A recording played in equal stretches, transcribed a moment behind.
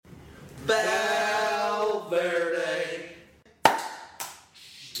Valverde.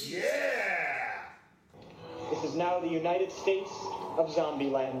 Yeah! This is now the United States of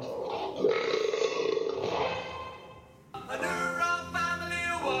Zombieland. Under our family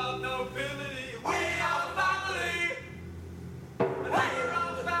of nobility, we are family. Under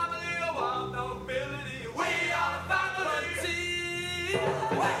our family of nobility, we are family.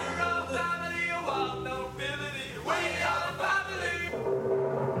 Under our family of nobility, we are family.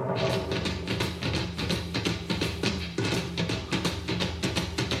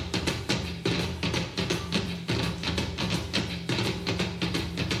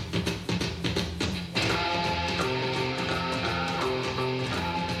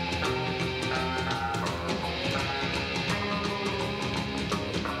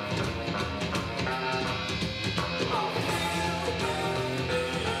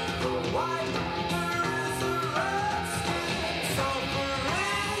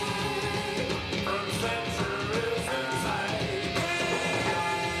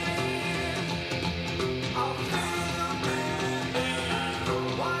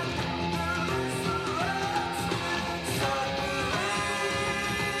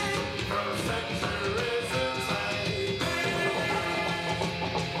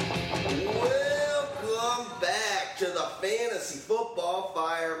 Welcome back to the Fantasy Football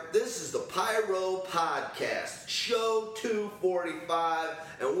Fire. This is the Pyro Podcast, show 245,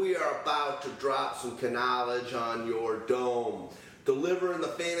 and we are about to drop some knowledge on your dome. Delivering the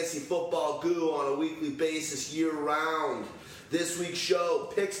fantasy football goo on a weekly basis year-round. This week's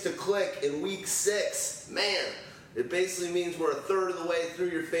show, picks to click in week 6. Man, it basically means we're a third of the way through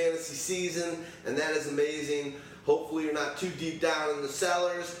your fantasy season, and that is amazing. Hopefully you're not too deep down in the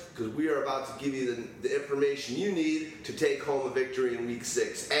cellars, because we are about to give you the information you need to take home a victory in week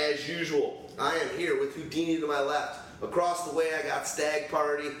 6. As usual, I am here with Houdini to my left. Across the way, I got Stag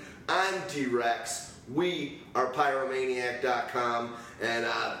Party. I'm D-Rex. We are Pyromaniac.com. And,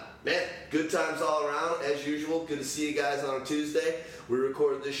 man, good times all around, as usual. Good to see you guys on a Tuesday. We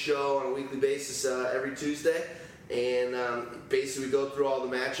record this show on a weekly basis every Tuesday. And basically we go through all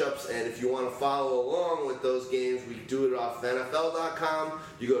the matchups, and if you want to follow along with those games, we can do it off of NFL.com.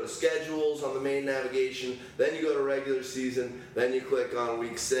 You go to schedules on the main navigation, then you go to regular season, then you click on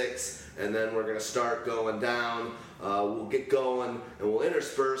week 6, and then we're going to start going down. We'll get going, and we'll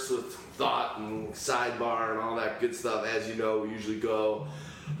intersperse with thought and sidebar and all that good stuff. As you know, we usually go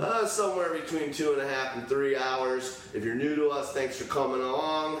somewhere between 2.5 and 3 hours. If you're new to us, thanks for coming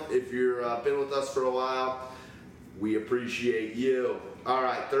along. If you've been with us for a while, we appreciate you. All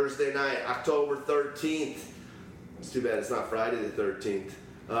right, Thursday night, October 13th. It's too bad it's not Friday the 13th.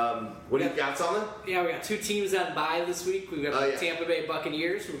 What do you got, something? Yeah, we got 2 teams on bye this week. We've got the Tampa Bay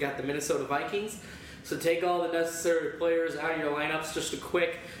Buccaneers. We've got the Minnesota Vikings. So take all the necessary players out of your lineups. Just a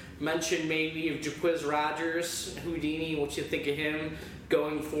quick mention maybe of Jaquiz Rodgers, Houdini, what you think of him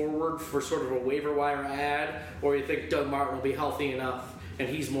going forward for sort of a waiver wire ad, or you think Doug Martin will be healthy enough and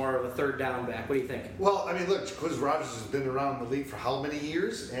he's more of a third down back? What do you think? Well, I mean, look, Jaquiz Rodgers has been around the league for how many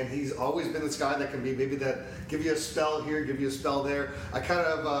years? And he's always been this guy that can be maybe that give you a spell here, give you a spell there. I kind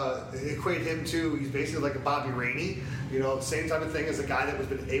of equate him to, he's basically like a Bobby Rainey. You know, same type of thing as a guy that has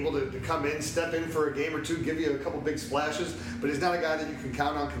been able to come in, step in for a game or two, give you a couple big splashes, but he's not a guy that you can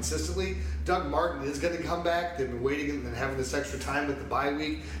count on consistently. Doug Martin is going to come back. They've been waiting and having this extra time with the bye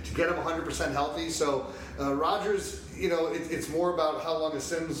week to get him 100% healthy. So Rodgers, you know, it's more about how long is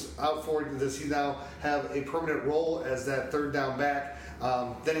Sims out for. Does he now have a permanent role as that third down back?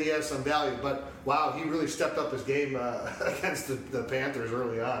 Then he has some value. But, wow, he really stepped up his game against the Panthers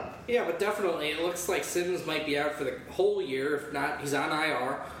early on. Yeah, but definitely it looks like Sims might be out for the whole year. If not, he's on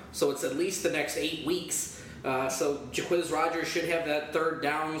IR. So it's at least the next 8 weeks. So Jaquiz Rodgers should have that third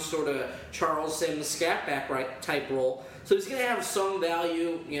down sort of Charles Sims scat back right type role. So he's going to have some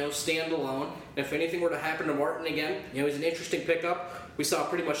value, you know, stand alone. If anything were to happen to Martin again, you know, he's an interesting pickup. We saw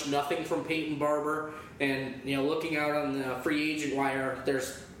pretty much nothing from Peyton Barber, and you know, looking out on the free agent wire,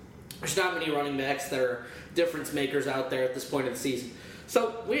 there's not many running backs that are difference makers out there at this point of the season.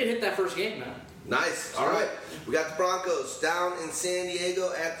 So we had hit that first game now. Nice. All right. We got the Broncos down in San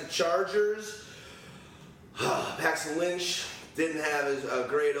Diego at the Chargers. Paxton Lynch didn't have a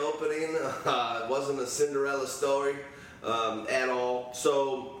great opening. It wasn't a Cinderella story at all.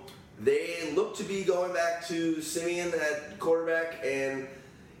 So they look to be going back to Simeon at quarterback, and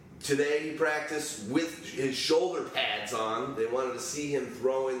today he practiced with his shoulder pads on. They wanted to see him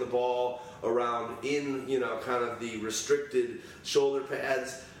throwing the ball around in, you know, kind of the restricted shoulder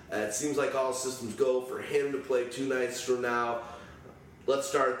pads. It seems like all systems go for him to play 2 nights from now. Let's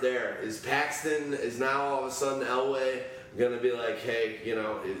start there. Is Paxton now all of a sudden Elway going to be like, hey,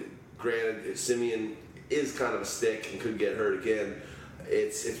 granted, Simeon is kind of a stick and could get hurt again.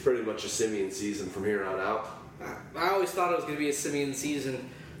 It's pretty much a Simeon season from here on out. I always thought it was going to be a Simeon season.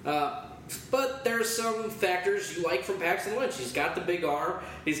 But there's some factors you like from Paxton Lynch. He's got the big arm.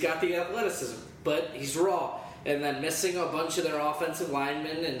 He's got the athleticism. But he's raw. And then missing a bunch of their offensive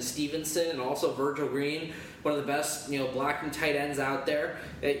linemen and Stevenson and also Virgil Green, one of the best, blocking tight ends out there.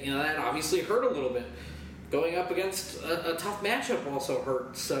 That obviously hurt a little bit. Going up against a tough matchup also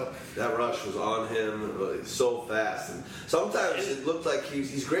hurt. So that rush was on him so fast, and sometimes it looked like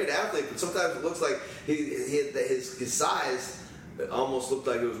he's a great athlete, but sometimes it looks like his size. It almost looked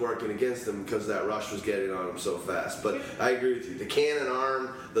like it was working against him because that rush was getting on him so fast. But I agree with you. The cannon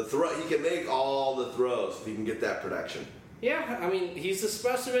arm, the throw, he can make all the throws if he can get that protection. Yeah, I mean, he's a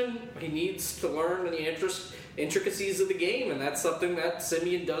specimen. He needs to learn the intricacies of the game, and that's something that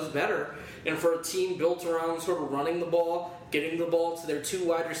Simeon does better. And for a team built around sort of running the ball, getting the ball to their two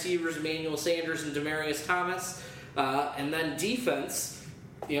wide receivers, Emmanuel Sanders and Demaryius Thomas, and then defense,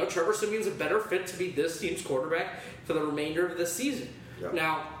 Trevor Simeon's a better fit to be this team's quarterback for the remainder of this season. Yep.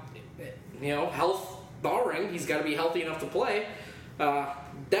 Now, health barring, he's got to be healthy enough to play.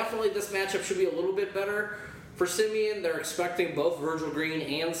 Definitely this matchup should be a little bit better for Simeon. They're expecting both Virgil Green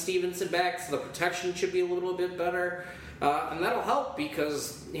and Stevenson back, so the protection should be a little bit better. And that'll help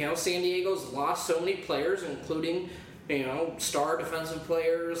because, San Diego's lost so many players, including, star defensive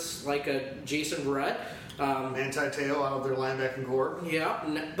players like Jason Verrett. Manti-Te'o out of their linebacking core.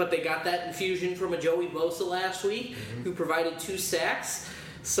 Yeah, but they got that infusion from a Joey Bosa last week, who provided 2 sacks.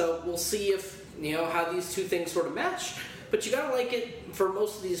 So we'll see if, how these two things sort of match. But you got to like it for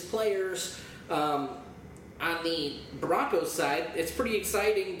most of these players. On the Broncos side, it's pretty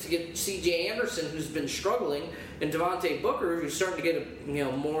exciting to get C.J. Anderson, who's been struggling, and Devontae Booker, who's starting to get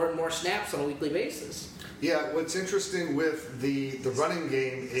more and more snaps on a weekly basis. Yeah, what's interesting with the running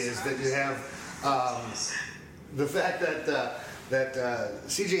game is that you have the fact that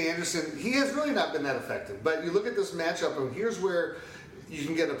C.J. Anderson, he has really not been that effective. But you look at this matchup, and here's where you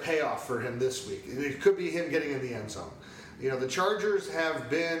can get a payoff for him this week. It could be him getting in the end zone. The Chargers have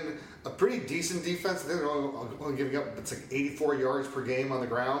been a pretty decent defense. They're only giving up, it's like 84 yards per game on the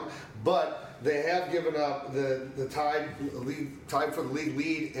ground. But they have given up the tied for the league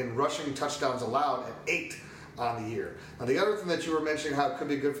lead in rushing touchdowns allowed at 8 on the year. Now, the other thing that you were mentioning, how it could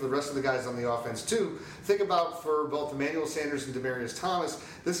be good for the rest of the guys on the offense, too, think about for both Emmanuel Sanders and Demaryius Thomas,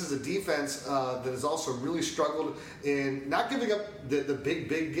 this is a defense that has also really struggled in not giving up the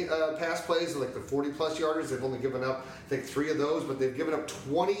big pass plays, like the 40-plus yarders. They've only given up, I think, 3 of those, but they've given up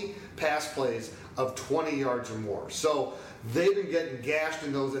 20 pass plays of 20 yards or more. So they've been getting gashed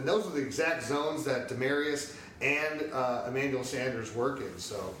in those, and those are the exact zones that Demaryius and Emmanuel Sanders work in.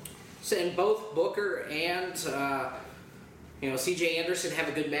 And both Booker and C.J. Anderson have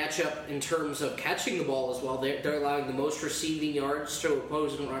a good matchup in terms of catching the ball as well. They're allowing the most receiving yards to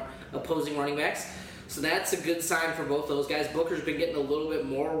opposing running backs. So that's a good sign for both those guys. Booker's been getting a little bit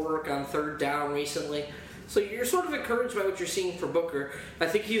more work on third down recently. So you're sort of encouraged by what you're seeing for Booker. I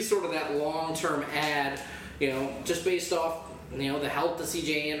think he's sort of that long-term ad, just based off the help that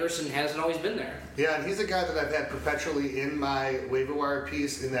C.J. Anderson hasn't always been there. Yeah, and he's a guy that I've had perpetually in my waiver wire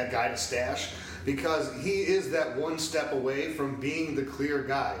piece in that guy to stash because he is that one step away from being the clear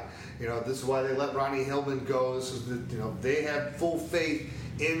guy. This is why they let Ronnie Hillman go. This is they have full faith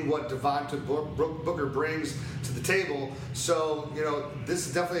in what Devontae Booker brings to the table. So, this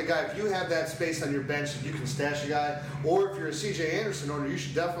is definitely a guy, if you have that space on your bench, you can stash a guy. Or if you're a C.J. Anderson owner, you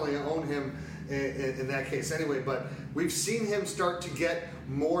should definitely own him in that case anyway. But we've seen him start to get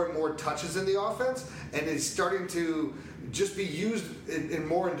more and more touches in the offense, and it's starting to just be used in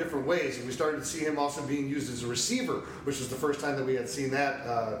different ways. And we started to see him also being used as a receiver, which was the first time that we had seen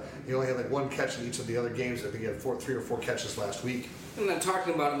that. He only had like 1 catch in each of the other games. I think he had 3 or 4 catches last week. And then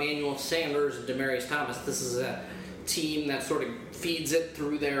talking about Emmanuel Sanders and Demaryius Thomas, this is a team that sort of feeds it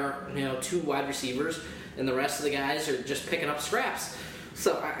through their 2 wide receivers, and the rest of the guys are just picking up scraps.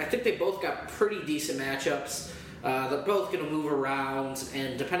 So I think they both got pretty decent matchups. They're both going to move around,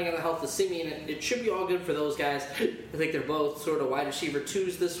 and depending on the health of Simeon, it should be all good for those guys. I think they're both sort of wide receiver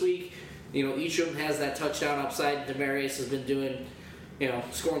 2s this week. Each of them has that touchdown upside. Demaryius has been doing,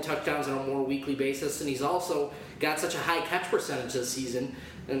 scoring touchdowns on a more weekly basis, and he's also got such a high catch percentage this season,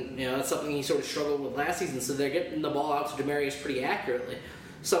 and that's something he sort of struggled with last season. So they're getting the ball out to Demaryius pretty accurately.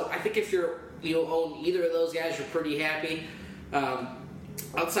 So I think if you own either of those guys, you're pretty happy.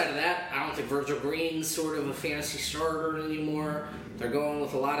 Outside of that, I don't think Virgil Green's sort of a fantasy starter anymore. They're going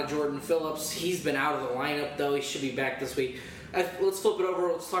with a lot of Jordan Phillips. He's been out of the lineup, though. He should be back this week. Let's flip it over.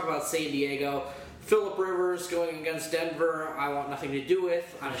 Let's talk about San Diego. Phillip Rivers going against Denver, I want nothing to do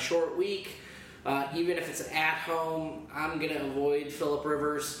with on a short week. Even if it's at home, I'm going to avoid Phillip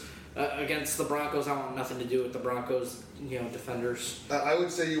Rivers. Against the Broncos, I want nothing to do with the Broncos, defenders. I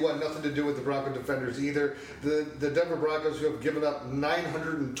would say you want nothing to do with the Bronco defenders either. The Denver Broncos, who have given up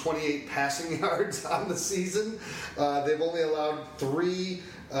 928 passing yards on the season, they've only allowed 3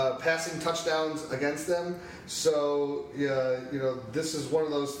 passing touchdowns against them. So, this is one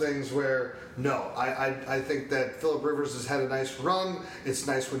of those things where, no, I think that Phillip Rivers has had a nice run. It's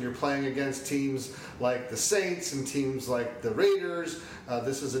nice when you're playing against teams like the Saints and teams like the Raiders.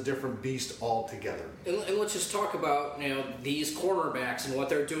 This is a different beast altogether. And let's just talk about, these cornerbacks and what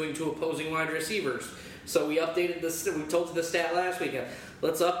they're doing to opposing wide receivers. So we updated this. We told you the stat last weekend.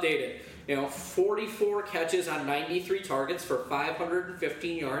 Let's update it. 44 catches on 93 targets for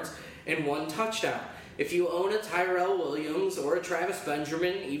 515 yards and 1 touchdown. If you own a Tyrell Williams or a Travis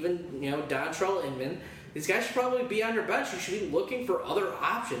Benjamin, even, Dontrell Inman, these guys should probably be on your bench. You should be looking for other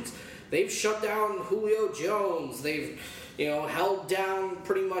options. They've shut down Julio Jones. They've, held down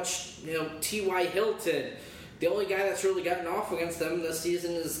pretty much, T.Y. Hilton. The only guy that's really gotten off against them this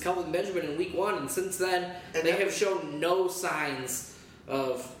season is Kelvin Benjamin in week 1, and since then, they have shown no signs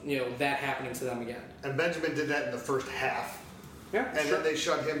of, that happening to them again. And Benjamin did that in the first half. Yeah, and then they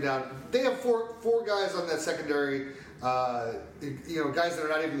shut him down. They have four guys on that secondary, guys that are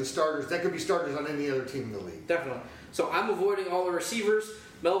not even the starters. That could be starters on any other team in the league. Definitely. So I'm avoiding all the receivers.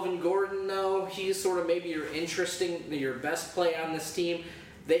 Melvin Gordon, though, he's sort of maybe your best play on this team.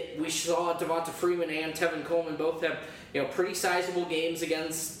 We saw Devonta Freeman and Tevin Coleman both have, pretty sizable games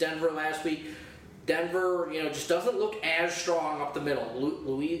against Denver last week. Denver, just doesn't look as strong up the middle.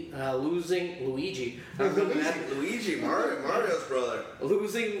 Losing Luigi. Mario's brother.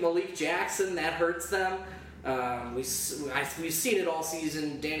 Losing Malik Jackson, that hurts them. We've seen it all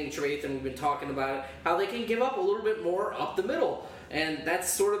season. Danny Trevathan, we've been talking about it, how they can give up a little bit more up the middle. And that's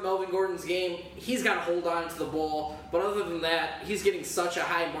sort of Melvin Gordon's game. He's got to hold on to the ball. But other than that, he's getting such a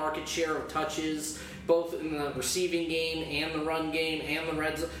high market share of touches, both in the receiving game and the run game and the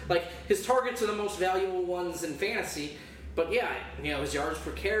red zone. Like, his targets are the most valuable ones in fantasy. But yeah, his yards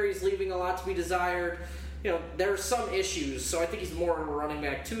per carry is leaving a lot to be desired. There are some issues. So I think he's more of a running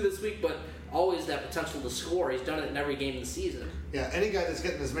back too this week, but always that potential to score. He's done it in every game of the season. Yeah, any guy that's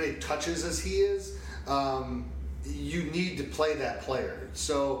getting as many touches as he is, you need to play that player.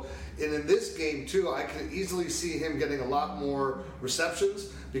 So, and in this game too, I could easily see him getting a lot more receptions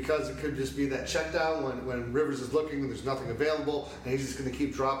because it could just be that check down when Rivers is looking and there's nothing available, and he's just going to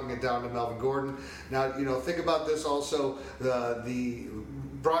keep dropping it down to Melvin Gordon. Now, think about this also. The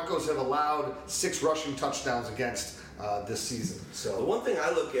Broncos have allowed 6 rushing touchdowns against this season. So the one thing I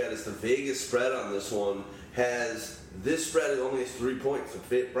look at is the Vegas spread on this one this spread only has 3 points.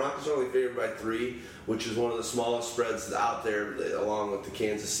 The Broncos are only favored by 3, which is one of the smallest spreads out there, along with the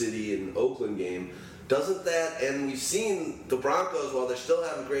Kansas City and Oakland game. Doesn't that, and we've seen the Broncos, while they still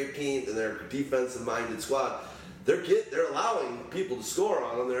have a great team and they're a defensive-minded squad, they're allowing people to score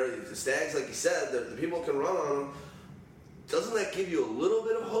on them. The Stags, like you said, the people can run on them. Doesn't that give you a little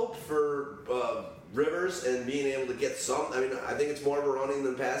bit of hope for Rivers and being able to get some? I mean, I think it's more of a running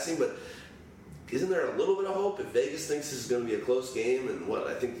than passing, but isn't there a little bit of hope if Vegas thinks this is going to be a close game? And what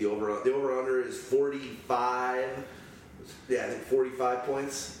I think the over-under is 45. Yeah, I think 45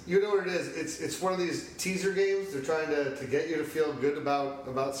 points. You know what it is? It's one of these teaser games. They're trying to get you to feel good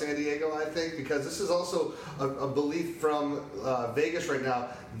about San Diego, I think, because this is also a belief from Vegas right now.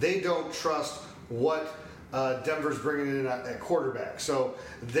 They don't trust what Denver's bringing in at quarterback. So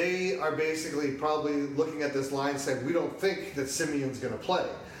they are basically probably looking at this line saying, we don't think that Simeon's going to play.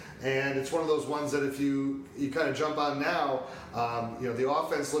 And it's one of those ones that if you kind of jump on now, the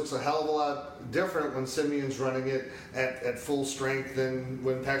offense looks a hell of a lot different when Simeon's running it at full strength than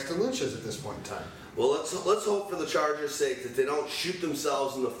when Paxton Lynch is at this point in time. Well, let's hope for the Chargers' sake that they don't shoot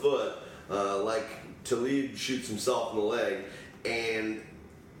themselves in the foot like Talib shoots himself in the leg and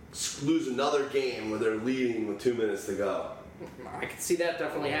lose another game where they're leading with 2 minutes to go. I can see that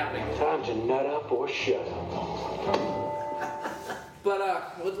definitely happening. Time to nut up or shut up. But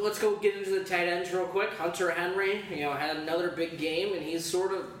let's go get into the tight ends real quick. Hunter Henry, had another big game, and he's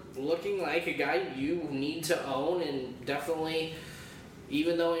sort of looking like a guy you need to own. And definitely,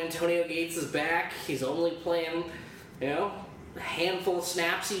 even though Antonio Gates is back, he's only playing, a handful of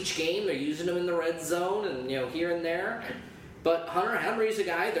snaps each game. They're using him in the red zone and here and there. But Hunter Henry's a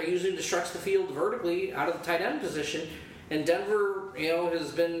guy they're using to stretch the field vertically out of the tight end position. And Denver,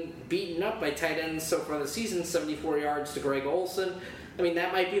 has been beaten up by tight ends so far this season, 74 yards to Greg Olsen. I mean,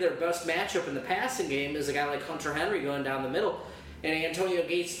 that might be their best matchup in the passing game is a guy like Hunter Henry going down the middle. and Antonio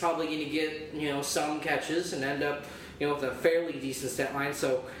Gates is probably going to get some catches and end up with a fairly decent stat line.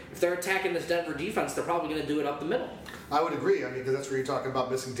 So if they're attacking this Denver defense, they're probably going to do it up the middle. I would agree. I mean, because that's where you're talking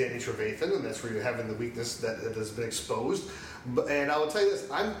about missing Danny Trevathan, and that's where you're having the weakness that has been exposed. And I will tell you this: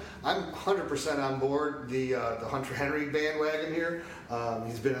 I'm 100% on board the Hunter Henry bandwagon here.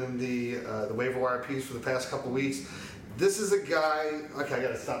 He's been in the waiver wire piece for the past couple weeks. This is a guy. Okay, I got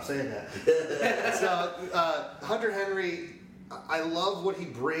to stop saying that. So Hunter Henry. I love what he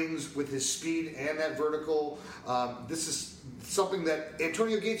brings with his speed and that vertical. This is something that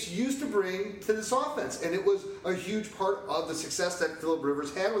Antonio Gates used to bring to this offense, and it was a huge part of the success that Phillip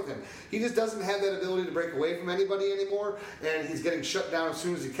Rivers had with him. He just doesn't have that ability to break away from anybody anymore, and he's getting shut down as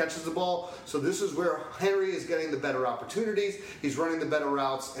soon as he catches the ball. So this is where Henry is getting the better opportunities. He's running the better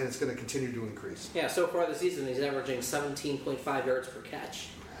routes, and it's going to continue to increase. Yeah, so far this season, he's averaging 17.5 yards per catch.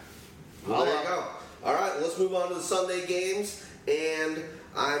 Well, there you go. All right, let's move on to the Sunday games. And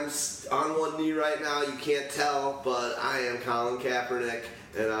I'm on one knee right now. You can't tell, but I am Colin Kaepernick,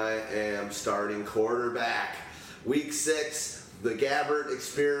 and I am starting quarterback. Week 6, the Gabbert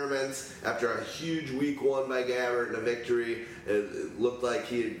experiment. After a huge week 1 by Gabbert and a victory, it looked like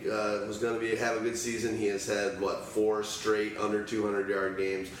he was going to have a good season. He has had, 4 straight under 200-yard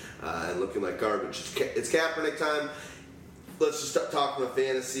games and looking like garbage. It's Kaepernick time. Let's just talk from a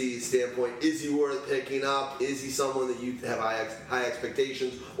fantasy standpoint. Is he worth picking up? Is he someone that you have high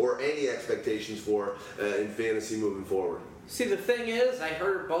expectations or any expectations for in fantasy moving forward? See, the thing is, I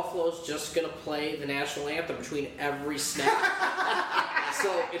heard Buffalo's just going to play the national anthem between every snap.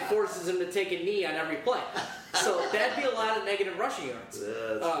 So it forces him to take a knee on every play. So that'd be a lot of negative rushing yards.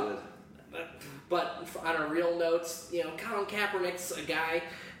 Yeah, that's good. But on a real note, Colin Kaepernick's a guy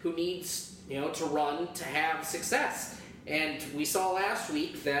who needs, to run to have success. And we saw last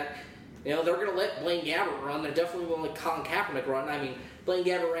week that, they're going to let Blaine Gabbert run. They're definitely going to let Colin Kaepernick run. I mean, Blaine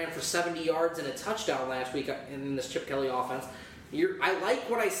Gabbert ran for 70 yards and a touchdown last week in this Chip Kelly offense. I like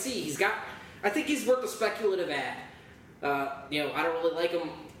what I see. I think he's worth a speculative ad. I don't really like him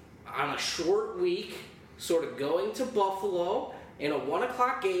on a short week, sort of going to Buffalo in a 1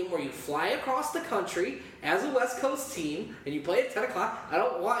 o'clock game where you fly across the country as a West Coast team and you play at 10 o'clock. I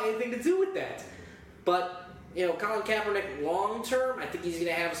don't want anything to do with that. But Colin Kaepernick long term, I think he's going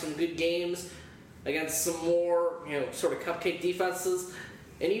to have some good games against some more, sort of cupcake defenses.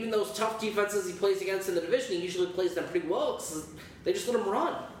 And even those tough defenses he plays against in the division, he usually plays them pretty well because they just let him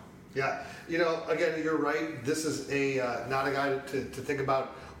run. Yeah. Again, you're right. This is not a guy to think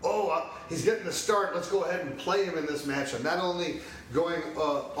about, he's getting the start. Let's go ahead and play him in this matchup. Not only going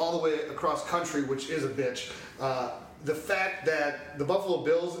all the way across country, which is a bitch, the fact that the Buffalo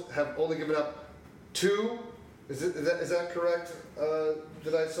Bills have only given up 2 Is that correct?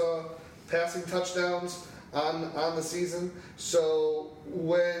 That I saw passing touchdowns on the season. So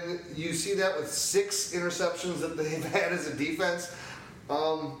when you see that with 6 interceptions that they've had as a defense,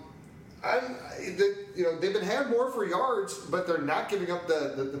 they've been had more for yards, but they're not giving up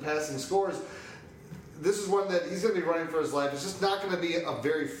the passing scores. This is one that he's going to be running for his life. It's just not going to be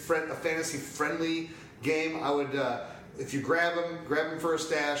a fantasy friendly game. I would. If you grab him for a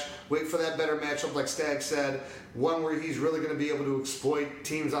stash, wait for that better matchup like Stag said, one where he's really going to be able to exploit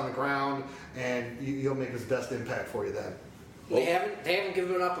teams on the ground, and he'll make his best impact for you then. They haven't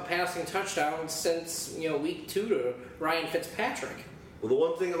given up a passing touchdown since week 2 to Ryan Fitzpatrick. Well, the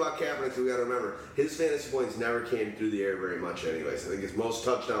one thing about Kaepernick we got to remember, his fantasy points never came through the air very much anyways. I think his most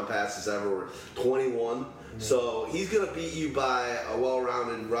touchdown passes ever were 21. So he's going to beat you by a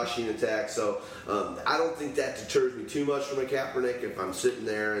well-rounded rushing attack. So I don't think that deters me too much from a Kaepernick. If I'm sitting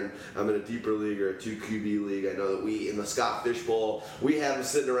there and I'm in a deeper league or a 2 QB league, I know that in the Scott Fish Bowl, we have him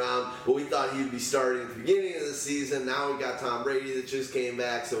sitting around, but we thought he'd be starting at the beginning of the season. Now we got Tom Brady that just came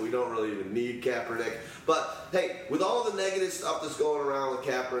back, so we don't really even need Kaepernick. But, hey, with all the negative stuff that's going around with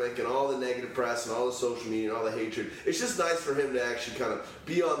Kaepernick and all the negative press and all the social media and all the hatred, it's just nice for him to actually kind of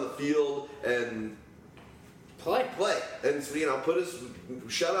be on the field and play, and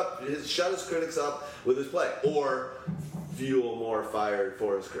shut his critics up with his play, or fuel more fire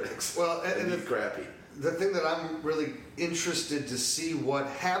for his critics. Well, and he's crappy. The thing that I'm really interested to see what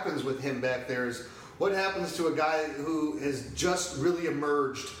happens with him back there is what happens to a guy who has just really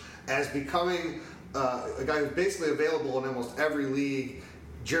emerged as becoming a guy who's basically available in almost every league.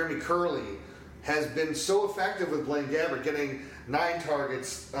 Jeremy Curley has been so effective with Blaine Gabbert, getting 9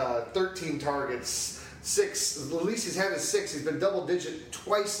 targets, 13 targets. 6, at least he's had his 6. He's been double-digit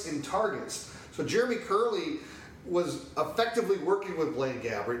twice in targets. So Jeremy Curley was effectively working with Blaine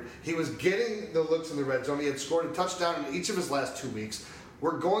Gabbert. He was getting the looks in the red zone. He had scored a touchdown in each of his last 2 weeks.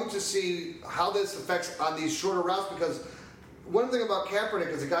 We're going to see how this affects on these shorter routes because one thing about Kaepernick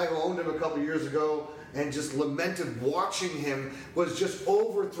is a guy who owned him a couple years ago and just lamented watching him was just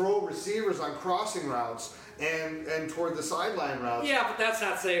overthrow receivers on crossing routes and toward the sideline routes. Yeah, but that's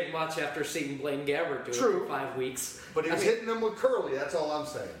not saying much after seeing Blaine Gabbert do it for 5 weeks. But he was hitting them with Curly, that's all I'm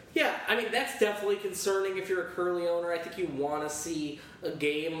saying. Yeah, I mean, that's definitely concerning if you're a Curly owner. I think you want to see a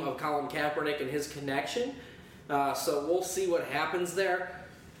game of Colin Kaepernick and his connection. So we'll see what happens there.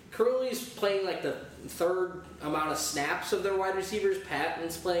 Curly's playing like the third amount of snaps of their wide receivers.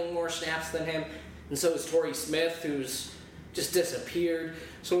 Patton's playing more snaps than him. And so is Torrey Smith, who's just disappeared.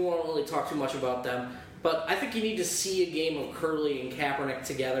 So we won't really talk too much about them. But I think you need to see a game of Curly and Kaepernick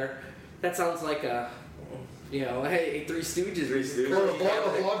together. That sounds like a, hey, Three Stooges. Or a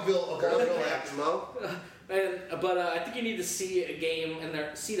vaudeville act. But I think you need to see a game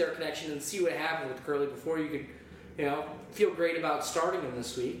and see their connection and see what happened with Curly before you could, feel great about starting him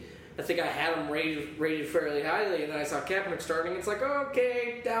this week. I think I had him rated fairly highly, and then I saw Kaepernick starting. It's like,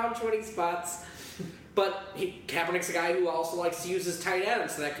 okay, down 20 spots. But Kaepernick's a guy who also likes to use his tight end,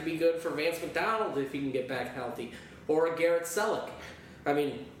 so that could be good for Vance McDonald if he can get back healthy. Or a Garrett Selleck. I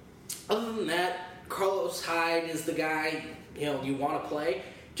mean, other than that, Carlos Hyde is the guy, you want to play.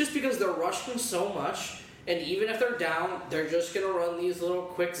 Just because they're rushing so much, and even if they're down, they're just going to run these little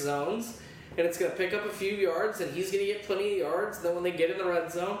quick zones, and it's going to pick up a few yards, and he's going to get plenty of yards. Then when they get in the red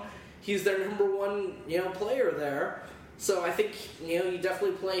zone, he's their number one, player there. So I think, you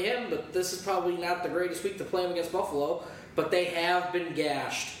definitely play him, but this is probably not the greatest week to play him against Buffalo. But they have been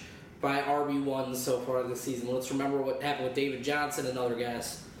gashed by RB1s so far this season. Let's remember what happened with David Johnson and other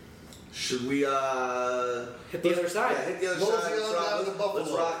guys. Should we hit the other side? Yeah, hit the other side. Let's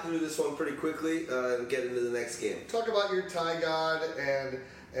rock through this one pretty quickly and get into the next game. Talk about your tie god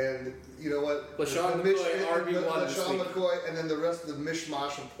and you know what? LaShawn McCoy, RB1 LaShawn McCoy, and then the rest of the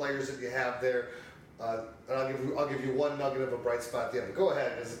mishmash of players that you have there. And I'll give you one nugget of a bright spot at the end. Go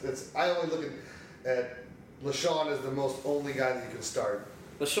ahead. I only look at LaShawn as the most only guy that you can start.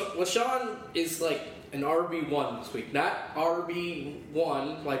 LaShawn is like an RB1 this week, not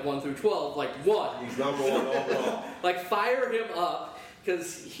RB1 like 1 through 12, like 1. He's number 1 overall. Like fire him up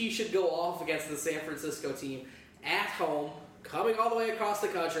because he should go off against the San Francisco team at home, coming all the way across the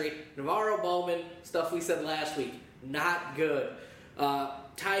country. Navarro Bowman, stuff we said last week, not good.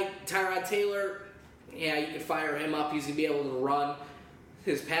 Tyrod Taylor. Yeah, you can fire him up. He's going to be able to run.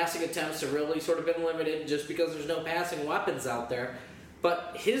 His passing attempts have really sort of been limited just because there's no passing weapons out there.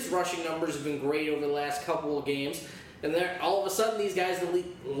 But his rushing numbers have been great over the last couple of games. And all of a sudden, these guys are the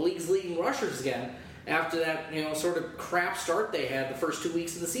league's leading rushers again after that sort of crap start they had the first 2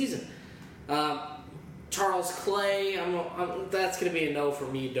 weeks of the season. Charles Clay, that's going to be a no for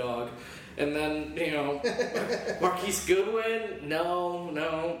me, dog. And then, Marquise Goodwin,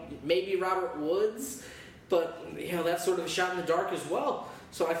 no. Maybe Robert Woods, but, that's sort of a shot in the dark as well.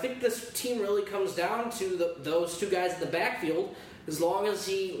 So I think this team really comes down to those two guys in the backfield as long as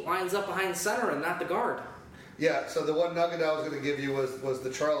he lines up behind center and not the guard. Yeah, so the one nugget I was going to give you was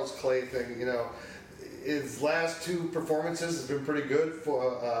the Charles Clay thing. His last two performances have been pretty good.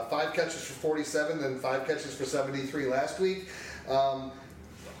 For 5 catches for 47 and 5 catches for 73 last week.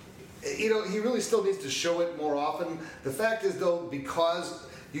 He really still needs to show it more often. The fact is, though, because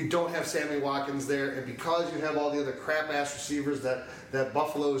you don't have Sammy Watkins there, and because you have all the other crap-ass receivers that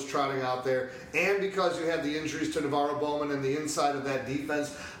Buffalo is trotting out there, and because you have the injuries to Navarro Bowman and the inside of that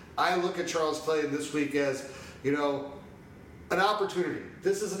defense, I look at Charles Clay this week as, an opportunity.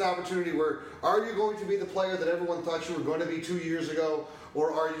 This is an opportunity where, are you going to be the player that everyone thought you were going to be 2 years ago,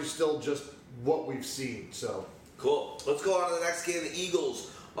 or are you still just what we've seen? So cool. Let's go on to the next game. The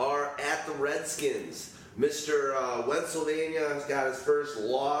Eagles are at the Redskins. Mr. Pennsylvania has got his first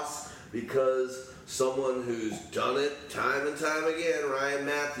loss because someone who's done it time and time again, Ryan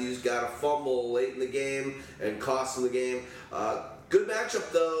Matthews, got a fumble late in the game and cost him the game. Good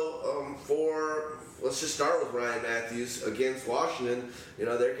matchup, though, let's just start with Ryan Matthews against Washington.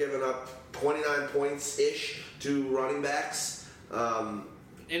 They're giving up 29 points-ish to running backs.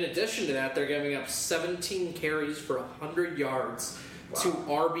 In addition to that, they're giving up 17 carries for 100 yards to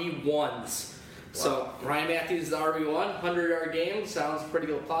RB1s. Wow. So Ryan Matthews, the RB1, 100-yard game. Sounds pretty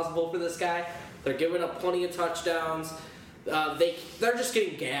plausible for this guy. They're giving up plenty of touchdowns. They're just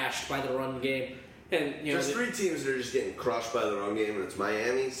getting gashed by the run game. And there's 3 teams that are just getting crushed by the run game, and it's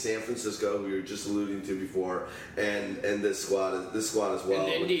Miami, San Francisco, who we were just alluding to before, and this squad as well.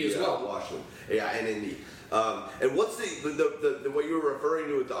 And Indy as well. Washington. Yeah, and Indy. And what's the what you were referring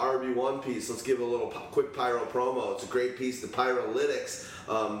to with the RB1 piece? Let's give a little quick Pyro promo. It's a great piece. The Pyrolytics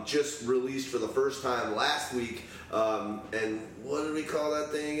just released for the first time last week. And what did we call that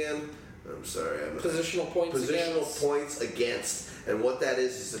thing again? I'm sorry. Positional points against. And what that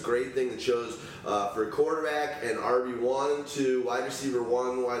is a great thing that shows for a quarterback and RB1 and 2, wide receiver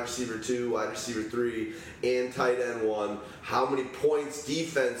 1, wide receiver 2, wide receiver 3, and tight end 1, how many points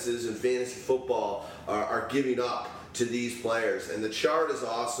defenses in fantasy football are giving up to these players. And the chart is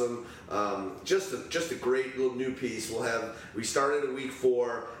awesome. Just a great little new piece. We started at week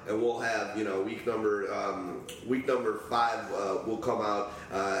 4, and we'll have week number 5 will come out.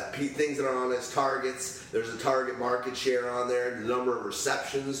 Things that are on as targets. There's a target market share on there. The number of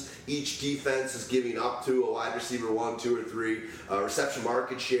receptions each defense is giving up to a wide receiver 1, 2, or 3. Reception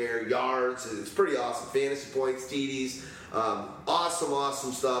market share, yards. It's pretty awesome. Fantasy points, TDs.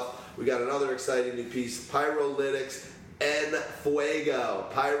 Awesome stuff. We got another exciting new piece, Pyrolytics en Fuego.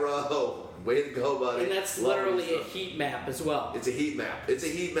 Pyro, way to go, buddy. And that's literally a heat map as well. It's a heat map. It's a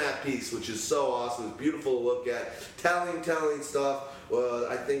heat map piece, which is so awesome. It's beautiful to look at. Telling stuff.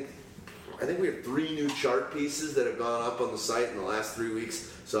 I think we have 3 new chart pieces that have gone up on the site in the last 3 weeks.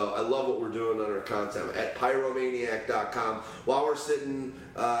 So I love what we're doing on our content at pyromaniac.com. While we're sitting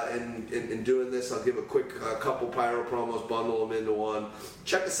and doing this, I'll give a quick couple Pyro promos, bundle them into one.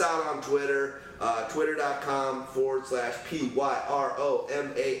 Check us out on Twitter,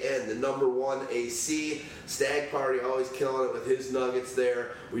 twitter.com/PYROMAN, the number 1 AC. Stag Party always killing it with his nuggets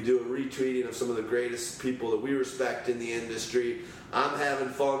there. We do a retweeting of some of the greatest people that we respect in the industry. I'm having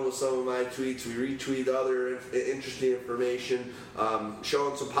fun with some of my tweets. We retweet other interesting information,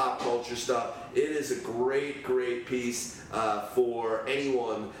 showing some pop culture stuff. It is a great piece for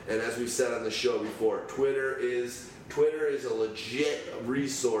anyone. And as we said on the show before, Twitter is a legit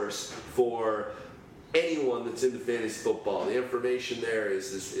resource for anyone that's into fantasy football. The information there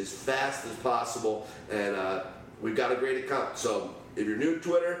is as fast as possible, and we've got a great account. So if you're new to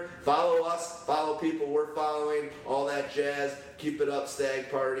Twitter, follow us, follow people we're following, all that jazz. Keep it up, Stag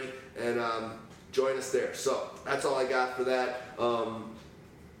Party, and join us there. So that's all I got for that.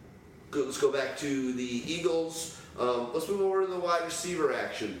 Let's go back to the Eagles. Let's move over to the wide receiver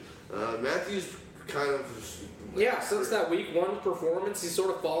action. Matthews kind of... Since that week 1 performance, he's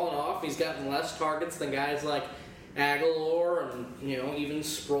sort of fallen off. He's gotten less targets than guys like Aguilar and, even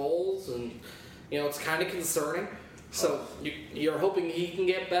Sproles, and, it's kind of concerning. So you're hoping he can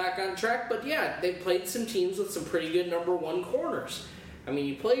get back on track. But, yeah, they played some teams with some pretty good number 1 corners. I mean,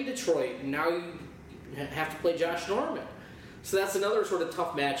 you play Detroit, and now you have to play Josh Norman. So that's another sort of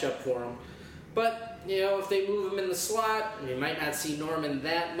tough matchup for him. But, if they move him in the slot, you might not see Norman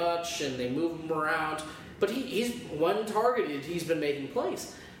that much, and they move him around. But he's one targeted, he's been making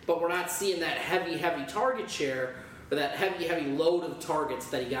plays. But we're not seeing that heavy target share, or that heavy load of targets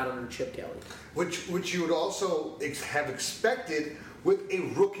that he got under Chip Kelly. Which you would also have expected with a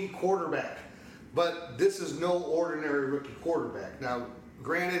rookie quarterback. But this is no ordinary rookie quarterback. Now,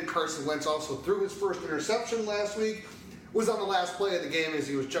 granted, Carson Wentz also threw his first interception last week. Was on the last play of the game as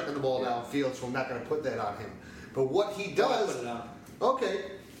he was chucking the ball downfield, so I'm not going to put that on him. But what he does... Put it on. Okay,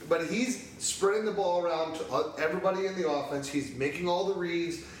 but he's spreading the ball around to everybody in the offense. He's making all the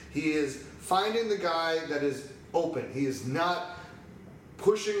reads. He is finding the guy that is open. He is not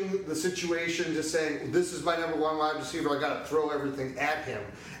pushing the situation, just saying, this is my number 1 wide receiver, I got to throw everything at him.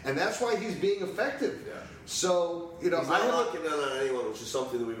 And that's why he's being effective. Yeah. So, he's not knocking down on anyone, which is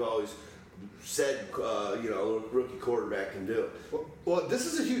something that we've always said, a rookie quarterback can do. Well, this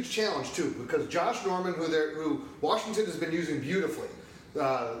is a huge challenge, too, because Josh Norman, who Washington has been using beautifully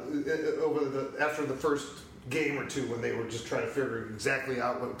after the first game or two when they were just trying to figure exactly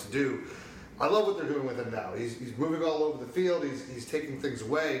out what to do. I love what they're doing with him now. He's moving all over the field. He's taking things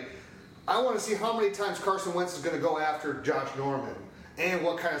away. I want to see how many times Carson Wentz is going to go after Josh Norman and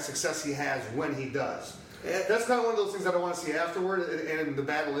what kind of success he has when he does. And that's kind of one of those things that I want to see afterward and the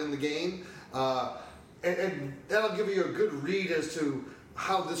battle in the game. And that'll give you a good read as to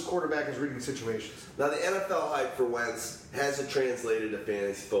how this quarterback is reading situations. Now, the NFL hype for Wentz hasn't translated to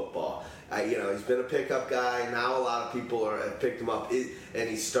fantasy football. He's been a pickup guy. Now a lot of people have picked him up, and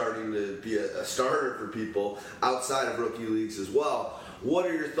he's starting to be a starter for people outside of rookie leagues as well. What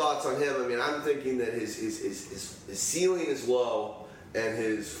are your thoughts on him? I mean, I'm thinking that his ceiling is low and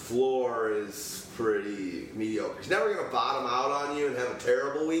his floor is pretty mediocre. He's never going to bottom out on you and have a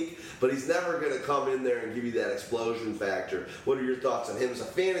terrible week, but he's never going to come in there and give you that explosion factor. What are your thoughts on him as a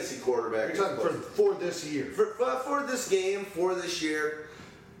fantasy quarterback? You're talking for this year. For this game, for this year.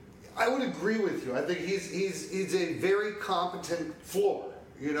 I would agree with you. I think he's a very competent floor.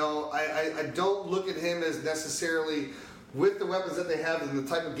 I don't look at him as necessarily, with the weapons that they have and the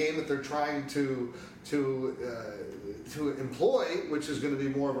type of game that they're trying to to employ, which is going to be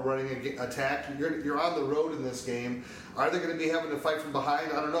more of a running attack. You're on the road in this game. Are they going to be having to fight from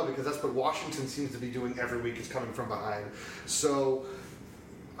behind? I don't know, because that's what Washington seems to be doing every week, is coming from behind. So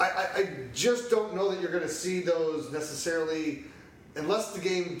I just don't know that you're going to see those necessarily, unless the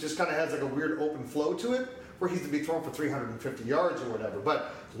game just kind of has like a weird open flow to it, where he's to be thrown for 350 yards or whatever.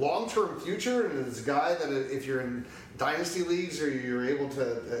 But long-term future, and as a guy that if you're in dynasty leagues or you're able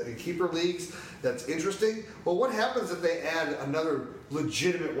to in keeper leagues, that's interesting. Well, what happens if they add another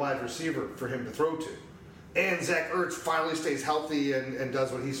legitimate wide receiver for him to throw to? And Zach Ertz finally stays healthy and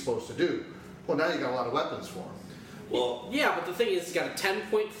does what he's supposed to do. Well, now you got a lot of weapons for him. Well, yeah, but the thing is, he's got a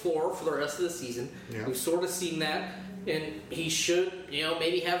 10-point floor for the rest of the season. Yeah. We've sort of seen that. And he should,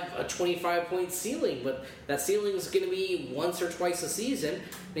 maybe have a 25-point ceiling, but that ceiling is going to be once or twice a season,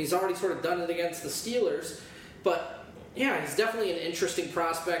 and he's already sort of done it against the Steelers. But, yeah, he's definitely an interesting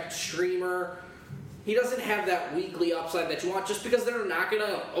prospect, streamer. He doesn't have that weekly upside that you want, just because they're not going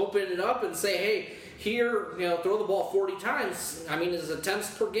to open it up and say, hey, here, throw the ball 40 times. I mean, his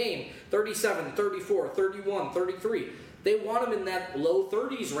attempts per game, 37, 34, 31, 33. They want him in that low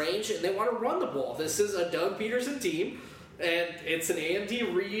 30s range, and they want to run the ball. This is a Doug Peterson team, and it's an Andy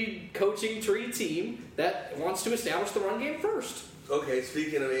Reid coaching tree team that wants to establish the run game first. Okay,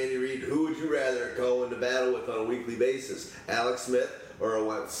 speaking of Andy Reid, who would you rather go into battle with on a weekly basis, Alex Smith or a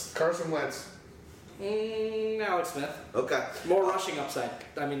Wentz? Carson Wentz. Alex Smith. Okay. More rushing upside.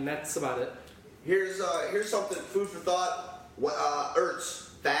 I mean, that's about it. Here's something, food for thought.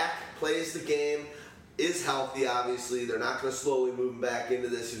 Ertz back, plays the game. Is healthy, obviously. They're not going to slowly move him back into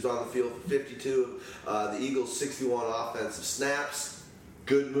this. He was on the field for 52 of the Eagles' 61 offensive snaps.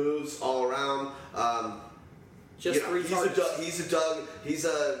 Good moves all around. Just three targets. He's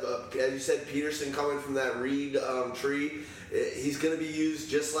a as you said, Peterson coming from that Reed tree. He's going to be used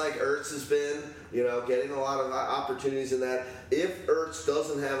just like Ertz has been, getting a lot of opportunities in that. If Ertz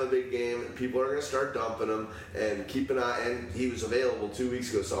doesn't have a big game, people are going to start dumping him, and keep an eye. And he was available 2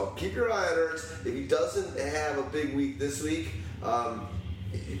 weeks ago, so keep your eye on Ertz. If he doesn't have a big week this week,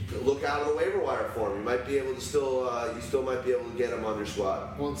 look out on the waiver wire for him. You might be able to you still might be able to get him on your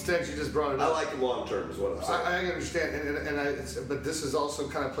squad. Well, instead, you just brought it up. I like him long term, is what I'm saying. I understand, but this is also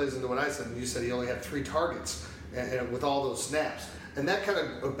kind of plays into what I said. You said he only had 3 targets. And with all those snaps. And that kind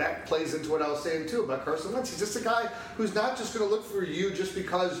of back plays into what I was saying, too, about Carson Wentz. He's just a guy who's not just going to look for you just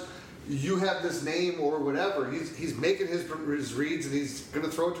because you have this name or whatever. He's making his reads, and he's going to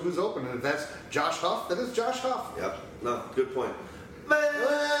throw it to who's open. And if that's Josh Huff, then it's Josh Huff. Yep. No, good point.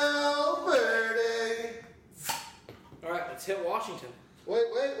 Well, Birdie. All right, let's hit Washington. Wait.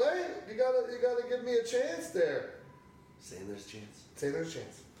 You gotta give me a chance there. Saying there's a chance. Say there's a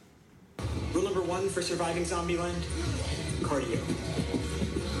chance. Rule number 1 for surviving Zombieland: cardio.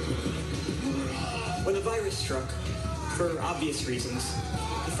 When the virus struck, for obvious reasons,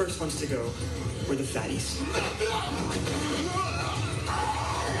 the first ones to go were the fatties.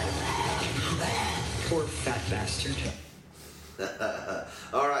 Poor fat bastard.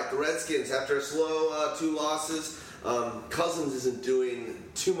 All right, the Redskins, after a slow 2 losses, Cousins isn't doing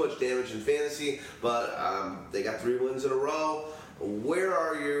too much damage in fantasy, but they got 3 wins in a row. Where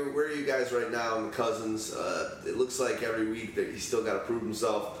are you guys right now in the Cousins? It looks like every week that he's still got to prove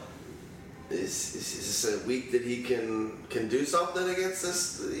himself. Is this a week that he can do something against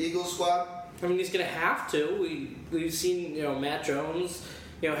this Eagles squad? I mean, he's going to have to. We've seen Matt Jones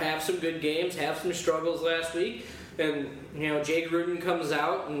have some good games, have some struggles last week, and Jay Gruden comes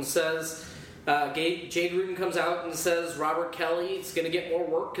out and says Robert Kelly is going to get more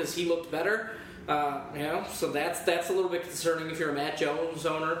work because he looked better. So that's a little bit concerning if you're a Matt Jones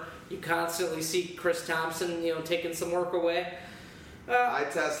owner. You constantly see Chris Thompson, taking some work away. Eye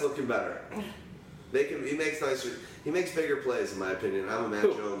test looking better. He makes bigger plays, in my opinion. I'm a Matt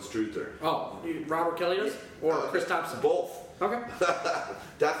Jones truther. Oh, Robert Kelly does, or Chris Thompson? Both. Okay.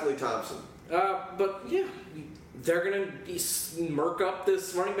 Definitely Thompson. But yeah, they're gonna murk up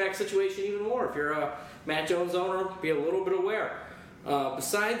this running back situation even more. If you're a Matt Jones owner, be a little bit aware.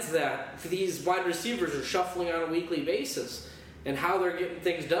 Besides that, these wide receivers are shuffling on a weekly basis, and how they're getting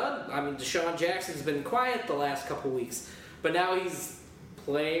things done. I mean, Deshaun Jackson's been quiet the last couple weeks, but now he's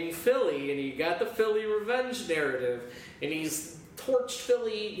playing Philly, and he got the Philly revenge narrative, and he's torched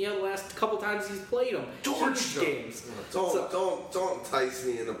Philly. The last couple times he's played them, torched games. Don't entice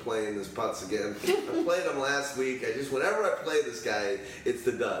me into playing this putz again. I played him last week. Whenever I play this guy, it's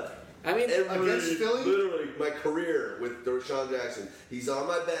the dud. I mean, against Philly? Literally, my career with Deshaun Jackson. He's on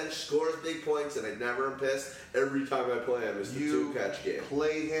my bench, scores big points, and I never am pissed. Every time I play him, it's the 2-catch game.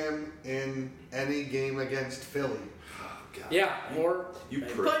 Play him in any game against Philly. God. Yeah, more. You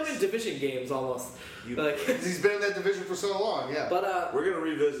put pricks. him in division games almost. Like, He's been in that division for so long, yeah. but We're gonna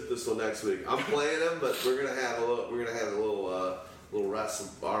revisit this one next week. I'm playing him, but we're gonna have a little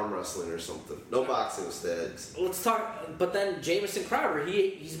arm wrestling or something. No boxing instead. let's talk. But then Jamison Crowder,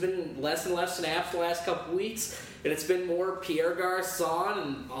 he's been less and less snaps the last couple weeks, and it's been more Pierre Garçon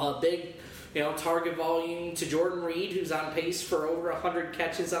and a big, target volume to Jordan Reed, who's on pace for over 100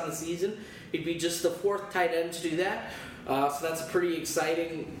 catches on the season. He'd be just the fourth tight end to do that. So that's a pretty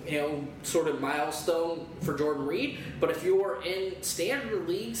exciting, sort of milestone for Jordan Reed. But if you're in standard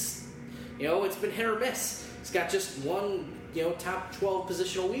leagues, it's been hit or miss. He's got just one, top 12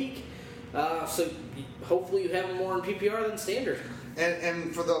 position a week. So hopefully you have him more in PPR than standard.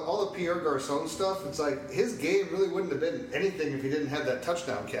 And for all the Pierre Garçon stuff, it's like his game really wouldn't have been anything if he didn't have that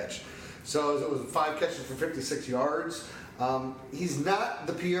touchdown catch. So it was 5 catches for 56 yards. He's not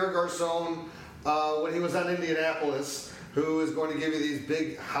the Pierre Garçon when he was on Indianapolis, who is going to give you these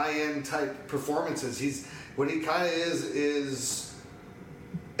big high-end type performances. What he kind of is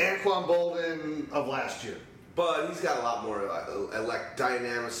Anquan Bolden of last year. But he's got a lot more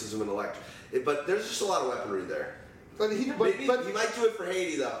dynamicism and electric. But there's just a lot of weaponry there. But he Maybe he might do it for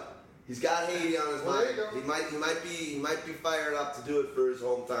Haiti though. He's got Haiti on his Well, mind. there you go. He might be fired up to do it for his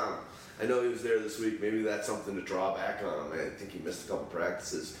hometown. I know he was there this week. Maybe that's something to draw back on. I think he missed a couple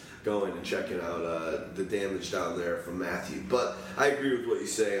practices going and checking out the damage down there from Matthew. But I agree with what you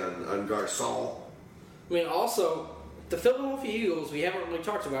say on Garçon. I mean, also, the Philadelphia Eagles, we haven't really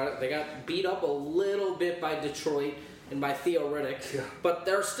talked about it. They got beat up a little bit by Detroit and by Theo Riddick. Yeah. But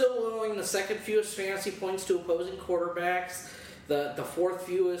they're still allowing the second fewest fantasy points to opposing quarterbacks, the fourth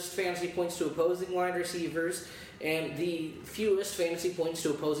fewest fantasy points to opposing wide receivers, and the fewest fantasy points to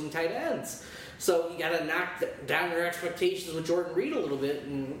opposing tight ends. So you got to knock down your expectations with Jordan Reed a little bit,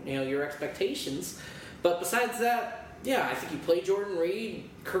 and your expectations. But besides that, yeah, I think you play Jordan Reed.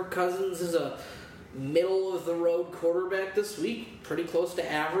 Kirk Cousins is a middle of the road quarterback this week, pretty close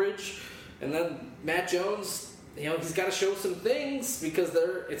to average. And then Matt Jones, he's got to show some things because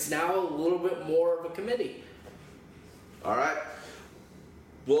it's now a little bit more of a committee. All right.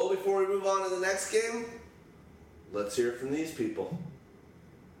 Well, before we move on to the next game, let's hear from these people.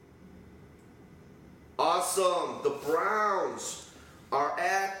 Awesome. The Browns are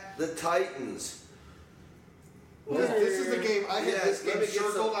at the Titans. This is the game. I had Yeah, this let game me get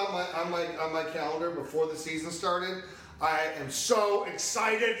circled on my calendar before the season started. I am so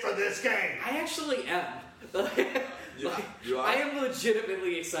excited for this game. I actually am. You are? I am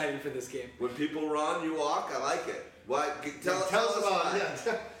legitimately excited for this game. When people run, you walk. I like it. Why? Tell us about why.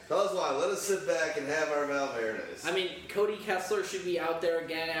 it. Tell us why. Let us sit back and have our Valverdes. I mean, Cody Kessler should be out there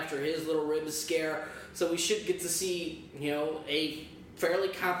again after his little rib scare, so we should get to see, a fairly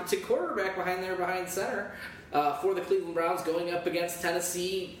competent quarterback behind center for the Cleveland Browns going up against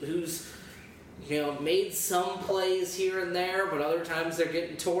Tennessee, who's, made some plays here and there, but other times they're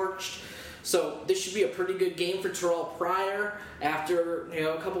getting torched. So this should be a pretty good game for Terrell Pryor after,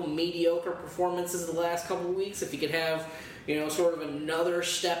 a couple mediocre performances the last couple of weeks. If he could have, sort of another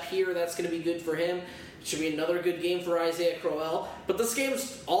step here, that's going to be good for him. It should be another good game for Isaiah Crowell. But this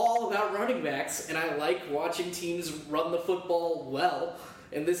game's all about running backs, and I like watching teams run the football well.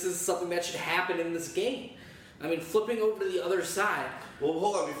 And this is something that should happen in this game. I mean, flipping over to the other side. Well,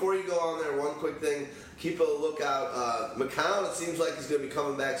 hold on. Before you go on there, one quick thing. Keep a lookout. McCown, it seems like he's going to be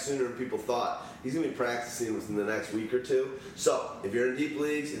coming back sooner than people thought. He's going to be practicing within the next week or two. So, if you're in deep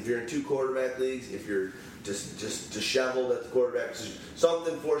leagues, if you're in 2 quarterback leagues, if you're just disheveled at the quarterback position,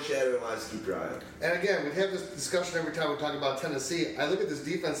 something foreshadowing-wise to keep your eye on. And again, we have this discussion every time we talk about Tennessee. I look at this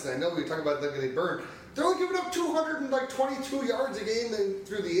defense, and I know we talk about them getting burned. They're only giving up 222 yards a game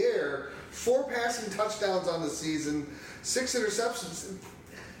through the air, 4 passing touchdowns on the season, 6 interceptions.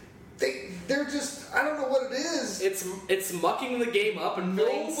 They're just, I don't know what it is. It's mucking the game up and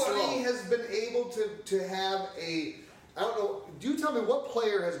playing slow. Nobody has been able to have I don't know, do you tell me what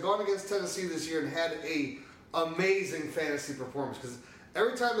player has gone against Tennessee this year and had a amazing fantasy performance? Because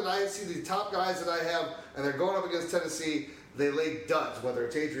every time that I see the top guys that I have and they're going up against Tennessee, they lay duds, whether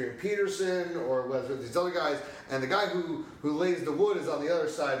it's Adrian Peterson or whether it's these other guys. And the guy who lays the wood is on the other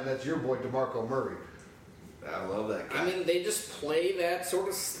side, and that's your boy DeMarco Murray. I love that guy. I mean, they just play that sort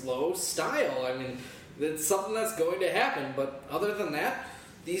of slow style. I mean, it's something that's going to happen. But other than that,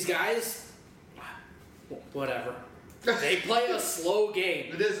 these guys, whatever. They play a slow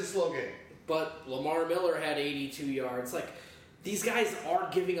game. It is a slow game. But Lamar Miller had 82 yards. Like, these guys are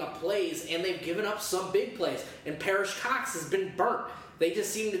giving up plays, and they've given up some big plays. And Parrish Cox has been burnt. They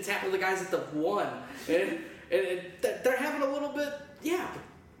just seem to tackle the guys at the 1. And they're having a little bit, yeah,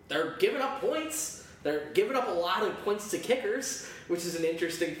 they're giving up points. They're giving up a lot of points to kickers, which is an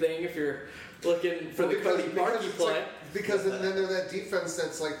interesting thing if you're looking for the Cody Parkey play. Because then they're that defense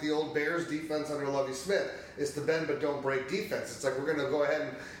that's like the old Bears defense under Lovie Smith. It's the bend but don't break defense. It's like we're going to go ahead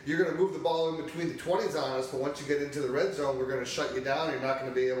and you're going to move the ball in between the 20s on us, but once you get into the red zone, we're going to shut you down. You're not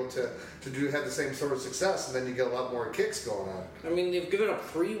going to be able to have the same sort of success, and then you get a lot more kicks going on. I mean, they've given up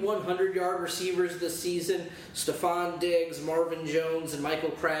 3 100-yard receivers this season: Stephon Diggs, Marvin Jones, and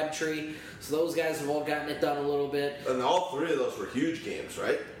Michael Crabtree. So those guys have all gotten it done a little bit. And all 3 of those were huge games,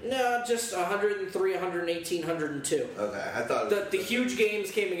 right? No, just 103, 118, 102. Okay, I thought the huge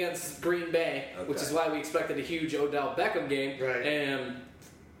games came against Green Bay, which is why we expected a huge Odell Beckham game, right. And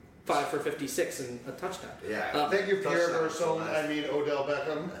 5 for 56 and a touchdown. Yeah. Thank you, Pierre Garçon. I mean Odell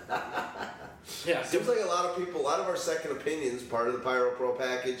Beckham. Yeah, seems like a lot of our second opinions, part of the Pyro Pro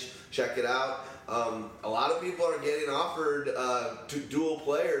package. Check it out. A lot of people are getting offered to dual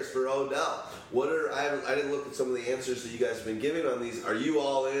players for Odell. I didn't look at some of the answers that you guys have been giving on these. Are you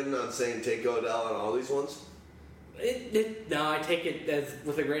all in on saying take Odell on all these ones? No, I take it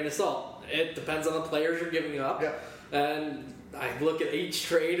with a grain of salt. It depends on the players you're giving up. Yeah. And I look at each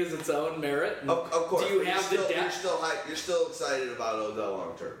trade as its own merit. Of course. Do you have the depth? You're still excited about Odell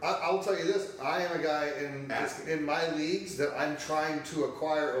long term. I'll tell you this. I am a guy in my leagues that I'm trying to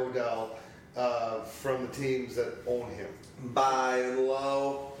acquire Odell from the teams that own him. Buy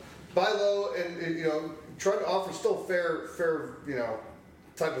low, and try to offer still fair,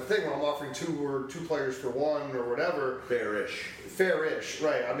 type of thing. When I'm offering 2 players for 1 or whatever. Fairish,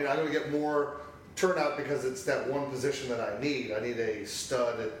 right? I mean, I'm going to get more turnout because it's that one position that I need. I need a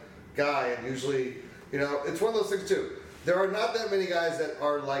stud guy, and usually, it's one of those things too. There are not that many guys that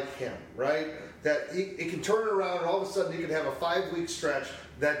are like him, right? That he can turn it around, and all of a sudden you can have a 5-week stretch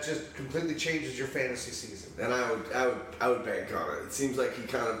that just completely changes your fantasy season. And I would bank on it. It seems like he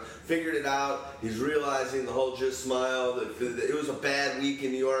kind of figured it out. He's realizing the whole just smile. It was a bad week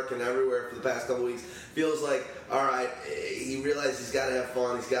in New York and everywhere for the past couple weeks. Feels like, all right, he realized he's got to have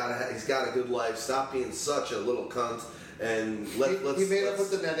fun. He's got a good life. Stop being such a little cunt. And he made up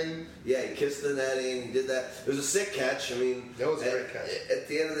with the netting. Yeah, he kissed the netting. He did that. It was a sick catch. I mean, that was a great catch. At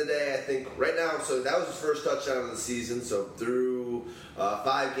the end of the day, I think right now, so that was his first touchdown of the season. So through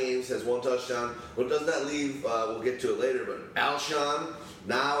 5 games, has 1 touchdown. What does that leave? We'll get to it later. But Alshon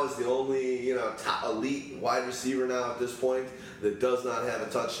now is the only top elite wide receiver now at this point that does not have a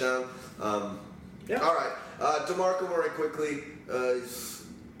touchdown. Yeah. All right, DeMarco Murray quickly. Is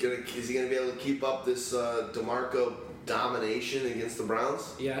he going to be able to keep up this DeMarco domination against the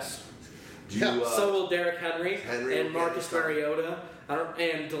Browns? Yes. So will Derrick Henry and Marcus Mariota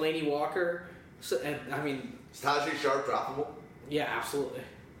and Delaney Walker. So, is Tajay Sharp droppable? Yeah, absolutely.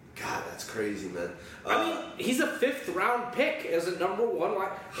 God, that's crazy, man. He's a 5th round pick as a number 1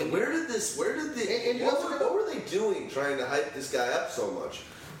 wide. And what were they doing trying to hype this guy up so much?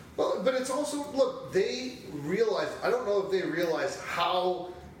 Well, but it's also, look, they realized, I don't know if they realized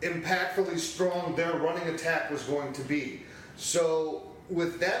how impactfully strong their running attack was going to be. So,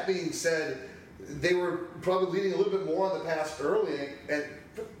 with that being said, they were probably leading a little bit more on the pass early. And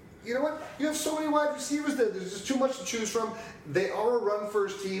you know what? You have so many wide receivers that there's just too much to choose from. They are a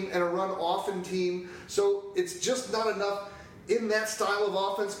run-first team and a run-often team. So, it's just not enough in that style of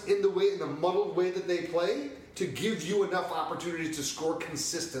offense, in the muddled way that they play, to give you enough opportunities to score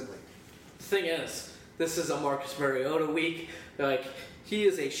consistently. The thing is, this is a Marcus Mariota week. He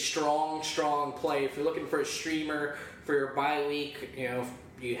is a strong play. If you're looking for a streamer for your bye week,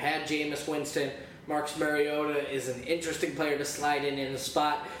 you had Jameis Winston. Marcus Mariota is an interesting player to slide in the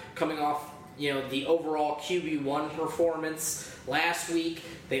spot, coming off the overall QB1 performance last week.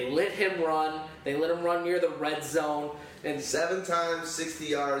 They let him run. They let him run near the red zone. And 7 times, 60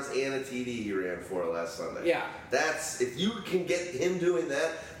 yards, and a TD he ran for last Sunday. Yeah. If you can get him doing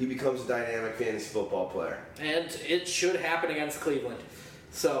that, he becomes a dynamic fantasy football player. And it should happen against Cleveland.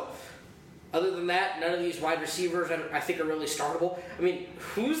 So, other than that, none of these wide receivers I think are really startable. I mean,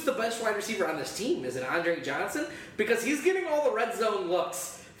 who's the best wide receiver on this team? Is it Andre Johnson? Because he's getting all the red zone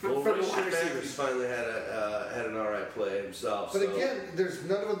looks from the wide receivers. He's finally had an alright play himself. But again, there's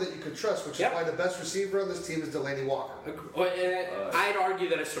none of them that you could trust, which is why the best receiver on this team is Delaney Walker. I'd argue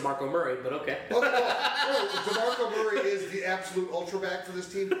that it's DeMarco Murray, but okay. DeMarco Murray is the absolute ultra back for this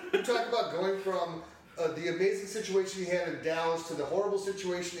team. You talk about going from the amazing situation he had in Dallas to the horrible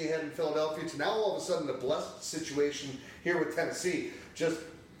situation he had in Philadelphia to now all of a sudden the blessed situation here with Tennessee. Just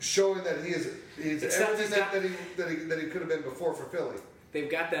showing that he's everything that he could have been before for Philly. they've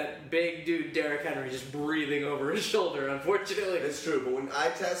got that big dude Derrick Henry just breathing over his shoulder, unfortunately. It's true, but when I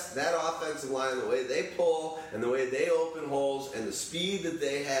test that offensive line, the way they pull and the way they open holes and the speed that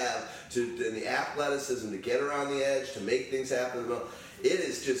they have and the athleticism to get around the edge, to make things happen, it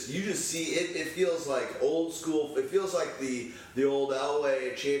is just, you just see, it feels like old school, it feels like the old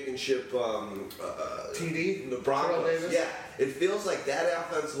Elway championship TD? the Broncos. Davis? Yeah, it feels like that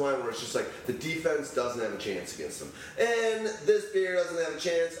offensive line where it's just like the defense doesn't have a chance against them. And this beer doesn't have a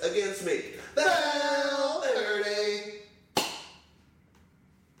chance against me. Bell 30.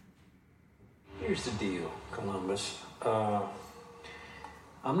 Here's the deal, Columbus. I'm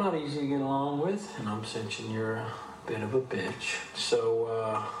not easy to get along with, and I'm sensing you're a bit of a bitch. So,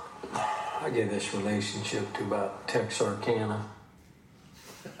 I give this relationship to about Texarkana.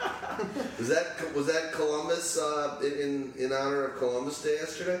 Was that Columbus in honor of Columbus Day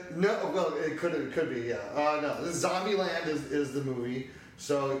yesterday? No, well, it could be, yeah. No, Zombieland is the movie.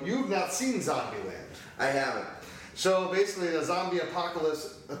 So you've not seen Zombieland. I haven't. So basically, a zombie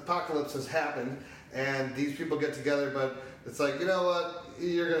apocalypse has happened, and these people get together, but it's like, you know what?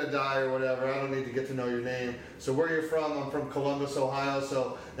 You're gonna die or whatever. I don't need to get to know your name. So where you're from? I'm from Columbus, Ohio.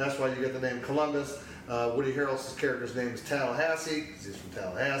 So that's why you get the name Columbus. Woody Harrelson's character's name is Tallahassee, because he's from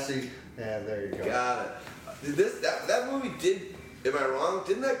Tallahassee, and there you go. Got it. That movie did. Am I wrong?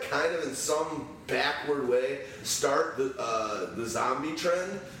 Didn't that kind of, in some backward way, start the zombie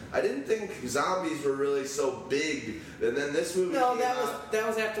trend? I didn't think zombies were really so big, and then this movie. No, came that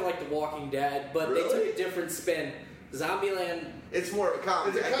was after like The Walking Dead, but Really? they took a different spin. Zombieland. It's more of a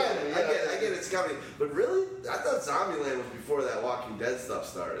comedy. It's a comedy, I get it's comedy, but really, I thought Zombieland was before that Walking Dead stuff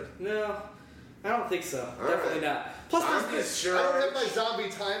started. No, I don't think so. All Definitely right. not. Plus, Zombies sure I don't are. have my zombie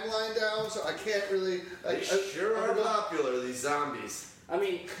timeline down, so I can't really. They sure are popular, these zombies. I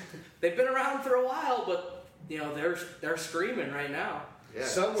mean, they've been around for a while, but they're screaming right now. Yeah.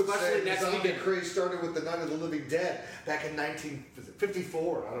 Some would Especially say the next zombie weekend. craze started with the Night of the Living Dead back in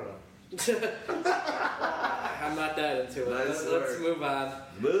 1954. I don't know. I'm not that into it. Nice Let's work. move on.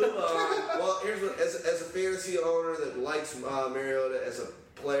 Move on. Well, here's what, as a fantasy owner that likes Mariota as a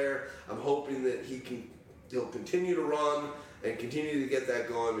player, I'm hoping that he'll continue to run and continue to get that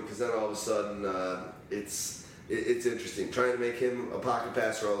going, because then all of a sudden it's interesting. Trying to make him a pocket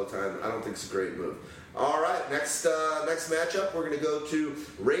passer all the time, I don't think it's a great move. All right, next matchup, we're going to go to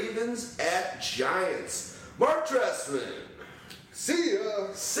Ravens at Giants. Mark Trestman. See ya.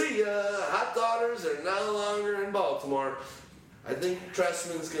 See ya. Hot daughters are no longer in Baltimore. I think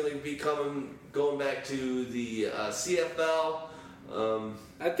Trestman's going to be going back to the CFL.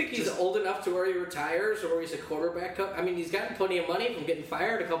 I think he's old enough to where he retires or he's a quarterback. I mean, he's gotten plenty of money from getting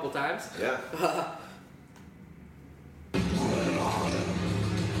fired a couple times. Yeah.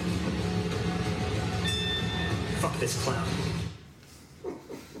 Fuck this clown.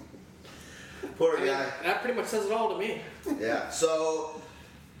 Poor I mean, guy. that pretty much says it all to me. Yeah. So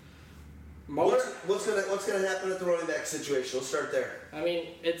what's gonna happen at the running back situation? Let's start there. I mean,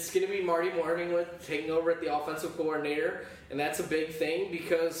 it's going to be Marty Morningwood taking over at the offensive coordinator, and that's a big thing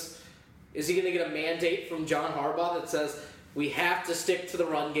because is he going to get a mandate from John Harbaugh that says we have to stick to the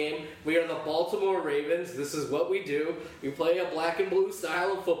run game? We are the Baltimore Ravens. This is what we do. We play a black and blue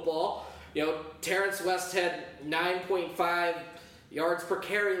style of football. Terrence West had 9.5 yards per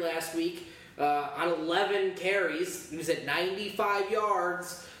carry last week on 11 carries. He was at 95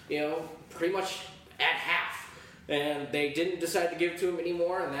 yards, pretty much at half. And they didn't decide to give it to him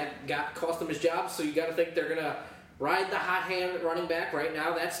anymore, and that cost him his job. So you got to think they're going to ride the hot hand at running back right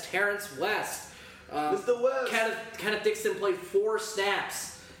now. That's Terrence West. Mr. West. Kenneth Dixon played 4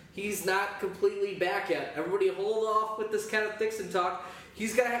 snaps. He's not completely back yet. Everybody hold off with this Kenneth Dixon talk.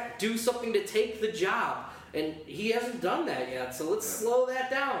 He's got to do something to take the job, and he hasn't done that yet. So let's slow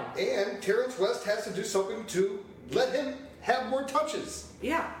that down. And Terrence West has to do something to let him have more touches.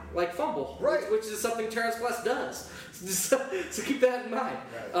 Yeah, like fumble, right? Which is something Terrence West does. So keep that in mind.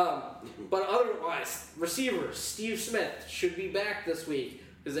 Right. But otherwise, receivers Steve Smith should be back this week.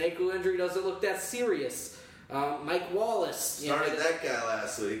 His ankle injury doesn't look that serious. Mike Wallace Started that guy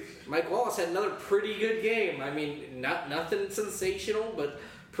last week. Mike Wallace had another pretty good game. I mean, nothing sensational, but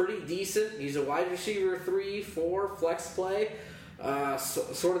pretty decent. He's a wide receiver 3-4 flex play.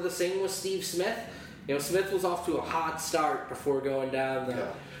 Sort of the same with Steve Smith. Smith was off to a hot start before going down.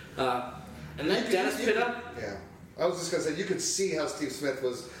 And then Dennis Pitta. Yeah, I was just gonna say you could see how Steve Smith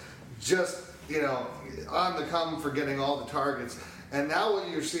was just on the come for getting all the targets. And now what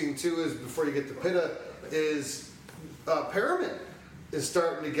you're seeing too is before you get to Pitta is Perriman. is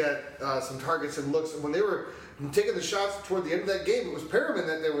starting to get some targets and looks. When they were taking the shots toward the end of that game, it was Perriman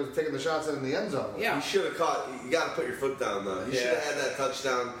that they were taking the shots in the end zone. Yeah. You should have caught. You got to put your foot down though. You should have had that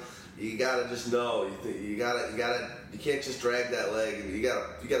touchdown. You got to just know. You can't just drag that leg. And you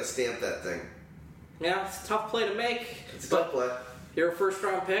got to stamp that thing. Yeah, it's a tough play to make. It's a tough play. You're a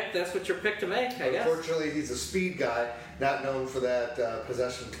first-round pick. That's what your pick to make, I guess. Unfortunately, he's a speed guy, not known for that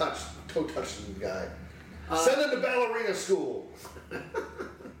possession toe touching guy. Send him to ballerina school.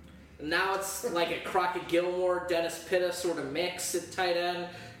 Now it's like a Crockett Gilmore, Dennis Pitta sort of mix at tight end.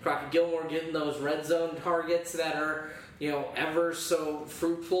 Crockett Gilmore getting those red zone targets that are, ever so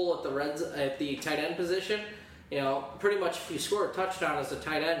fruitful at the tight end position. Pretty much if you score a touchdown as a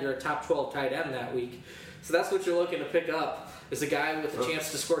tight end, you're a top 12 tight end that week. So that's what you're looking to pick up, is a guy with a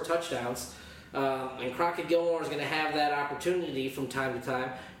chance to score touchdowns. And Crockett Gilmore is going to have that opportunity from time to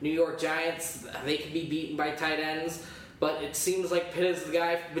time. New York Giants, they can be beaten by tight ends, but it seems like Pitta's the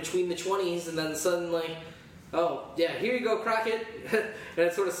guy between the 20s, and then suddenly, oh, yeah, here you go, Crockett. And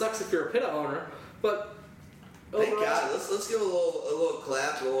it sort of sucks if you're a Pitta owner, but Thank God. Let's give a little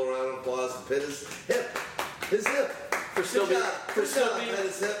clap, a little round of applause to Pitta's hip. His hip. For still being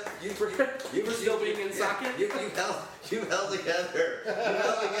His hip. You still being in socket. You held together. You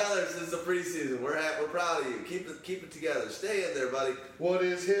held together since the preseason. We're proud of you. Keep it together. Stay in there, buddy. What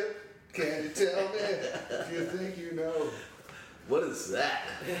is hip? Can you tell me? Do you think you know? What is that?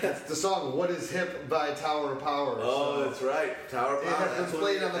 It's the song "What Is Hip" by Tower of Power. Oh, that's right. Tower of It Power. has been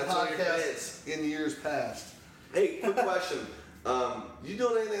played on the that's one of your podcast hits. in years past. Hey, quick question. You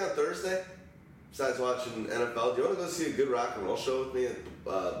doing anything on Thursday besides watching NFL? Do you want to go see a good rock and roll show with me at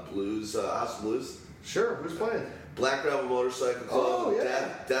House of Blues? Sure. Who's playing? Black Rebel Motorcycle Club. Oh, yeah.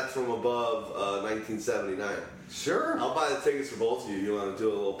 Death from Above, 1979. Sure. I'll buy the tickets for both of you. You want to do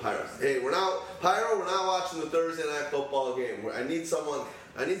a little Pyro? Hey, we're not watching the Thursday night football game. I need someone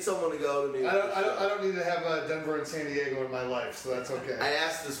to go to me. I don't need to have Denver and San Diego in my life, so that's okay. I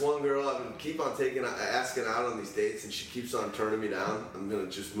asked this one girl, I'm keep on asking out on these dates, and she keeps on turning me down. I'm gonna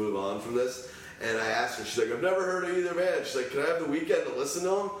just move on from this. And I asked her, she's like, I've never heard of either band. She's like, can I have the weekend to listen to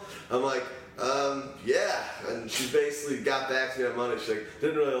them? I'm like, yeah. And she basically got back to me on Monday. She's like,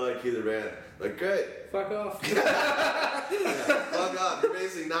 didn't really like either band. Like, great. Fuck off. Yeah, fuck off. You're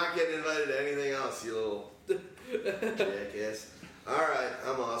basically not getting invited to anything else, you little jackass. All right,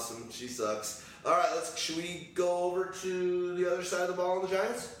 I'm awesome. She sucks. All right, should we go over to the other side of the ball on the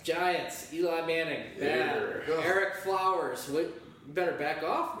Giants? Giants, Eli Manning, bad. Eric Flowers, you better back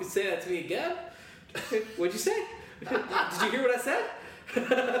off. You can say that to me again. What'd you say? Did you hear what I said?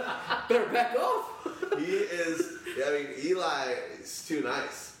 Better back off. Eli is too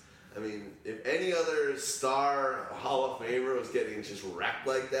nice. I mean, if any other star Hall of Famer was getting just wrecked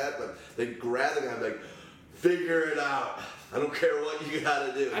like that, but they'd grab the guy and be like, figure it out. I don't care what you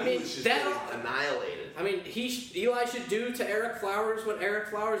gotta do. He was just getting annihilated. I mean, Eli should do to Eric Flowers what Eric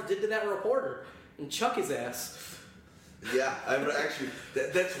Flowers did to that reporter and chuck his ass. Yeah,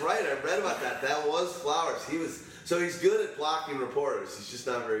 that's right. I read about that. That was Flowers. He's good at blocking reporters. He's just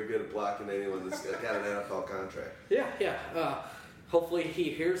not very good at blocking anyone that's got an NFL contract. Yeah. Hopefully he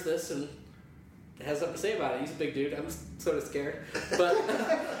hears this and has something to say about it. He's a big dude. I'm sort of scared.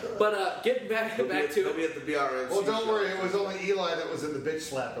 But getting back to it. He'll be at the BRMC. Well, don't worry. It was only Eli that was in the bitch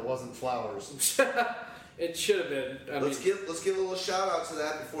slap. It wasn't Flowers. It should have been. Let's give a little shout out to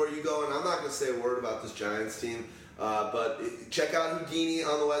that before you go. And I'm not going to say a word about this Giants team. But check out Houdini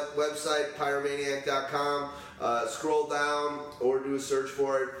on the website, pyromaniac.com. Scroll down or do a search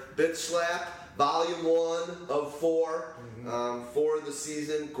for it. Bitch Slap, Volume 1 of 4 for the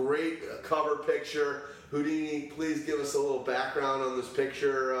season. Great cover picture. Houdini, please give us a little background on this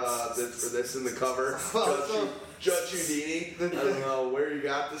picture that's for this in the cover. Judge Houdini. I don't know where you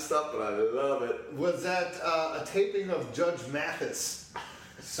got this stuff, but I love it. Was that a taping of Judge Mathis?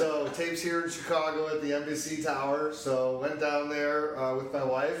 So tapes here in Chicago at the Embassy Tower. So went down there with my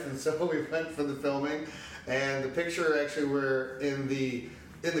wife, and so we went for the filming. And the picture actually, we're in the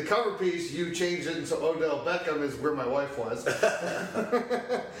cover piece, you changed it, and so Odell Beckham is where my wife was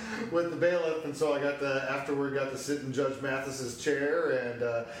with the bailiff, and so I got to sit in Judge Mathis's chair,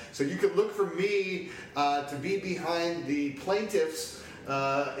 and so you can look for me to be behind the plaintiffs.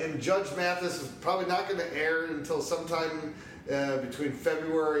 And Judge Mathis is probably not going to air until sometime between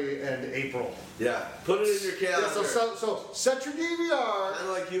February and April. Yeah, put it in your calendar. Yeah, so set your DVR. Kind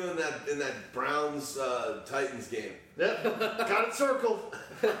of like you in that Browns Titans game. Yep, got it circled.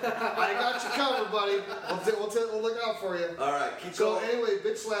 I got you covered, buddy. We'll look out for you. All right, keep so going. Anyway,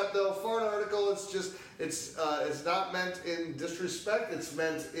 bitch slap though. For an article, it's not meant in disrespect. It's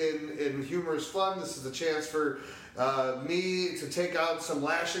meant in humorous fun. This is a chance for me to take out some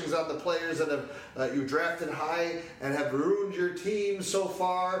lashings on the players that have you drafted high and have ruined your team so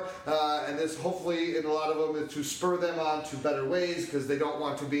far. And this, hopefully, in a lot of them, is to spur them on to better ways because they don't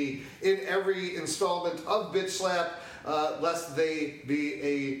want to be in every installment of Bitch Slap, lest they be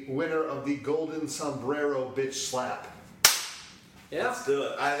a winner of the Golden Sombrero Bitch Slap. Yeah. Let's do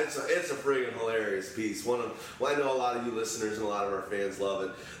it. It's a friggin' hilarious piece. I know a lot of you listeners and a lot of our fans love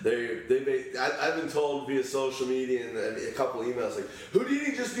it. I've been told via social media and a couple emails like,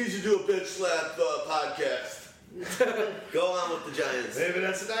 Houdini just needs to do a Bitch Slap podcast. Go on with the Giants. Maybe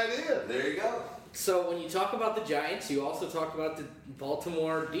that's an idea. There you go. So when you talk about the Giants, you also talk about the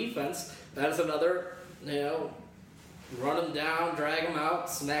Baltimore defense. That is another, run them down, drag them out,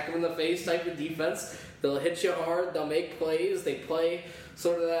 smack them in the face type of defense. They'll hit you hard. They'll make plays. They play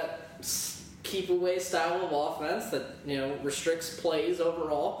sort of that keep-away style of offense that, restricts plays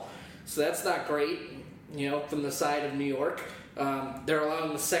overall. So that's not great, from the side of New York. They're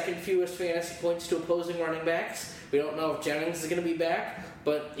allowing the second fewest fantasy points to opposing running backs. We don't know if Jennings is going to be back,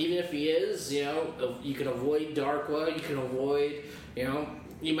 but even if he is, you can avoid Darkwa. You can avoid,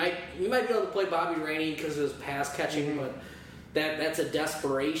 you might be able to play Bobby Rainey because of his pass catching, but that's a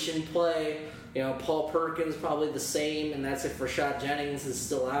desperation play. Paul Perkins probably the same, and that's if Rashad Jennings is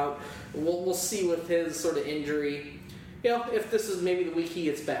still out. We'll see with his sort of injury, if this is maybe the week he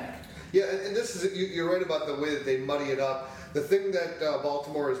gets back. Yeah, and this is you're right about the way that they muddy it up. The thing that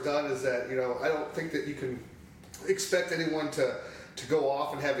Baltimore has done is that I don't think that you can expect anyone to go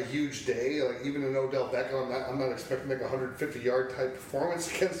off and have a huge day. Like even an Odell Beckham, I'm not expecting like a 150-yard type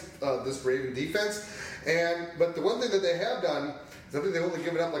performance against this Raven defense. But the one thing that they have done. I think they've only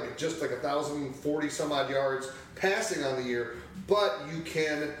given up just 1,040 some odd yards passing on the year, but you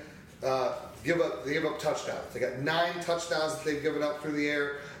can they give up touchdowns. They got 9 touchdowns that they've given up through the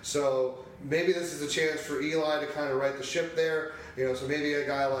air. So maybe this is a chance for Eli to kind of right the ship there. So maybe a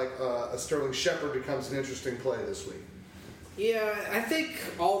guy like a Sterling Shepard becomes an interesting play this week. Yeah, I think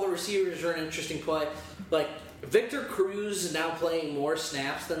all the receivers are an interesting play. Victor Cruz is now playing more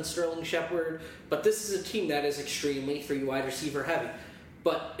snaps than Sterling Shepard, but this is a team that is extremely 3 wide receiver heavy.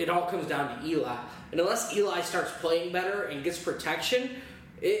 But it all comes down to Eli. And unless Eli starts playing better and gets protection,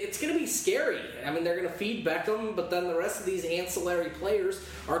 it's going to be scary. I mean, they're going to feed Beckham, but then the rest of these ancillary players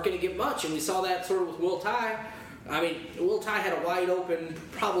aren't going to get much. And we saw that sort of with Will Tye. I mean, Will Tye had a wide open,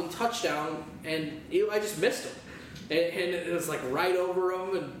 probably touchdown, and Eli just missed him. And it was right over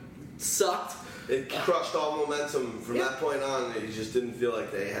him and sucked. It crushed all momentum from that point on. It just didn't feel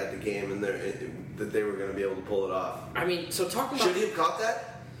like they had the game and that they were going to be able to pull it off. I mean, so talking about... Should he have caught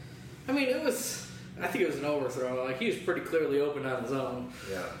that? I mean, I think it was an overthrow. He was pretty clearly open on his own.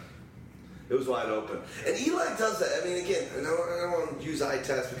 Yeah. It was wide open. And Eli does that. I mean, again, I don't want to use eye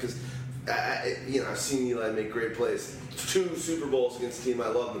test because... I've seen Eli make great plays. 2 Super Bowls against a team I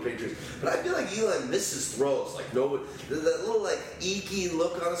love, the Patriots. But I feel like Eli misses throws. That little eeky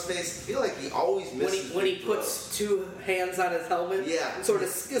look on his face. I feel like he always misses when he puts 2 hands on his helmet. Yeah, sort of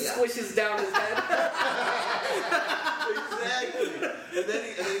squishes down his head. Exactly. And then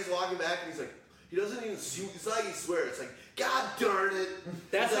he's walking back and he's like, he doesn't even. It's not like he swears. It's like, God darn it.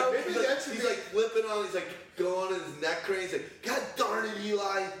 That's he's how. He's flipping on. He's going on his neck crane. He's like, God darn it,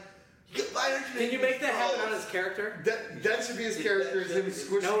 Eli. Can you make that happen on his character? That should be his character. Is him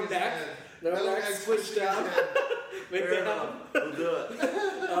squishing no his neck. head. No neck squished down. Make that happen. We'll do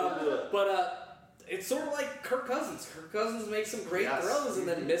it. But it's sort of like Kirk Cousins. Kirk Cousins makes some great throws and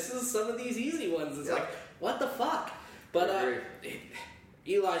then misses some of these easy ones. It's like, what the fuck? But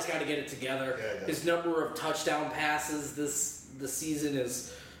Eli's got to get it together. Yeah, his number of touchdown passes this season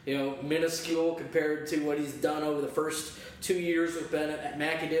is minuscule compared to what he's done over the first 2 years with Ben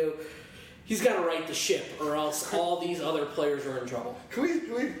McAdoo. He's got to right the ship, or else all these other players are in trouble. Can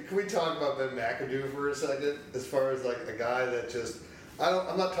we talk about Ben McAdoo for a second? As far as a guy that just,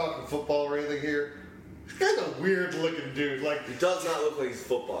 I'm not talking football or anything here. This guy's a weird looking dude. He does not look like he's a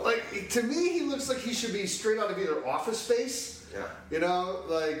footballer. To me, he looks like he should be straight out of either Office Space. Yeah.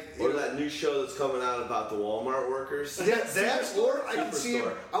 Or that new show that's coming out about the Walmart workers. Yeah, that or I can see him.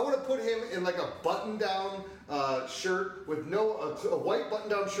 Superstore. I want to put him in a button-down shirt with a white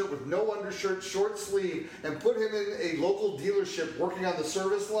button-down shirt with no undershirt, short sleeve, and put him in a local dealership working on the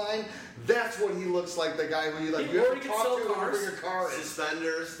service line. That's what he looks like. The guy who you have to talk to when you bring your car in.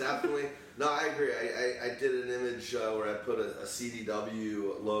 Suspenders, definitely. No, I agree. I did an image where I put a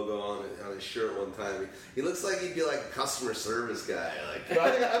CDW logo on his shirt one time. He looks like he'd be like a customer service guy. Like,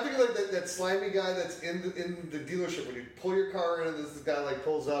 I think like that slimy guy that's in the dealership when you pull your car in and this guy like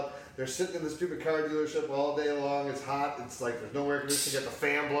pulls up. They're sitting in the stupid car dealership all day long. It's hot. It's like there's no air conditioning. You got the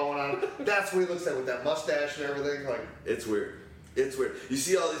fan blowing on. That's what he looks like with that mustache and everything. Like it's weird. It's weird. You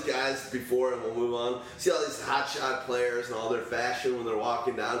see all these guys before, and we'll move on. See all these hotshot players and all their fashion when they're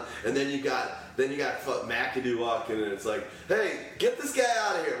walking down, and then you got McAdoo walking in. And it's like, hey, get this guy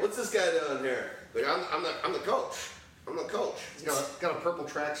out of here. What's this guy doing here? Like I'm the coach. I'm the coach. He's got a purple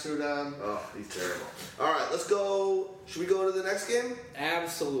tracksuit on. Oh, he's terrible. All right, let's go. Should we go to the next game?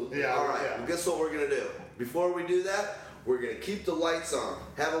 Absolutely. Yeah. All right. Well, guess what we're gonna do? Before we do that, we're gonna keep the lights on.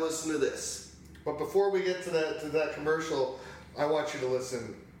 Have a listen to this. But before we get to that commercial, I want you to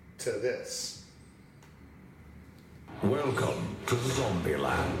listen to this. Welcome to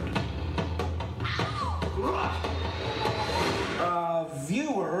Zombieland. A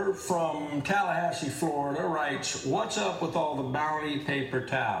viewer from Tallahassee, Florida writes, "What's up with all the Bounty paper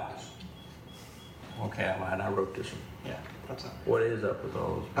towels?" Okay, I wrote this one. Yeah, what's up? What is up with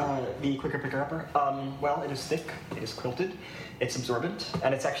all those? The quicker picker upper. Well, it is thick, it is quilted, it's absorbent,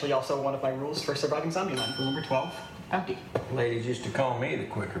 and it's actually also one of my rules for surviving Zombieland. Rule number 12, empty. Ladies used to call me the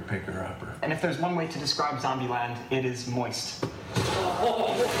quicker picker upper. And if there's one way to describe Zombieland, it is moist.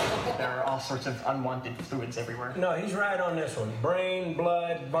 There are all sorts of unwanted fluids everywhere. No, he's right on this one. Brain,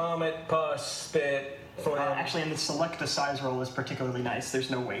 blood, vomit, pus, spit, phlegm. Actually, in the select size roll is particularly nice. There's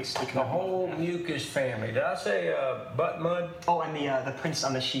no waste. The whole mucus family. Did I say butt mud? Oh, and the prints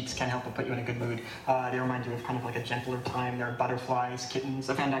on the sheets can help but put you in a good mood. They remind you of kind of like a gentler time. There are butterflies, kittens.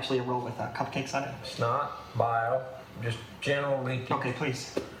 I found actually a roll with cupcakes on it. Snot, bile, just general leaking. Okay,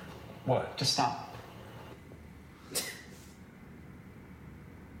 please. What? Just stop.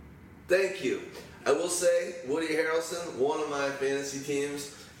 Thank you. I will say, Woody Harrelson, one of my fantasy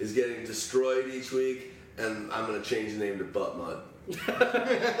teams, is getting destroyed each week, and I'm going to change the name to Butt Mud.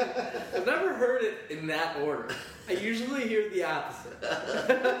 I've never heard it in that order. I usually hear the opposite.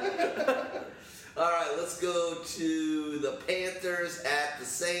 All right, let's go to the Panthers at the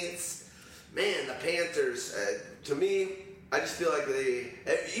Saints. Man, the Panthers, to me, I just feel like they,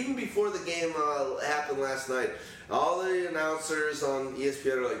 even before the game happened last night, all the announcers on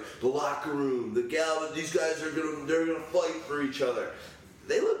ESPN are like, the locker room, the gal, these guys they're gonna fight for each other.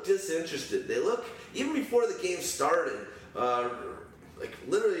 They look disinterested. They look, even before the game started, like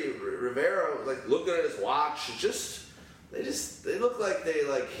literally Rivera like looking at his watch. They look like they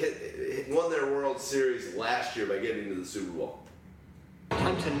won their World Series last year by getting to the Super Bowl.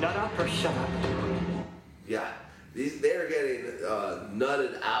 Time to nut up or shut up. Yeah, they're getting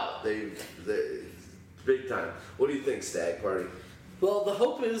nutted out. They big time. What do you think, Stag Party? Well, the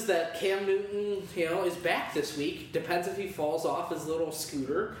hope is that Cam Newton, is back this week. Depends if he falls off his little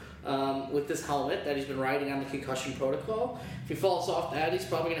scooter with this helmet that he's been riding on the concussion protocol. If he falls off that, he's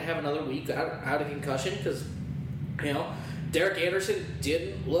probably going to have another week out of concussion because, Derek Anderson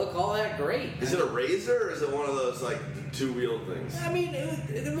didn't look all that great. Is it a razor or is it one of those like two-wheeled things? I mean,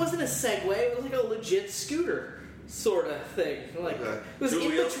 it wasn't a Segway. It was like a legit scooter sort of thing. Like Okay. it was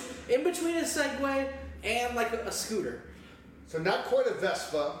Two-wheeled? in between a Segway and like a scooter. So not quite a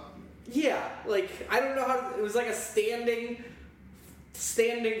Vespa. Yeah, like I don't know how it was like a standing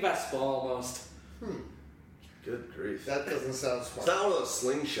Vespa almost. Good grief. That doesn't sound It's smart. not one of those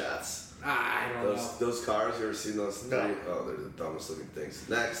slingshots. I don't know. Those cars, you ever seen those? No. Oh, they're the dumbest looking things.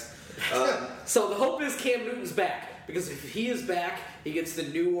 Next. So the hope is Cam Newton's back because if he is back, he gets the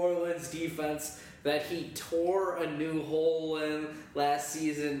New Orleans defense that he tore a new hole in last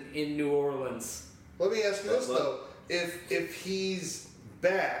season in New Orleans. Let me ask you this though: if he's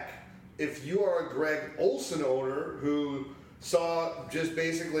back, if you are a Greg Olson owner who saw just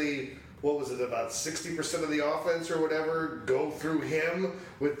basically, what was it, about 60% of the offense or whatever go through him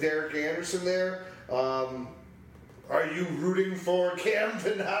with Derek Anderson there, are you rooting for Cam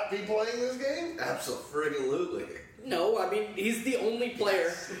to not be playing this game? Absolutely. No, I mean he's the only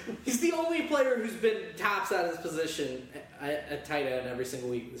player. He's the only player who's been tops at his position at tight end every single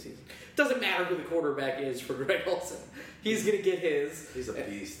week of the season. Doesn't matter who the quarterback is for Greg Olson. He's gonna get his. He's a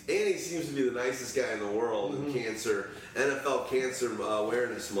beast, and he seems to be the nicest guy in the world in NFL Cancer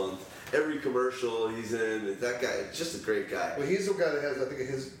Awareness Month. Every commercial he's in, that guy, just a great guy. Well, he's the guy that has, I think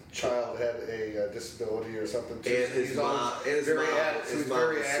his child had a disability or something too. And so his he's mom, always and his very mom, active, his he's mom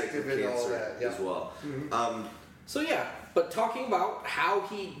very was sick active of in all cancer that. Yeah. as well. So yeah, but talking about how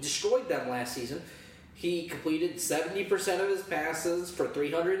he destroyed them last season, he completed 70% of his passes for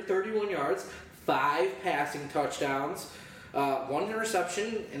 331 yards, 5 passing touchdowns. 1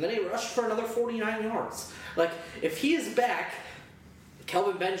 interception, and then he rushed for another 49 yards. Like, if he is back,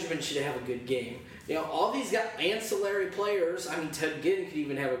 Kelvin Benjamin should have a good game. You know, all these got ancillary players. I mean, Ted Ginn could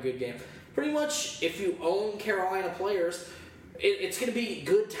even have a good game. Pretty much, if you own Carolina players, it's going to be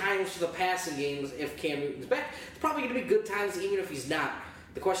good times for the passing games if Cam Newton's back. It's probably going to be good times even if he's not.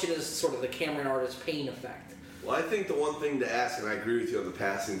 The question is sort of the Cameron Artis-Payne effect. Well, I think the one thing to ask, and I agree with you on the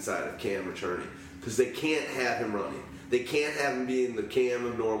passing side of Cam returning, because they can't have him running. They can't have him being the Cam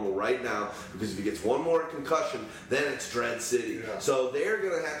of normal right now, because if he gets one more concussion, then it's Dread City. Yeah. So they're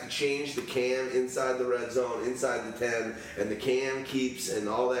going to have to change the Cam inside the red zone, inside the 10, and the Cam keeps and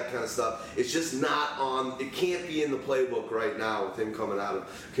all that kind of stuff. It's just not on, it can't be in the playbook right now with him coming out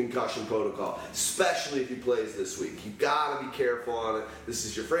of concussion protocol, especially if he plays this week. You've got to be careful on it. This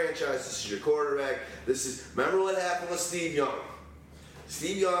is your franchise. This is your quarterback. Remember what happened with Steve Young?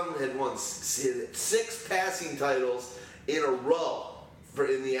 Steve Young had won 6 passing titles in a row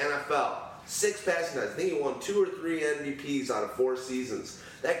in the NFL. 6 passing titles. I think he won 2 or 3 MVPs out of 4 seasons.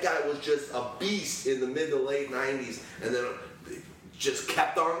 That guy was just a beast in the mid to late 90s, and then just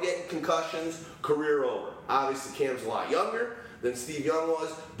kept on getting concussions, career over. Obviously, Cam's a lot younger than Steve Young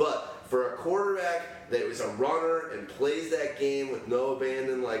was, but for a quarterback that was a runner and plays that game with no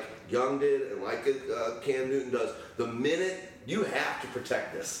abandon like Young did and like Cam Newton does, the minute you have to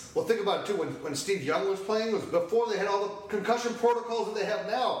protect this. Well, think about it, too. When Steve Young was playing, was before they had all the concussion protocols that they have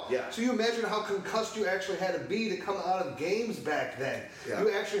now. Yeah. So you imagine how concussed you actually had to be to come out of games back then. Yeah.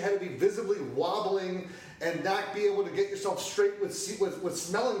 You actually had to be visibly wobbling and not be able to get yourself straight with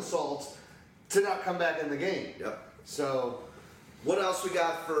smelling salts to not come back in the game. Yep. So, what else we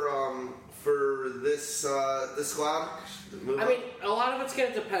got for this squad? I mean, a lot of it's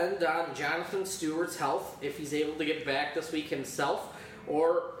going to depend on Jonathan Stewart's health, if he's able to get back this week himself,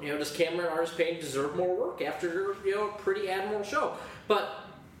 or, does Cameron Artis-Payne deserve more work after, a pretty admirable show? But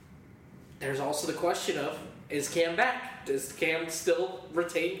there's also the question of, is Cam back? Does Cam still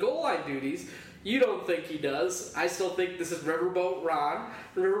retain goal line duties? You don't think he does. I still think this is Riverboat Ron.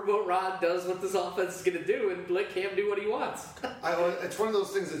 Riverboat Ron does what this offense is going to do and let Cam do what he wants. It's one of those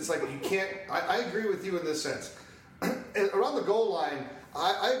things that's like you can't... I agree with you in this sense. Around the goal line,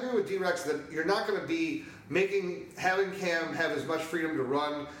 I agree with D-Rex that you're not going to be having Cam have as much freedom to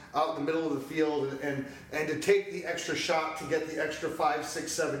run out in the middle of the field and to take the extra shot to get the extra 5,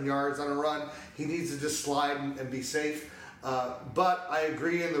 6, 7 yards on a run. He needs to just slide and be safe. But I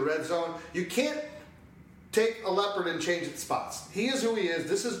agree in the red zone. You can't take a leopard and change its spots. He is who he is.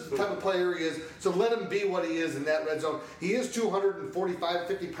 This is the type of player he is. So let him be what he is in that red zone. He is 245,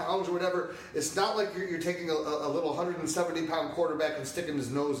 50 pounds or whatever. It's not like you're taking a little 170-pound quarterback and sticking his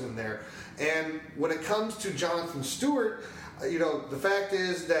nose in there. And when it comes to Jonathan Stewart, the fact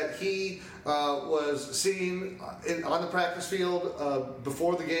is that he was seen on the practice field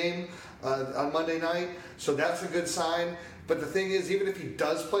before the game on Monday night. So that's a good sign. But the thing is, even if he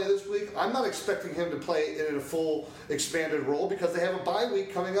does play this week, I'm not expecting him to play in a full expanded role because they have a bye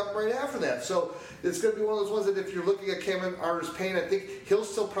week coming up right after that. So it's going to be one of those ones that if you're looking at Cameron Artis-Payne, I think he'll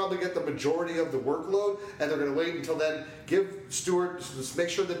still probably get the majority of the workload, and they're going to wait until then. Give Stewart, just make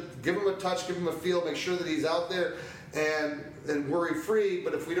sure that, give him a touch, give him a feel, make sure that he's out there and worry-free.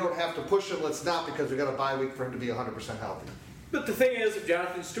 But if we don't have to push him, let's not, because we've got a bye week for him to be 100% healthy. But the thing is, if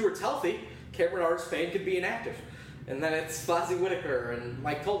Jonathan Stewart's healthy, Cameron Artis-Payne could be inactive. And then it's Fozzie Whitaker and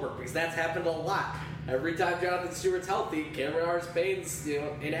Mike Tolbert, because that's happened a lot. Every time Jonathan Stewart's healthy, Cameron Artis-Payne's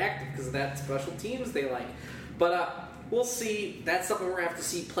inactive because of that special teams they like. But we'll see. That's something we're going to have to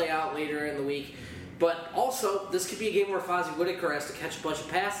see play out later in the week. But also, this could be a game where Fozzie Whitaker has to catch a bunch of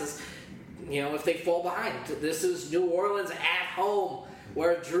passes, if they fall behind. This is New Orleans at home,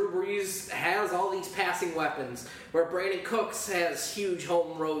 where Drew Brees has all these passing weapons, where Brandon Cooks has huge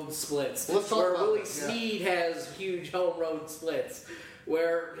home road splits, where Willie Snead has huge home road splits,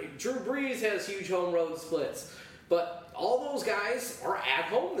 where Drew Brees has huge home road splits. But all those guys are at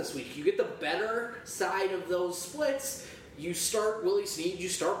home this week. You get the better side of those splits. You start Willie Snead, you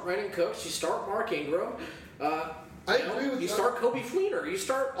start Brandon Cooks, you start Mark Ingram. I agree with you. Start Kobe Fleener. You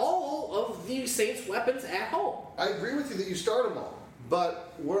start all of the Saints' weapons at home. I agree with you that you start them all.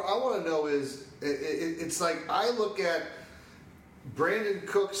 But what I want to know is, it's like I look at Brandon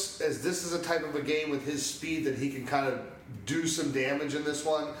Cooks as this is a type of a game with his speed that he can kind of do some damage in this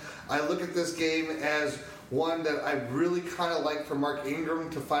one. I look at this game as one that I really kind of like for Mark Ingram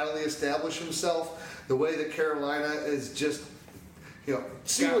to finally establish himself. The way that Carolina is just,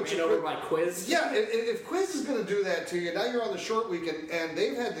 see what you over by Quiz. Yeah, if Quiz is going to do that to you, now you're on the short week and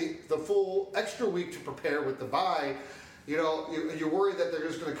they've had the full extra week to prepare with the bye. you're worried that they're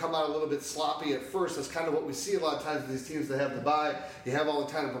just going to come out a little bit sloppy at first. That's kind of what we see a lot of times with these teams that have the bye. You have all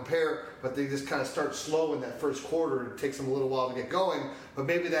the time to prepare, but they just kind of start slow in that first quarter. It takes them a little while to get going, but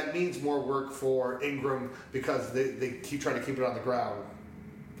maybe that means more work for Ingram because they keep trying to keep it on the ground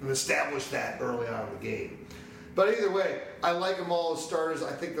and establish that early on in the game. But either way, I like them all as starters.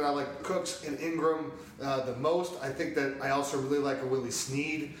 I think that I like Cooks and Ingram the most. I think that I also really like a Willie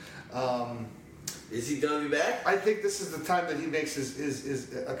Snead. Is he going to be back? I think this is the time that he makes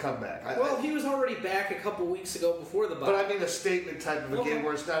his a comeback. He was already back a couple weeks ago before the bye. But I mean a statement type of a game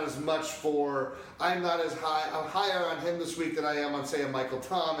where it's not as much for, I'm higher on him this week than I am on, say, a Michael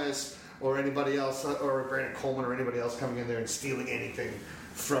Thomas or anybody else, or Brandon Coleman or anybody else coming in there and stealing anything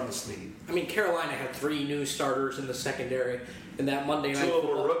from Snead. I mean, Carolina had 3 new starters in the secondary in that Monday night. 2 of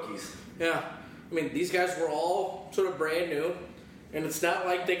them were rookies. Yeah. I mean, these guys were all sort of brand new, and it's not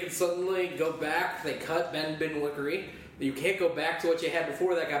like they can suddenly go back. They cut Ben Wickery. You can't go back to what you had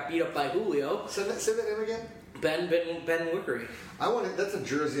before that got beat up by Julio. Say that name again? Ben Wickery. That's a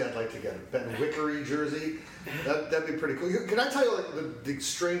jersey I'd like to get. A Ben Wickery jersey. That'd be pretty cool. Can I tell you the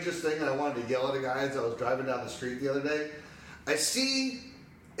strangest thing? I wanted to yell at a guy as I was driving down the street the other day. I see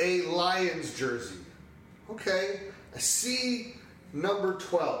a Lions jersey. Okay. I see number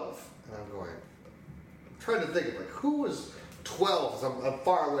 12. And I'm trying to think of who was 12. I'm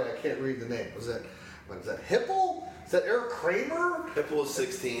far away. I can't read the name. Was that Hipple? Is that Eric Kramer? Hipple was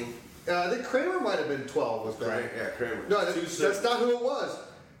 16. I think Kramer might have been 12. Was that? Yeah, Kramer. No, that's not who it was.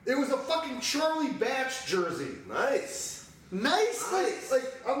 It was a fucking Charlie Batch jersey. Nice. I'm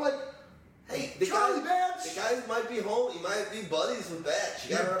like, hey, Charlie Batch. The guys might be home. You might be buddies with Batch.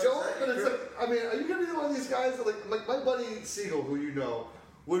 You don't, but it's are you gonna be one of these guys that like my buddy Siegel, who you know,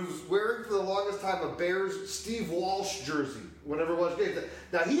 was wearing for the longest time a Bears Steve Walsh jersey whenever it was games.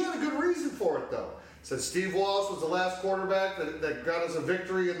 Now he had a good reason for it though. Said Steve Walsh was the last quarterback that got us a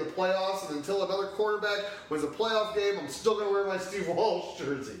victory in the playoffs, and until another quarterback wins a playoff game, I'm still going to wear my Steve Walsh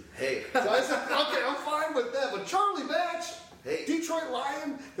jersey. Hey. So I said, okay, I'm fine with that. But Charlie Batch, hey. Detroit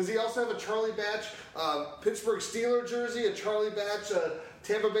Lion, does he also have a Charlie Batch Pittsburgh Steeler jersey, a Charlie Batch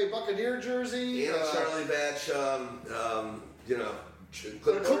Tampa Bay Buccaneer jersey? And a Charlie Batch,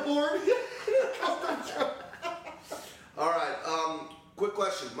 clipboard? All right, quick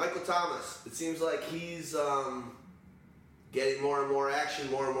question. Michael Thomas, it seems like he's getting more and more action,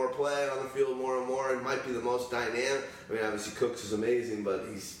 more and more play on the field, more and more, and might be the most dynamic. I mean, obviously Cooks is amazing, but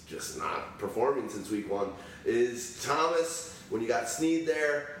he's just not performing since week 1. Is Thomas, when you got Snead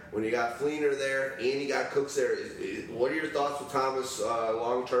there, when you got Fleener there, and you got Cooks there, what are your thoughts with Thomas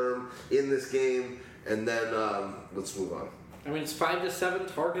long-term in this game? And then let's move on. I mean, it's 5 to 7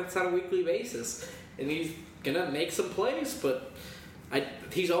 targets on a weekly basis, and he's going to make some plays, but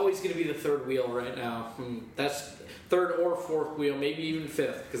he's always going to be the third wheel right now. That's third or fourth wheel, maybe even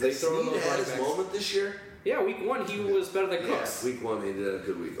fifth, because they throw those had running his backs. moment this year. Yeah, week 1 he was better than Cooks. Yeah, week 1 he did a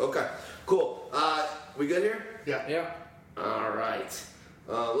good week. Okay, cool. We good here? Yeah. All right.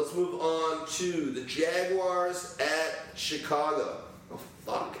 Let's move on to the Jaguars at Chicago. Oh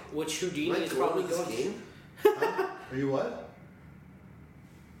fuck! Which Houdini Am I is probably to this going. game? Are you what?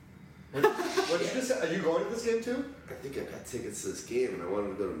 What did you just say? Are you going to this game too? I think I got tickets to this game, and I wanted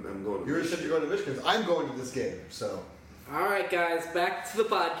to go to. I'm going to. You said you're going to Michigan. I'm going to this game, so. All right, guys, back to the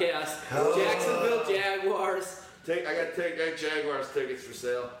podcast. Jacksonville Jaguars. I got Jaguars tickets for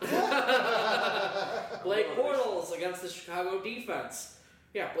sale. Blake Bortles against the Chicago defense.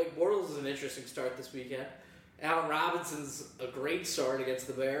 Yeah, Blake Bortles is an interesting start this weekend. Allen Robinson's a great start against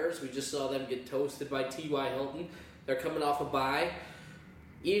the Bears. We just saw them get toasted by T.Y. Hilton. They're coming off a bye.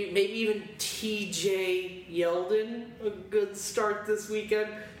 Maybe even T.J. Yeldon, a good start this weekend.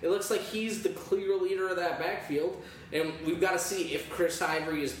 It looks like he's the clear leader of that backfield. And we've got to see if Chris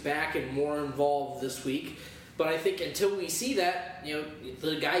Ivory is back and more involved this week. But I think until we see that,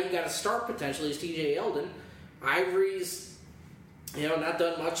 the guy you got to start potentially is T.J. Yeldon. Ivory's not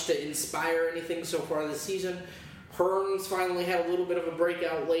done much to inspire anything so far this season. Hearns finally had a little bit of a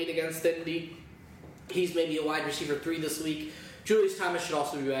breakout late against Indy. He's maybe a wide receiver 3 this week. Julius Thomas should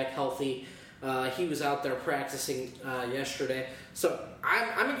also be back healthy. He was out there practicing yesterday. So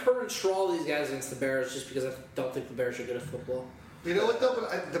I'm encouraged for all these guys against the Bears just because I don't think the Bears are good at football. You know what, though?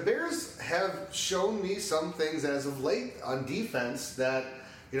 But the Bears have shown me some things as of late on defense that,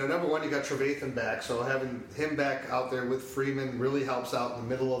 number one, you got Trevathan back, so having him back out there with Freeman really helps out in the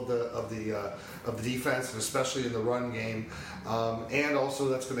middle of the defense, and especially in the run game. And also,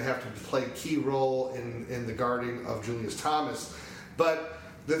 that's going to have to play a key role in the guarding of Julius Thomas. But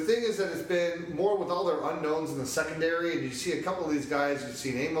the thing is that it's been more with all their unknowns in the secondary, and you see a couple of these guys. You've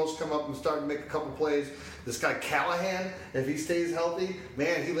seen Amos come up and start to make a couple plays. This guy Callahan, if he stays healthy,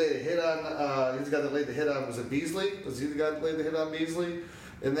 man, he laid a hit on. He's the guy that laid the hit on. Was it Beasley? Was he the guy that laid the hit on Beasley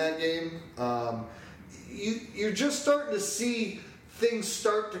in that game? You're just starting to see things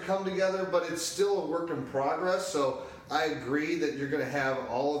start to come together, but it's still a work in progress. So I agree that you're going to have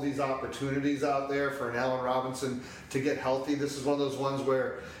all of these opportunities out there for an Allen Robinson to get healthy. This is one of those ones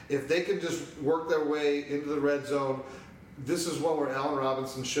where if they can just work their way into the red zone, this is one where Allen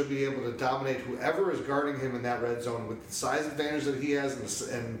Robinson should be able to dominate whoever is guarding him in that red zone with the size advantage that he has,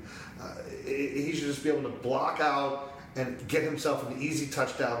 and he should just be able to block out and get himself an easy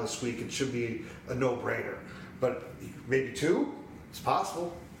touchdown this week. It should be a no-brainer. But maybe 2, it's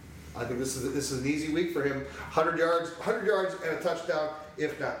possible. I think this is an easy week for him. 100 yards and a touchdown,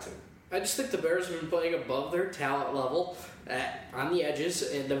 if not 2. I just think the Bears have been playing above their talent level on the edges,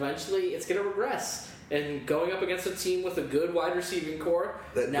 and eventually it's going to regress. And going up against a team with a good wide receiving core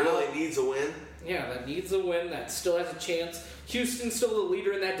that now, really needs a win. Yeah, that needs a win. That still has a chance. Houston's still the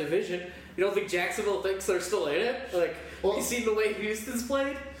leader in that division. You don't think Jacksonville thinks they're still in it? Like, you seen the way Houston's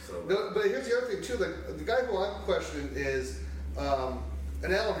played? No, but here's the other thing too. The guy who I'm questioning is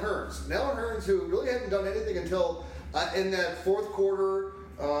an Allen Hurns. An Allen Hurns who really hadn't done anything until in that fourth quarter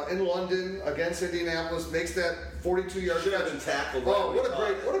in London against Indianapolis, makes that 42-yard Should catch. have been tackled. Oh,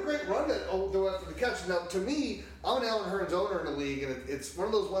 what a great run that after the catch. Now, to me, I'm an Allen Hurns owner in the league, and it's one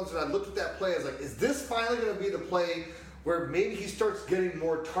of those ones that I looked at that play. I was like, is this finally going to be the play where maybe he starts getting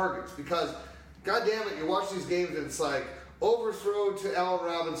more targets? Because, God damn it, you watch these games and it's like overthrow to Allen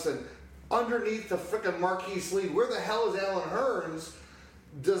Robinson underneath the frickin' Marquise Lee. Where the hell is Allen Hurns?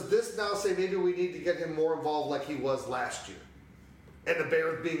 Does this now say maybe we need to get him more involved like he was last year? And the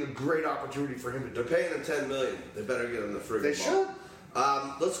Bears being a great opportunity for him to do. They're paying him $10 million. They better get him the friggin' They ball.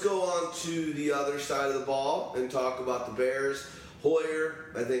 should. Let's go on to the other side of the ball and talk about the Bears. Hoyer,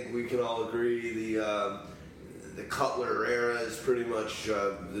 I think we can all agree the Cutler era is pretty much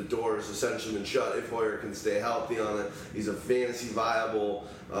the door has essentially been shut. If Hoyer can stay healthy on it, he's a fantasy viable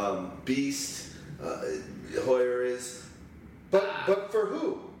beast. Hoyer is. But for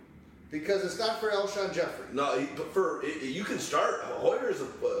who? Because it's not for Alshon Jeffrey. No, you can start. Hoyer is a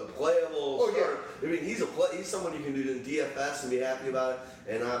playable. Oh, starter. I mean, he's someone you can do in DFS and be happy about it.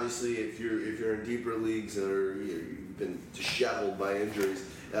 And obviously, if you're in deeper leagues or you've been disheveled by injuries,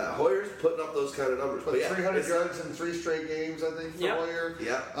 Hoyer's putting up those kind of numbers. But 300 yards in 3 straight games, I think, for Hoyer.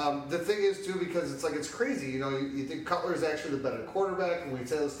 Yeah. The thing is, too, because it's crazy. You know, you think Cutler is actually the better quarterback, and we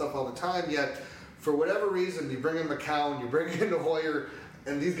say this stuff all the time. Yet, for whatever reason, you bring in McCown, you bring in Hoyer.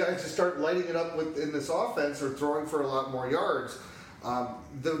 And these guys just start lighting it up in this offense or throwing for a lot more yards.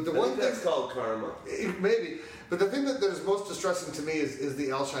 The one thing that's called karma. Maybe. But the thing that is most distressing to me is the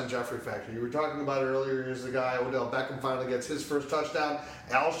Alshon Jeffrey factor. You were talking about it earlier. Here's the guy, Odell Beckham finally gets his first touchdown.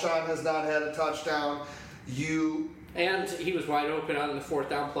 Alshon has not had a touchdown. And he was wide open on the 4th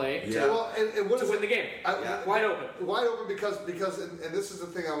down play to win the game. Wide open. Wide open because and this is the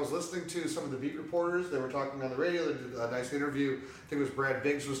thing, I was listening to some of the beat reporters. They were talking on the radio. They did a nice interview. I think it was Brad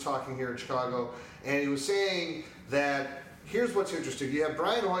Biggs was talking here in Chicago. And he was saying that here's what's interesting. You have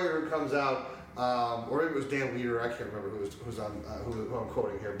Brian Hoyer who comes out, or maybe it was Dan Leader. I can't remember who I'm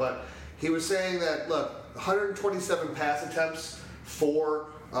quoting here. But he was saying that, look, 127 pass attempts for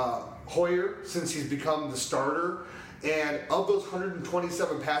Hoyer since he's become the starter. And of those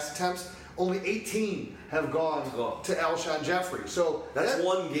 127 pass attempts, only 18 have gone to Alshon Jeffrey. So that's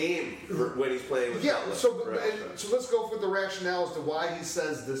one game when he's playing with. Yeah. So let's go for the rationale as to why he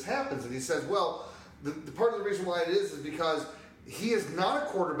says this happens. And he says, well, the part of the reason why it is because he is not a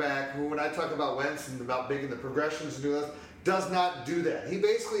quarterback who, when I talk about Wentz and about making the progressions and doing this, does not do that. He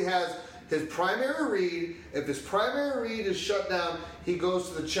basically has his primary read. If his primary read is shut down, he goes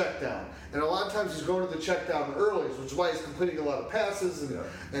to the check down. And a lot of times he's going to the check down early, which is why he's completing a lot of passes and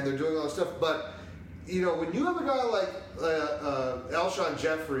they're doing all this stuff. But, you know, when you have a guy like Alshon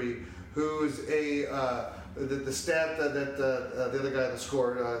Jeffrey, who's the stat that the other guy that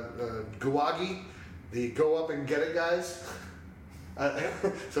scored, Gawagi, the go up and get it guys.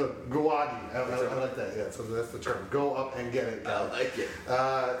 So Gawagi, I like that. Yeah, so that's the term. Go up and get it. I like it.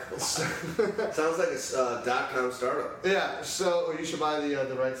 Sounds like a .com startup. Yeah. So you should buy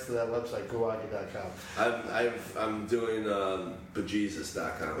the rights to that website, Gawagi.com. I'm doing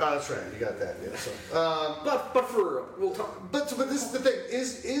bejesus.com. Oh, that's right. You got that. Yeah. So, but for we'll talk. But this is the thing: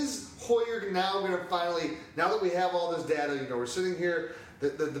 is Hoyer now going to finally? Now that we have all this data, you know, we're sitting here.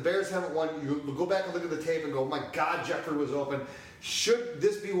 The Bears haven't won. You go back and look at the tape and go, oh my God, Jeffrey was open. Should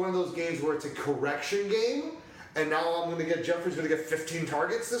this be one of those games where it's a correction game? and now I'm going to get Jeffrey's going to get 15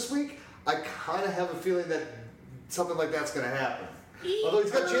 targets this week. I kind of have a feeling that something like that's going to happen. Although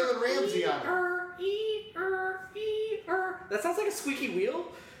he's got Jalen Ramsey on him. That sounds like a squeaky wheel.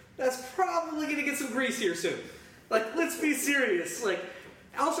 That's probably going to get some grease here soon. Like, let's be serious. Like,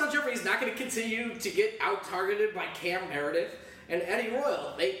 Alshon Jeffrey's not going to continue to get out-targeted by Cam Meredith and Eddie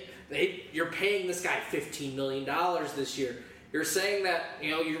Royal. You're paying this guy $15 million this year. You're saying that,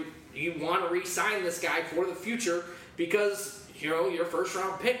 you want to re-sign this guy for the future because, your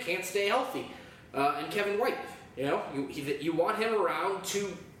first-round pick can't stay healthy. And Kevin White, you want him around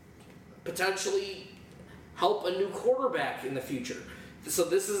to potentially help a new quarterback in the future. So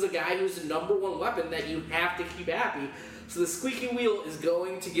this is a guy who's the number one weapon that you have to keep happy. So the squeaky wheel is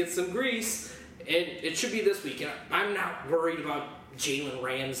going to get some grease, and it should be this week. And I'm not worried about Jalen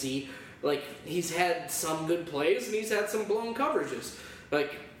Ramsey. Like, he's had some good plays, and he's had some blown coverages.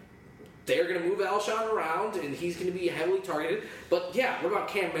 Like, they're going to move Alshon around, and he's going to be heavily targeted. But, yeah, what about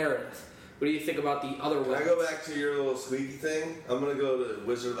Cam Meredith? What do you think about the other ones? Can I go back to your little squeaky thing? I'm going to go to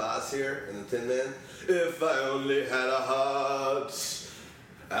Wizard of Oz here and the Tin Man. If I only had a heart,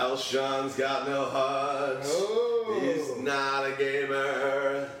 Alshon's got no heart. Oh. He's not a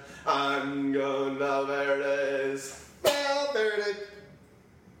gamer. I'm going Valverde's. Valverde.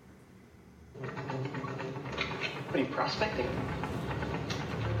 What are you prospecting?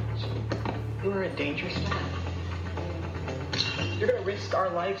 You're a dangerous man. You're gonna risk our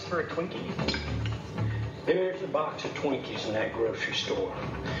lives for a Twinkie? There's a box of Twinkies in that grocery store.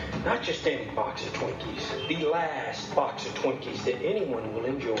 Not just any box of Twinkies. The last box of Twinkies that anyone will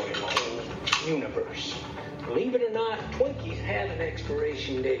enjoy in the whole universe. Believe it or not, Twinkies have an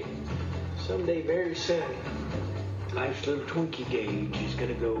expiration date. Someday very soon, life's little Twinkie gauge is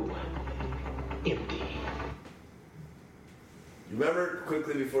gonna go empty. You remember,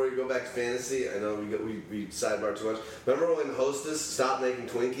 quickly before you go back to fantasy, I know we sidebar too much. Remember when Hostess stopped making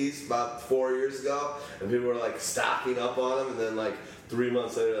Twinkies about 4 years ago? And people were like stocking up on them, and then like 3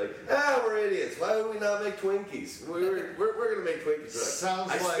 months later, like, we're idiots. Why would we not make Twinkies? We're going to make Twinkies. Sounds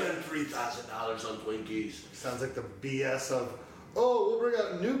I like spent $3,000 on Twinkies. Sounds like the BS of, we'll bring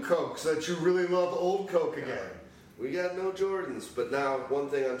out new Coke so that you really love old Coke again. We got no Jordans, but now one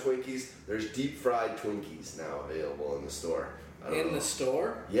thing on Twinkies, there's deep fried Twinkies now available in the store. In the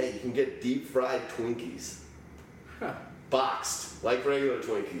store? Yeah, you can get deep fried Twinkies. Huh. Boxed, like regular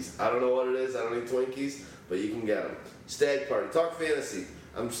Twinkies. I don't know what it is, I don't eat Twinkies, but you can get them. Stag Party, talk fantasy.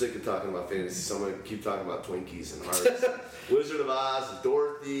 I'm sick of talking about fantasy, so I'm going to keep talking about Twinkies and hearts. Wizard of Oz and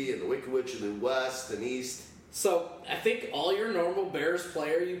Dorothy and the Wicked Witch of the West and East. So, I think all your normal Bears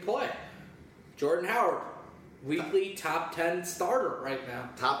player you play. Jordan Howard, weekly top 10 starter right now.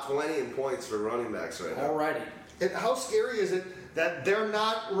 Top 20 in points for running backs right now. Alrighty. And how scary is it that they're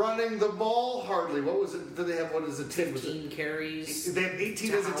not running the ball hardly? What was it? Did they have, what is it? 15 carries. They have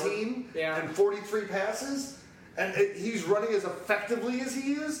 18 as a team and 43 passes? And he's running as effectively as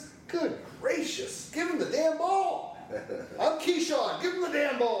he is? Good gracious. Give him the damn ball. I'm Keyshawn. Give him the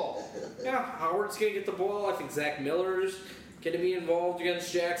damn ball. Yeah, Howard's going to get the ball. I think Zach Miller's going to be involved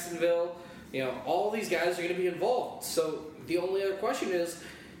against Jacksonville. All these guys are going to be involved. So the only other question is,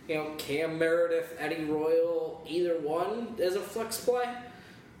 Cam Meredith, Eddie Royal, either one as a flex play.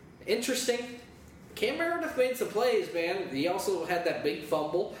 Interesting. Cam Meredith made some plays, man. He also had that big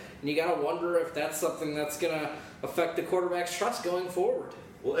fumble, and you got to wonder if that's something that's going to affect the quarterback's trust going forward.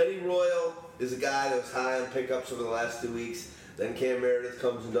 Well, Eddie Royal is a guy that was high on pickups over the last 2 weeks. Then Cam Meredith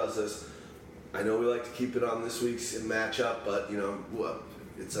comes and does this. I know we like to keep it on this week's matchup, but,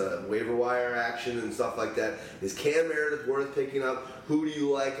 it's a waiver wire action and stuff like that. Is Cam Meredith worth picking up? Who do you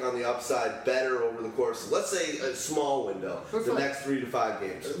like on the upside better over the course of, let's say, a small window, next 3 to 5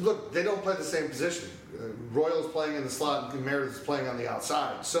 games? Look, they don't play the same position. Royal's playing in the slot and Meredith's playing on the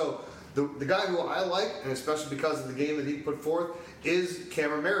outside. So the guy who I like, and especially because of the game that he put forth, is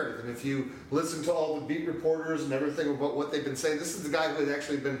Cameron Meredith. And if you listen to all the beat reporters and everything about what they've been saying, this is the guy who has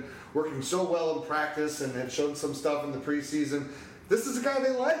actually been working so well in practice and had shown some stuff in the preseason. This is a guy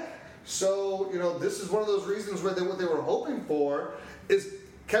they like. So, this is one of those reasons where what they were hoping for is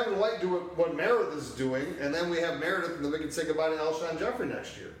Kevin White do what Meredith is doing, and then we have Meredith, and then we can say goodbye to Alshon Jeffrey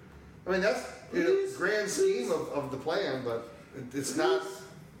next year. I mean, that's grand scheme of the plan, but it's not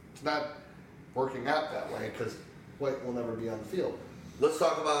working out that way because White will never be on the field. Let's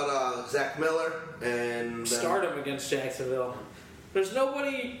talk about Zach Miller and start him against Jacksonville. There's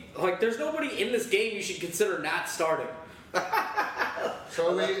nobody in this game you should consider not starting.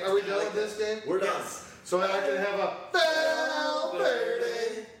 So are we done with this game? We're done. So I can have a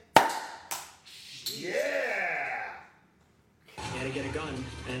Valverde. Yeah. You gotta get a gun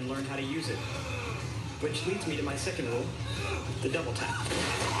and learn how to use it. Which leads me to my second rule, the double tap.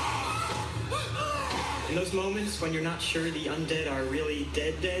 In those moments when you're not sure the undead are really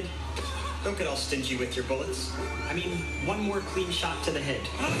dead, don't get all stingy with your bullets. I mean, one more clean shot to the head.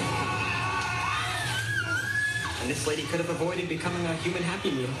 And this lady could have avoided becoming a human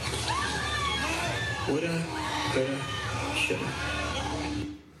Happy Meal. Woulda, coulda, shoulda.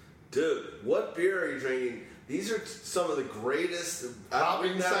 Dude, what beer are you drinking? These are some of the greatest. We've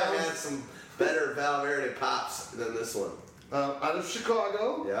Popping never sounds. had some better Valverde pops than this one. Out of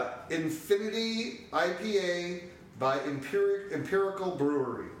Chicago, Yeah. Infinity IPA by Empirical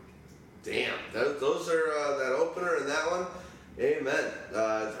Brewery. Damn, those are that opener and that one. Amen.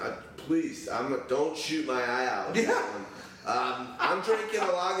 Please, don't shoot my eye out. With that one. I'm drinking a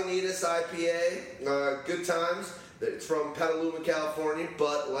Lagunitas IPA. Good times. It's from Petaluma, California,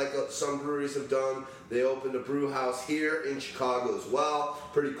 but like some breweries have done, they opened a brew house here in Chicago as well.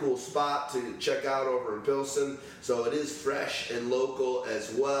 Pretty cool spot to check out over in Pilsen. So it is fresh and local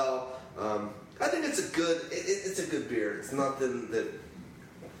as well. I think it's a good beer. It's nothing that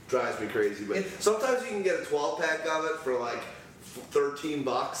drives me crazy, but sometimes you can get a 12-pack of it for like $13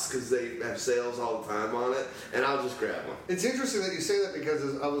 because they have sales all the time on it, and I'll just grab one. It's interesting that you say that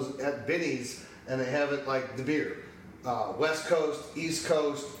because I was at Binny's and they have it like the beer. West Coast, East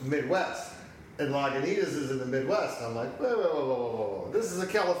Coast, Midwest. And Lagunitas is in the Midwest. And I'm like, whoa. This is a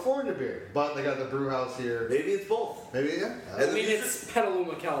California beer. But they got the brew house here. Maybe it's both. Maybe, yeah. I mean, it's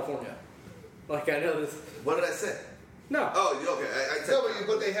Petaluma, California. Like, I know this. What did I say? No. Oh, okay. I said No,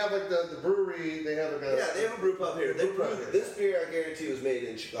 but they have like the brewery, they have like a... yeah, they have a brew pub here. This beer, I guarantee, was made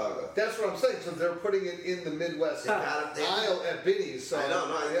in Chicago. That's what I'm saying. So they're putting it in the Midwest aisle at Binny's. So I know.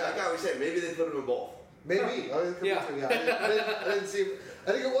 No, I got what you're saying. Maybe they put them in both. Maybe. Oh, it could be Yeah. too, I didn't see...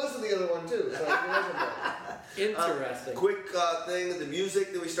 I think it was in the other one too. So it wasn't that. Interesting. Quick thing, the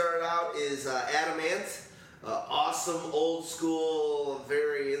music that we started out is Adamant. Awesome, old school,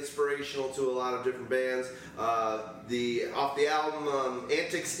 very inspirational to a lot of different bands. Off the album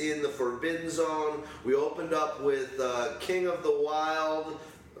Antics in the Forbidden Zone, we opened up with King of the Wild,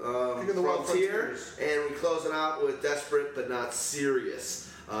 King of the Wild Frontiers. and we closing out with Desperate But Not Serious.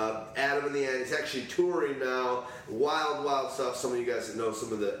 Adam in the end, he's actually touring now. Wild stuff. Some of you guys that know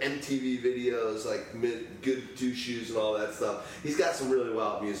some of the MTV videos, like Good Two Shoes and all that stuff. He's got some really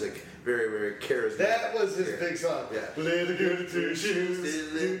wild music. Very, very charismatic. That was his big song. Yeah. Little good two shoes.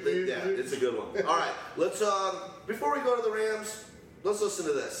 Yeah, it's a good one. All right, let's. Before we go to the Rams, let's listen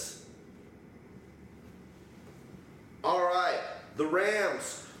to this. All right, the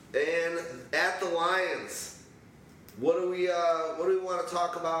Rams and at the Lions. What do we want to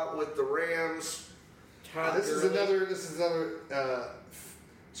talk about with the Rams? This is another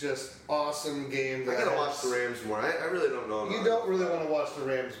just awesome game. I gotta watch the Rams more. I really don't know. You don't really want to watch the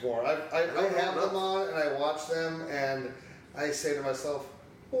Rams more. I have them on and I watch them and I say to myself,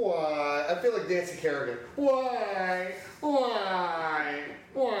 why? I feel like Nancy Kerrigan. Why?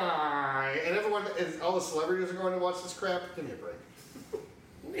 And everyone, and all the celebrities are going to watch this crap. Give me a break.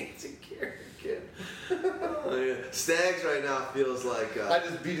 Nancy Kerrigan. Oh, yeah. Stags right now feels like. I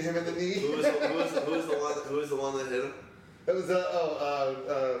just beat him in the knee. Who was the one that hit him? It was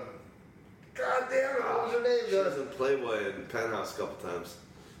God damn it! What was her name? She was in Playboy and Penthouse a couple times.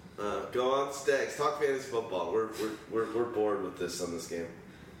 Go on, Stags. Talk fantasy football. We're bored with this on this game.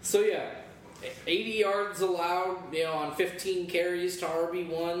 So yeah, 80 yards allowed, on 15 carries to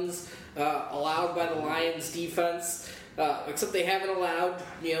RB1s, allowed by the Lions defense. Except they haven't allowed,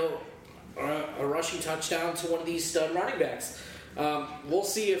 a rushing touchdown to one of these stud running backs. We'll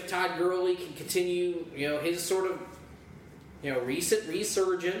see if Todd Gurley can continue, his sort of, recent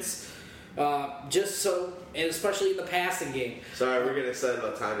resurgence. Just so, and especially in the passing game. Sorry, we're getting excited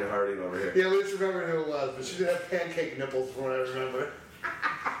about Tanya Harding over here. Yeah, we just remember who it was, but she did have pancake nipples from what I remember.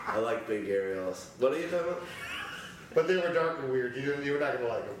 I like big areolas. What are you talking about? But they were dark and weird. You were not going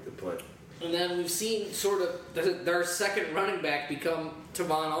to like them. Good point. And then we've seen sort of their second running back become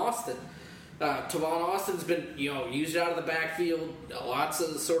Tavon Austin. Tavon Austin's been, used out of the backfield. Lots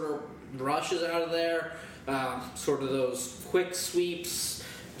of sort of rushes out of there. Sort of those quick sweeps,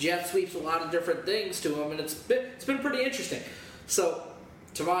 jet sweeps, a lot of different things to him, and it's been pretty interesting. So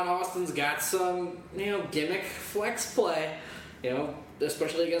Tavon Austin's got some, gimmick flex play,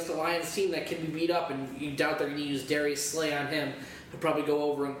 especially against the Lions team that can be beat up, and you doubt they're going to use Darius Slay on him. He'll probably go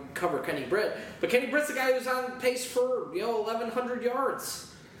over and cover Kenny Britt. But Kenny Britt's the guy who's on pace for, 1,100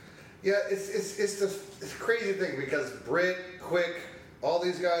 yards. Yeah, it's the crazy thing because Britt, Quick, all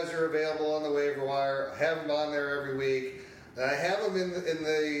these guys are available on the waiver wire. I have them on there every week. And I have them in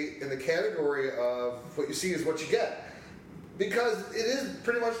the category of what you see is what you get. because it is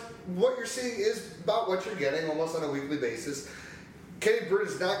pretty much what you're seeing is about what you're getting almost on a weekly basis. Kenny Britt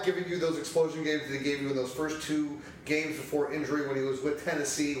is not giving you those explosion games that he gave you in those first 2 games before injury when he was with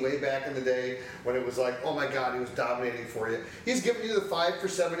Tennessee way back in the day when it was like, oh my God, he was dominating for you. He's giving you the 5 for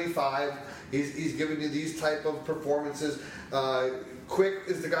 75. He's giving you these type of performances. Quick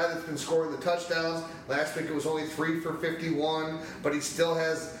is the guy that's been scoring the touchdowns. Last week it was only 3 for 51, but he still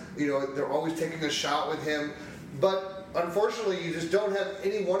has, they're always taking a shot with him. But unfortunately, you just don't have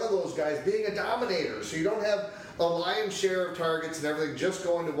any one of those guys being a dominator. So you don't have a lion's share of targets and everything just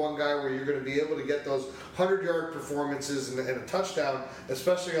going to one guy where you're going to be able to get those 100-yard performances and a touchdown,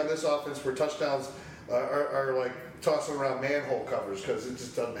 especially on this offense where touchdowns are like tossing around manhole covers because it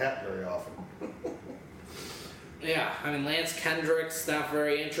just doesn't happen very often. Yeah, I mean, Lance Kendrick's not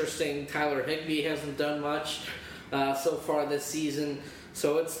very interesting. Tyler Higbee hasn't done much so far this season.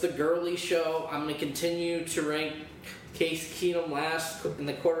 So it's the Gurley show. I'm going to continue to rank Case Keenum last in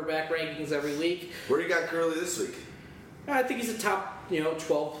the quarterback rankings every week. Where do you got Gurley this week? I think he's a top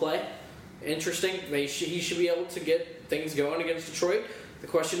 12 play. Interesting. He should be able to get things going against Detroit. The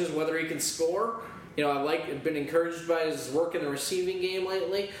question is whether he can score. I've been encouraged by his work in the receiving game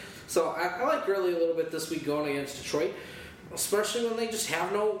lately. So I like Gurley a little bit this week going against Detroit, especially when they just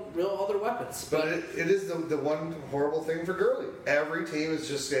have no real other weapons. But it is the one horrible thing for Gurley. Every team is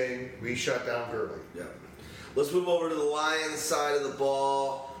just saying, we shut down Gurley. Yeah. Let's move over to the Lions side of the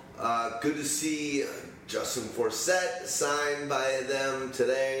ball. Good to see Justin Forsett signed by them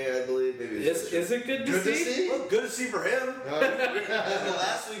today, I believe. Maybe is it good to see? Well, good to see for him. In the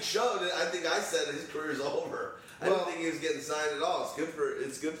last week's show, I think I said his career's over. I didn't think he was getting signed at all. It's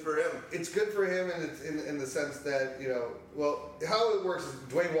good for him. It's good for him, and it's in the sense that how it works is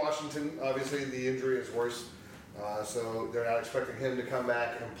Dwayne Washington. Obviously, the injury is worse, so they're not expecting him to come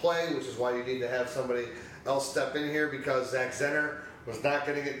back and play, which is why you need to have somebody else step in here because Zach Zenner was not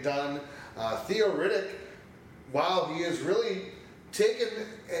getting it done. Theo Riddick, wow, he is really taken.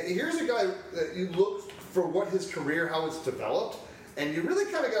 Here's a guy that you look for what his career, how it's developed, and you really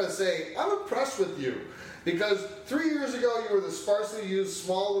kind of got to say, I'm impressed with you. Because 3 years ago, you were the sparsely used,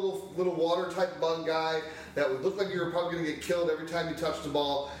 small little water type bug guy that would look like you were probably going to get killed every time you touched the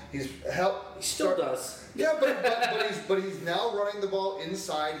ball. He still does. Yeah, but he's now running the ball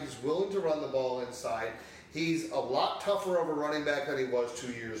inside. He's willing to run the ball inside. He's a lot tougher of a running back than he was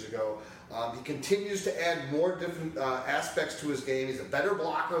 2 years ago. He continues to add more different aspects to his game. He's a better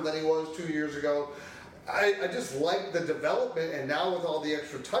blocker than he was 2 years ago. I just like the development, and now with all the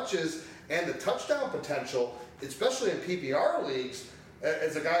extra touches and the touchdown potential, especially in PPR leagues,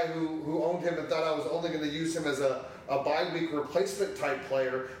 as a guy who owned him and thought I was only going to use him as a bye-week replacement type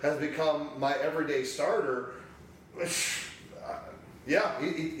player, has become my everyday starter. Yeah,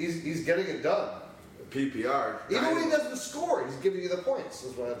 he's getting it done. PPR. Even when he doesn't score, he's giving you the points,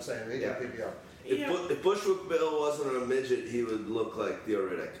 is what I'm saying. Yeah. PPR. If Bushwick Bill wasn't a midget, he would look like Theo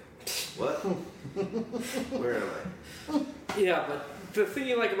Riddick. What? Where am I? Yeah, but the thing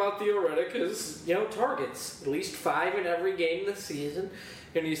you like about Theo Riddick is, targets. At least 5 in every game this season.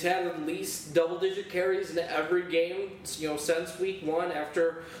 And he's had at least double-digit carries in every game, since week 1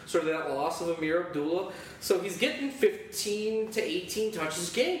 after sort of that loss of Amir Abdullah. So he's getting 15 to 18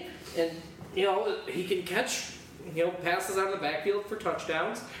 touches a game. And, he can catch, passes out of the backfield for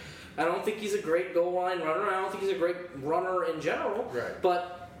touchdowns. I don't think he's a great goal line runner. I don't think he's a great runner in general. Right.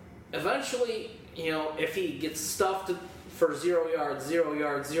 But eventually, if he gets stuffed for 0 yards, 0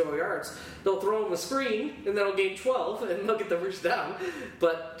 yards, 0 yards, they'll throw him a screen, and then he'll gain 12, and they'll get the first down.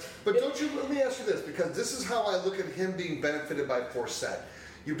 But don't you, let me ask you this, because this is how I look at him being benefited by Forsett.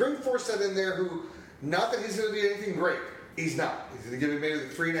 You bring Forsett in there who, not that he's going to be anything great. He's not. He's going to give him maybe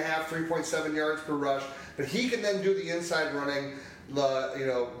 3.5, 3.7 yards per rush, but he can then do the inside running,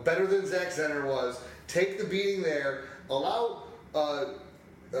 better than Zach Zenner was, take the beating there, allow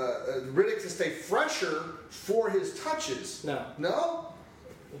Riddick to stay fresher for his touches. No?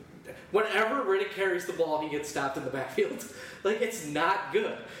 Whenever Riddick carries the ball, he gets stopped in the backfield. It's not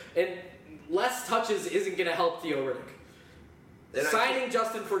good. And less touches isn't going to help Theo Riddick. Signing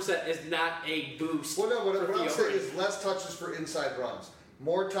Justin Forsett is not a boost. Well, no, what I'm saying is less touches for inside runs.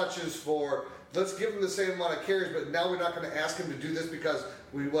 More touches for, let's give him the same amount of carries, but now we're not going to ask him to do this because,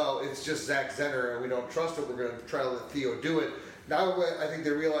 it's just Zach Zenner and we don't trust it. We're going to try to let Theo do it. Now I think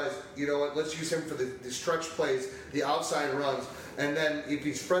they realize, let's use him for the stretch plays, the outside runs, and then if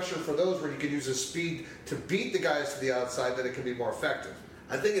he's fresher for those where he can use his speed to beat the guys to the outside, then it can be more effective.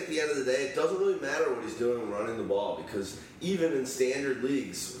 I think at the end of the day, it doesn't really matter what he's doing running the ball because even in standard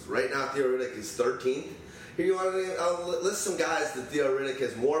leagues, right now Theo Riddick is 13th. Here you want to I'll list some guys that Theo Riddick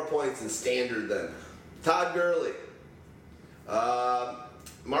has more points in standard than. Todd Gurley,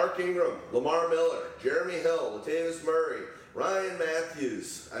 Mark Ingram, Lamar Miller, Jeremy Hill, Latavius Murray, Ryan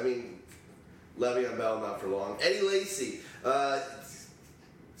Matthews. I mean, Le'Veon Bell, not for long. Eddie Lacy.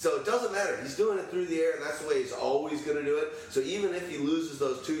 So it doesn't matter. He's doing it through the air, and that's the way he's always going to do it. So even if he loses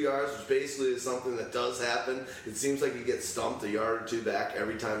those 2 yards, which basically is something that does happen, it seems like he gets stumped a yard or two back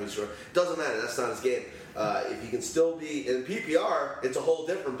every time he's thrown. It doesn't matter. That's not his game. If he can still be in PPR, it's a whole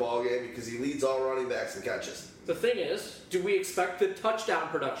different ballgame because he leads all running backs in catches. The thing is, do we expect the touchdown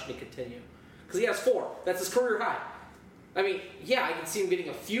production to continue? Because he has 4. That's his career high. I mean, yeah, I can see him getting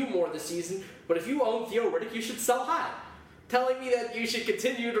a few more this season, but if you own Theo Riddick, you should sell high. Telling me that you should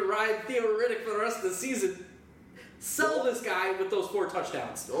continue to ride Theo Riddick for the rest of the season, sell this guy with those 4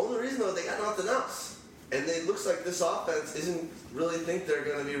 touchdowns. The only reason, though, they got nothing else. And it looks like this offense isn't really think they're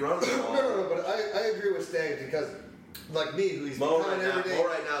going to be running the ball. No, but I agree with Staggs because, like me, who he's Mo becoming every day. Mo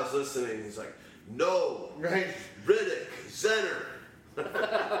right now is listening. He's like, no, Right. Riddick, center.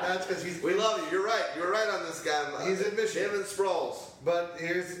 That's because he's. We love you. You're right. You're right on this guy. He's in Michigan. Him and Sproles. But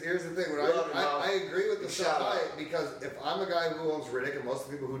here's the thing. When I agree with the sell high because if I'm a guy who owns Riddick, and most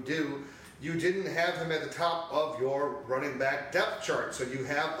of the people who do, you didn't have him at the top of your running back depth chart. So you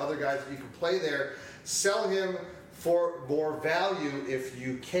have other guys that you can play there. Sell him for more value if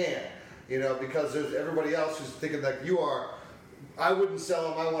you can. Because there's everybody else who's thinking like you are. I wouldn't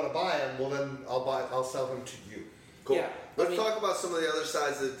sell him. I want to buy him. Well, then I'll sell him to you. Cool. Yeah, Let's talk about some of the other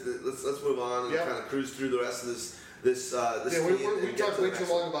sides. Let's move on and kind of cruise through the rest of this team. We talked way too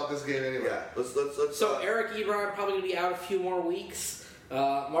long about this game anyway. Yeah. Let's. So Eric Ebron probably going to be out a few more weeks.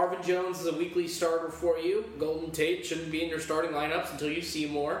 Marvin Jones is a weekly starter for you. Golden Tate shouldn't be in your starting lineups until you see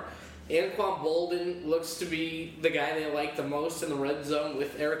more. Anquan Bolden looks to be the guy they like the most in the red zone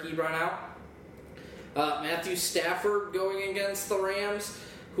with Eric Ebron out. Matthew Stafford going against the Rams,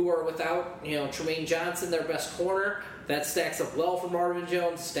 who are without Tremaine Johnson, their best corner. That stacks up well for Marvin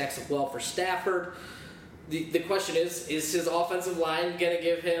Jones, stacks up well for Stafford. The question is his offensive line going to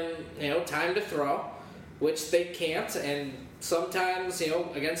give him time to throw, which they can't, and sometimes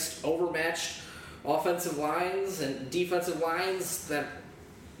against overmatched offensive lines and defensive lines that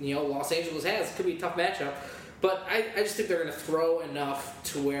Los Angeles has, it could be a tough matchup. But I just think they're going to throw enough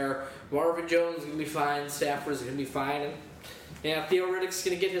to where Marvin Jones is going to be fine, Stafford's going to be fine, and Theo Riddick's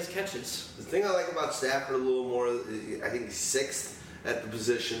going to get his catches. The thing I like about Stafford a little more, I think he's 6th at the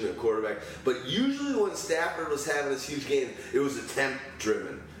position of quarterback. But usually when Stafford was having this huge game, it was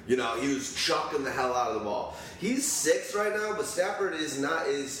attempt-driven. He was chucking the hell out of the ball. He's 6th right now, but Stafford is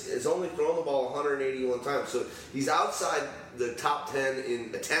only thrown the ball 181 times. So he's outside the top 10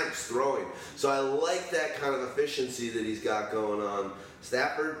 in attempts throwing. So I like that kind of efficiency that he's got going on.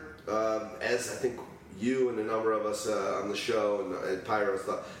 Stafford, as I think you and a number of us on the show and Pyro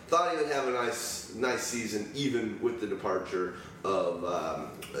thought he would have a nice season even with the departure of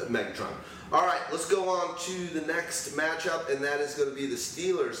Megatron. All right, let's go on to the next matchup, and that is going to be the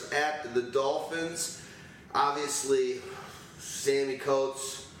Steelers at the Dolphins. Obviously, Sammy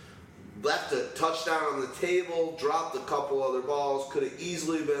Coates left a touchdown on the table, dropped a couple other balls, could have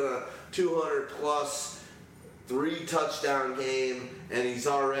easily been a 200-plus, 3-touchdown game, and he's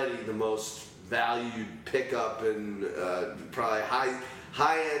already the most valued pickup and probably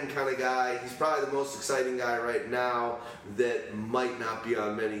high-end kind of guy. He's probably the most exciting guy right now that might not be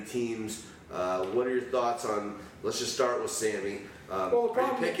on many teams. What are your thoughts on, let's just start with Sammy. Are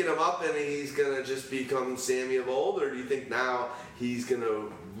you picking him up and he's going to just become Sammy of old, or do you think now he's going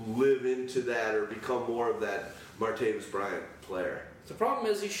to live into that or become more of that Martavis Bryant player? The problem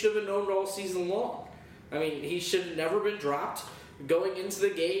is he should have been owned all season long. I mean, he should have never been dropped. Going into the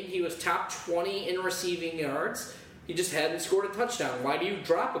game, he was top 20 in receiving yards. He just hadn't scored a touchdown. Why do you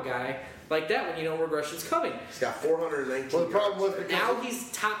drop a guy like that when you know regression's coming? He's got 419 Well, the problem was yards. Now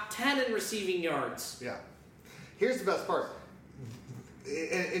he's top 10 in receiving yards. Yeah. Here's the best part.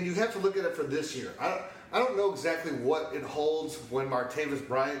 And you have to look at it for this year. I don't know exactly what it holds when Martavis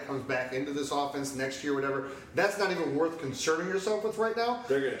Bryant comes back into this offense next year, whatever. That's not even worth concerning yourself with right now.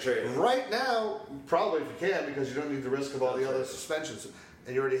 They're going to trade him. Right now, probably if you can, because you don't need the risk of all the other suspensions.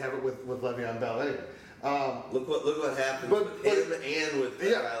 And you already have it with Le'Veon Bell anyway. Look what happened with him and with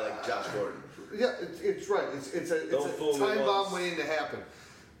a guy like Josh Gordon. Yeah, it's right. It's a time bomb waiting to happen.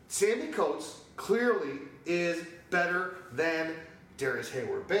 Sammy Coates clearly is better than Darius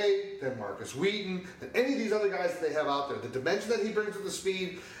Hayward-Bay, than Marcus Wheaton, than any of these other guys that they have out there. The dimension that he brings with the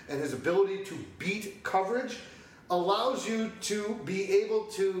speed and his ability to beat coverage allows you to be able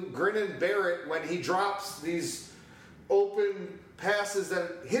to grin and bear it when he drops these open passes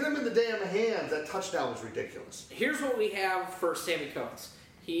that hit him in the damn hands. That touchdown was ridiculous. Here's what we have for Sammy Coates.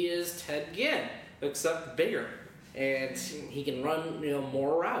 He is Ted Ginn, except bigger. and he can run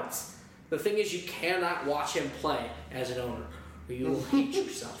more routes. The thing is, you cannot watch him play as an owner, or you will hate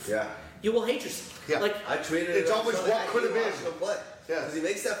yourself. Yeah. You will hate yourself. Yeah. Like, I tweeted It's it almost so what that could have you been. watch him play. Yeah. Because he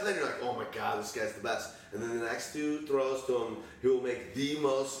makes that play and you're like, oh my God, this guy's the best. And then the next two throws to him, he will make the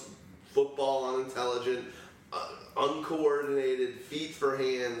most football unintelligent, uncoordinated, feet for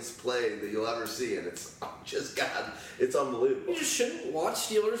hands play that you'll ever see. And it's just, God, it's unbelievable. you just shouldn't watch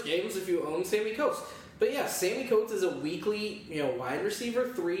Steelers games if you own Sammy Coates. But yeah, Sammy Coates is a weekly, wide receiver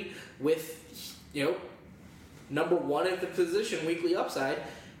 3 with, number 1 at the position, weekly upside,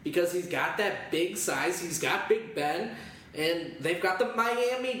 because he's got that big size, he's got Big Ben, and they've got the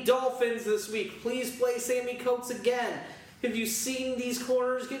Miami Dolphins this week. Please play Sammy Coates again. Have you seen these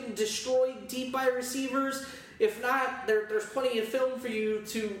corners getting destroyed deep by receivers? If not, there's plenty of film for you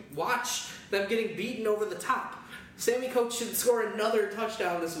to watch them getting beaten over the top. Sammy Coates should score another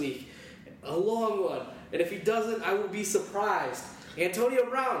touchdown this week. A long one. And if he doesn't, I will be surprised. Antonio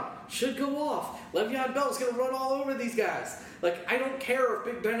Brown should go off. Le'Veon Bell's going to run all over these guys. I don't care if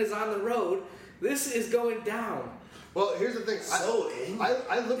Big Ben is on the road. This is going down. Well, here's the thing.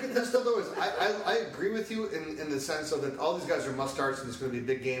 I look at this stuff though. I agree with you in the sense of that all these guys are must starts and it's going to be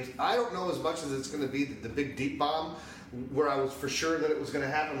big games. I don't know as much as it's going to be the big deep bomb, where I was for sure that it was going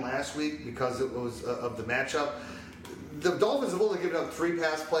to happen last week because it was of the matchup. The Dolphins have only given up 3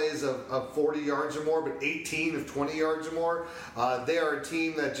 pass plays of 40 yards or more, but 18 of 20 yards or more. They are a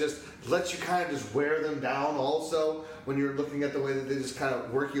team that just lets you kind of just wear them down also when you're looking at the way that they just kind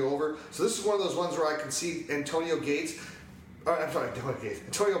of work you over. So this is one of those ones where I can see Antonio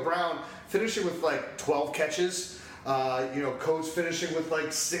Brown finishing with 12 catches. Coates finishing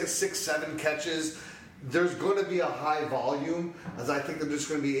with 6, 7 catches. There's going to be a high volume, as I think they're just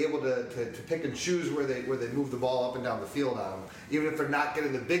going to be able to pick and choose where they move the ball up and down the field on them. Even if they're not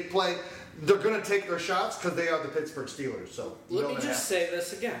getting the big play, they're going to take their shots because they are the Pittsburgh Steelers. So let me just say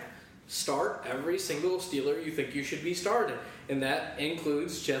this again. Start every single Steeler you think you should be starting, and that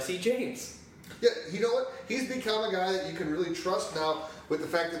includes Jesse James. Yeah, you know what? He's become a guy that you can really trust now with the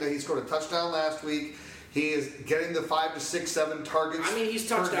fact that he scored a touchdown last week. He is getting the 5 to 6, 7 targets. I mean, he's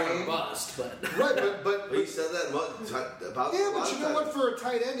touchdown or bust, but right, but he said that about yeah, but you know what? For a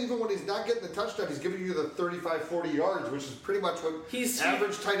tight end, even when he's not getting the touchdown, he's giving you the 35, 40 yards, which is pretty much what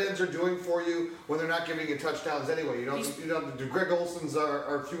average tight ends are doing for you when they're not giving you touchdowns anyway. The Greg Olsons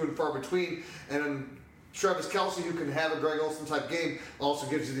are few and far between, and Travis Kelce, who can have a Greg Olsen type game, also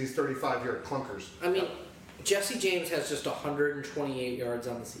gives you these 35-yard clunkers. I mean, Jesse James has just 128 yards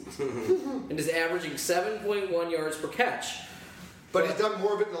on the season and is averaging 7.1 yards per catch. But he's done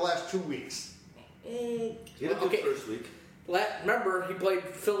more of it in the last 2 weeks. He did the first week. Remember, he played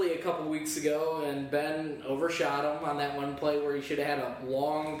Philly a couple weeks ago, and Ben overshot him on that one play where he should have had a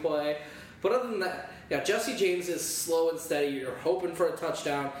long play. But other than that, Jesse James is slow and steady. You're hoping for a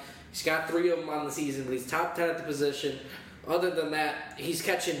touchdown. He's got 3 of them on the season, but he's top 10 at the position. Other than that, he's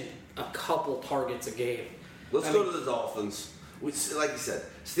catching a couple targets a game. Let's go to the Dolphins. Like you said,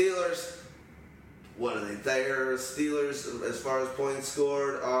 Steelers, what are they? Steelers, as far as points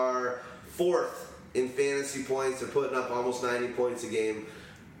scored, are 4th in fantasy points. They're putting up almost 90 points a game.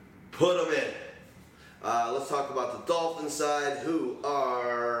 Put them in. Let's talk about the Dolphins side, who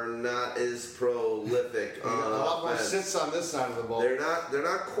are not as prolific on a lot more offense. sits on this side of the ball. They're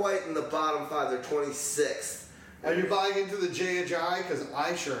not quite in the bottom 5. They're 26th. Are you buying into the J.H.I.? Because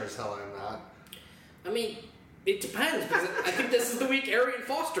I sure as hell am not. I mean, it depends, because I think this is the week Arian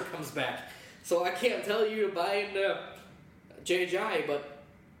Foster comes back. So I can't tell you to buy into J.J., but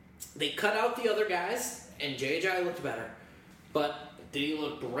they cut out the other guys, and J.J. looked better. But did he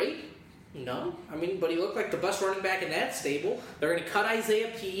look great? No. I mean, but he looked like the best running back in that stable. They're going to cut Isaiah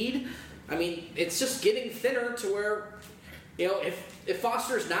Peed. I mean, it's just getting thinner to where, if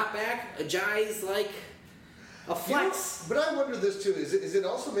Foster's not back, Ajayi's like a flex. But I wonder this too. Is it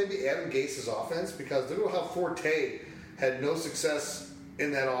also maybe Adam Gase's offense? Because look at how Forte had no success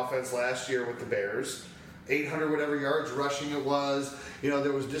in that offense last year with the Bears. 800 whatever yards rushing it was.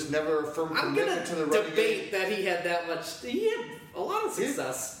 There was just never a firm commitment to the running game. I'm going to debate that he had that much. He had a lot of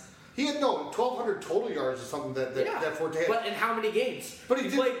success. He had 1,200 total yards or something that Forte had. But in how many games? But he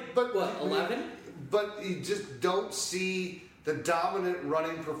played, but 11? But you just don't see the dominant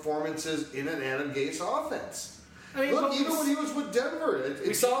running performances in an Adam Gase offense. I mean, look, even when he was with Denver.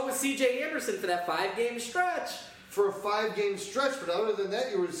 We saw it with C.J. Anderson for that 5-game stretch. For a 5-game stretch, but other than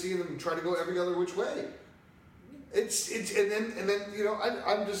that, you were seeing him try to go every other which way. And then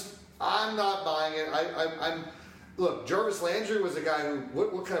I'm not buying it. I'm look. Jarvis Landry was a guy who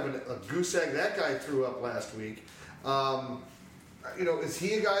what kind of a goose egg that guy threw up last week. Is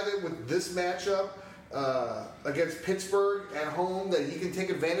he a guy that with this matchup against Pittsburgh at home that he can take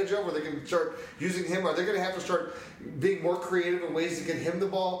advantage of, where they can start using him? Are they going to have to start being more creative in ways to get him the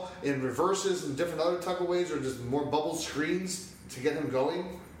ball in reverses and different other type of ways, or just more bubble screens to get him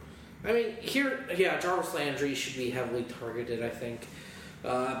going? I mean, Jarvis Landry should be heavily targeted, I think.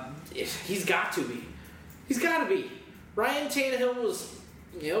 He's got to be. He's got to be. Ryan Tannehill was,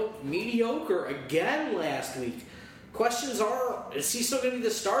 mediocre again last week. Questions are, is he still going to be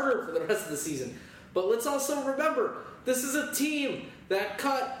the starter for the rest of the season? But let's also remember, this is a team that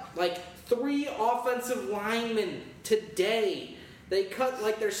cut 3 offensive linemen today. They cut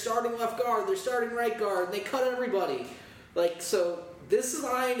their starting left guard, their starting right guard. They cut everybody. So this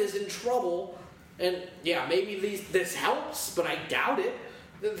line is in trouble. And yeah, maybe this helps, but I doubt it.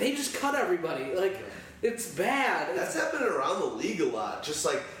 They just cut everybody. It's bad. That's happening around the league a lot. Just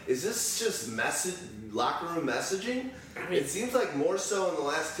is this just locker room messaging? I mean, it seems like more so in the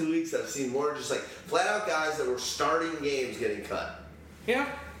last 2 weeks I've seen more just flat out guys that were starting games getting cut. Yeah.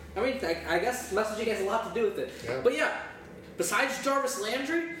 I mean, I guess messaging has a lot to do with it. Yeah. But yeah, besides Jarvis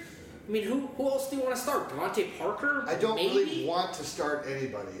Landry, I mean, who else do you want to start? Devontae Parker? I don't really want to start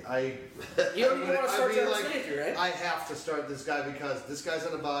anybody. You don't even want to start Jarvis Landry, right? I have to start this guy because this guy's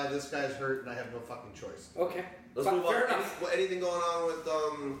on a bye, this guy's hurt, and I have no fucking choice. Okay. Let's move on. Anything going on with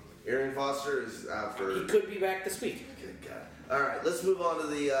Arian Foster? Is out for... He could be back this week. Okay, got it. All right, let's move on to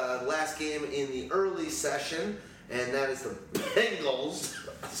the last game in the early session, and that is the Bengals.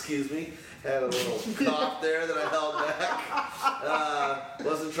 Excuse me. Had a little cough there that I held back.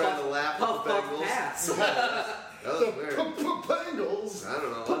 Wasn't trying to laugh at the Bengals. Pass. That was weird. Bengals. I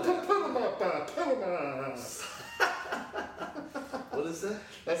don't know. What is that?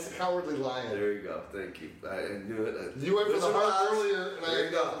 That's the Cowardly Lion. There you go. Thank you. I knew it. You went for the heart earlier, and I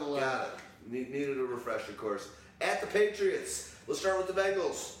got for the lion. Got it. Needed a refresher course. At the Patriots. Let's start with the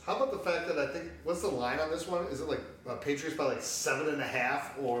Bengals. How about the fact that I think, what's the line on this one? Is it Patriots by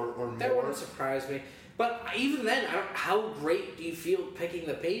 7.5 or more? That wouldn't surprise me. But even then, how great do you feel picking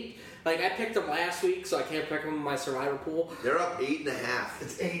the Patriots? I picked them last week, so I can't pick them in my survivor pool. They're up 8.5.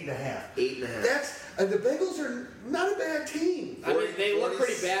 It's 8.5. 8.5. The Bengals are not a bad team. I mean, they look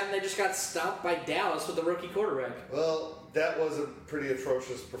pretty bad, and they just got stomped by Dallas with the rookie quarterback. Well, that was a pretty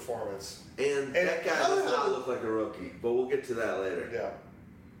atrocious performance. And that guy does not look like a rookie, but we'll get to that later. Yeah.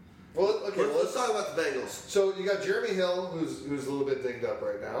 Well, okay. Let's talk about the Bengals. So you got Jeremy Hill, who's a little bit dinged up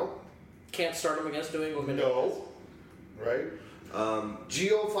right now. Can't start him against New England. No. Right.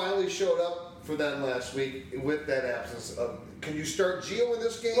 Gio finally showed up for them last week with that absence. Can you start Gio in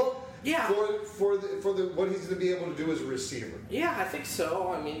this game? Well, yeah. For what he's going to be able to do as a receiver. Yeah, I think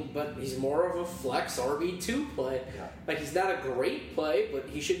so. I mean, but he's more of a flex RB2 play. Yeah. He's not a great play, but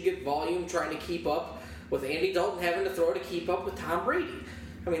he should get volume trying to keep up with Andy Dalton having to throw to keep up with Tom Brady.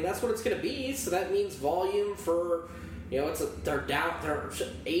 I mean, that's what it's going to be. So that means volume for, they're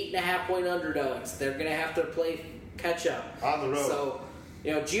 8.5 point underdogs. They're going to have to play catch up on the road. So,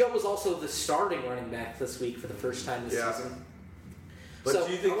 Gio was also the starting running back this week for the first time this season. But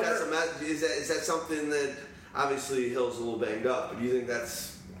do you think is that something that obviously Hill's a little banged up? But do you think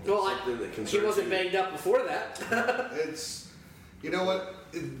that's something that concerns he wasn't you? banged up before that. It's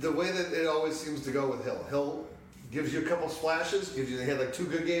the way that it always seems to go with Hill. Hill gives you a couple splashes. He had 2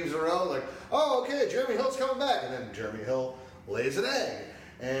 good games in a row. Jeremy Hill's coming back, and then Jeremy Hill lays an egg.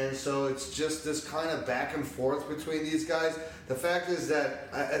 And so it's just this kind of back and forth between these guys. The fact is that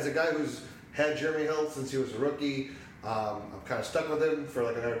as a guy who's had Jeremy Hill since he was a rookie, I'm kind of stuck with him for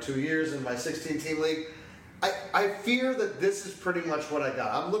another 2 years in my 16-team league. I fear that this is pretty much what I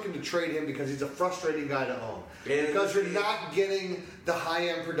got. I'm looking to trade him because he's a frustrating guy to own. Because you're not getting the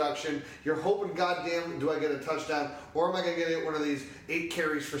high-end production. You're hoping, goddamn, do I get a touchdown? Or am I going to get one of these 8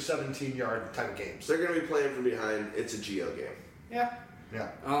 carries for 17-yard type of games? They're going to be playing from behind. It's a Gio game. Yeah. Yeah.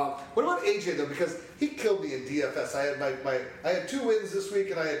 What about AJ though? Because he killed me in DFS. I had 2 wins this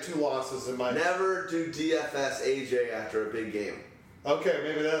week and I had 2 losses in my. Never do DFS AJ after a big game. Okay,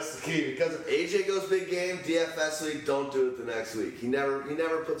 maybe that's the key because if AJ goes big game, DFS week, don't do it the next week. He never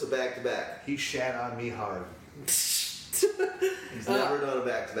puts a back to back. He shat on me hard. He's never done a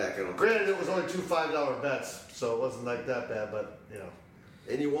back to back. Granted, it was only 2 $5 bets, so it wasn't that bad, but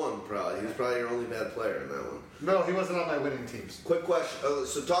And you won, probably. He was probably your only bad player in that one. No, he wasn't on my winning teams. Quick question.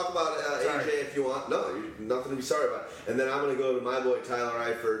 So talk about AJ if you want. No, nothing to be sorry about. And then I'm going to go to my boy Tyler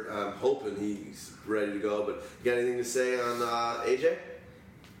Eifert. I'm hoping he's ready to go. But you got anything to say on AJ?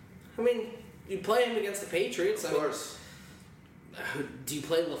 I mean, you play him against the Patriots. Of course. Do you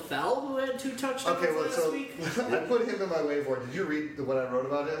play LaFell, who had 2 touchdowns last week? I put him in my waiver board. Did you read what I wrote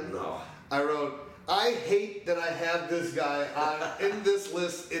about him? No. I wrote, I hate that I have this guy in this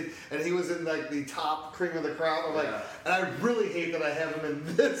list, and he was in like the top cream of the crop. I'm like, and I really hate that I have him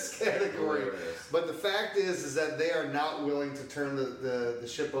in this category. But the fact is that they are not willing to turn the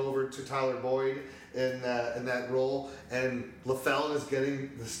ship over to Tyler Boyd in that role, and LaFell is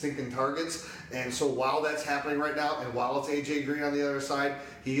getting the stinking targets. And so while that's happening right now, and while it's AJ Green on the other side,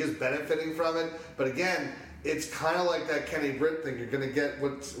 he is benefiting from it. But again, it's kind of like that Kenny Britt thing. You're going to get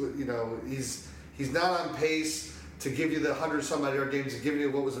he's not on pace to give you the 100-some-odd yard games. He's giving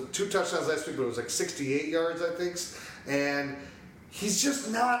you, 2 touchdowns last week, but it was like 68 yards, I think. And he's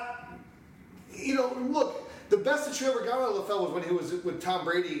just not, look, the best that you ever got out of LaFell was when he was with Tom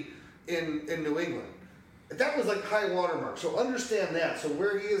Brady in New England. That was like high watermark. So understand that. So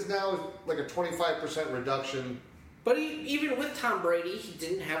where he is now is like a 25% reduction. But even with Tom Brady, he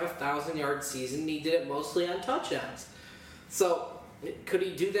didn't have a 1,000-yard season. He did it mostly on touchdowns. So could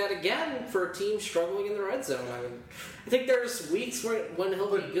he do that again for a team struggling in the red zone? I mean, I think there's weeks when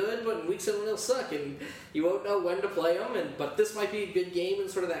he'll be good, but weeks when he'll suck, and you won't know when to play him. But this might be a good game in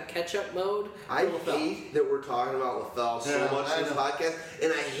sort of that catch-up mode. I hate that we're talking about LaFell so much in this podcast,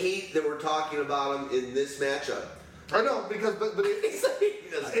 and I hate that we're talking about him in this matchup. I know, because but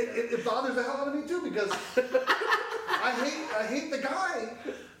it bothers the hell out of me too, because I hate the guy,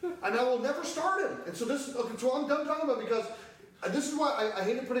 and I will never start him. And so so I'm done talking about it, because this is why I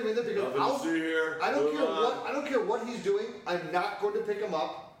hated putting him in there, because I don't care what he's doing. I'm not going to pick him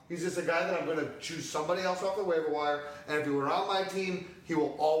up. He's just a guy that I'm going to choose somebody else off the waiver wire. And if he were on my team, he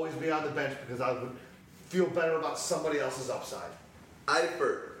will always be on the bench, because I would feel better about somebody else's upside.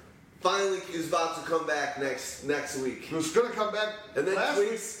 Eifert finally is about to come back next week. He was going to come back and then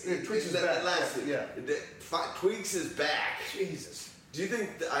Tweaks is back. Last week. Yeah. Tweaks is back. Jesus. Do you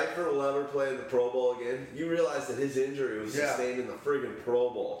think that Eifert will ever play in the Pro Bowl again? You realize that his injury was sustained in the friggin'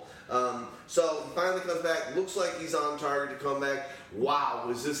 Pro Bowl. So he finally comes back. Looks like he's on target to come back. Wow,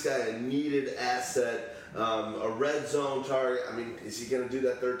 was this guy a needed asset? A red zone target. I mean, is he going to do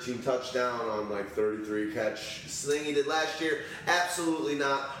that 13 touchdown on like 33 catch thing he did last year? Absolutely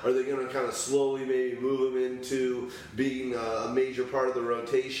not. Are they going to kind of slowly maybe move him into being a major part of the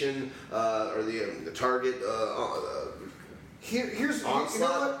rotation or the target? Here's onslaught? You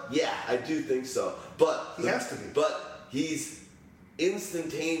know what? Yeah, I do think so. But he has to be. But he's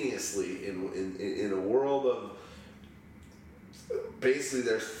instantaneously in a world of basically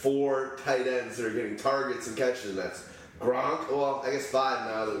there's 4 tight ends that are getting targets and catches, and that's Gronk. Well, I guess 5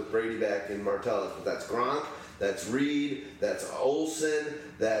 now that with Brady back and Martellus, but that's Gronk, that's Reed, that's Olsen,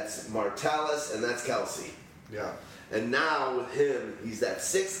 that's Martellus, and that's Kelsey. Yeah. And now with him, he's that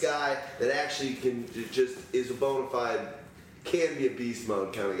 6th guy that actually can just is a bona fide, can be a beast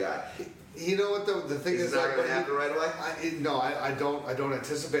mode kind of guy. You know what the thing is? It's not going to happen right away. I don't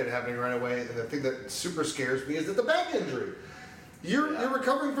anticipate it happening right away. And the thing that super scares me is that the back injury. You're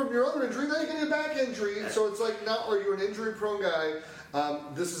recovering from your other injury, then you're getting a back injury. So it's like not where you're an injury-prone guy.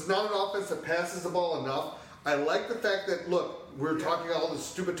 This is not an offense that passes the ball enough. I like the fact that, look, we're talking all this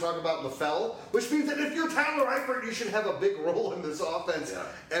stupid talk about LaFell, which means that if you're Tyler Eifert, you should have a big role in this offense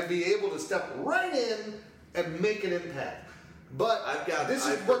and be able to step right in and make an impact. But this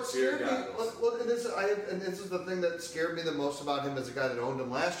is what scared me. And this is the thing that scared me the most about him as a guy that owned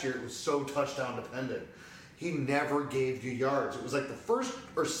him last year. It was so touchdown dependent. He never gave you yards. It was like the first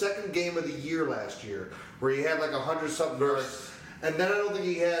or second game of the year last year where he had like 100-something yards. And then I don't think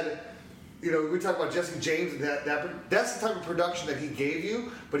he had, we talk about Jesse James, and that's the type of production that he gave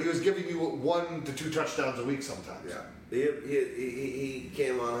you, but he was giving you 1 to 2 touchdowns a week sometimes. Yeah. He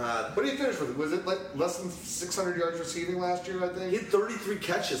came on hot. What did he finish with? Was it like less than 600 yards receiving last year, I think? He had 33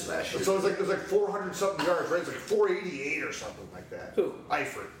 catches last year. So it was like 400-something yards, right? It's like 488 or something like that. Who?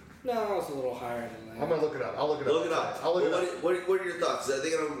 Eifert. No, it's a little higher than that. I'm going to look it up. I'll look it up. Look it up. What are your thoughts? Are they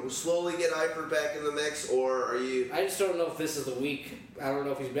going to slowly get Eifert back in the mix, or are you... I just don't know if this is the week. I don't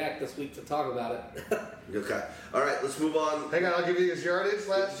know if he's back this week to talk about it. Okay. All right, let's move on. Hang on, I'll give you his yardage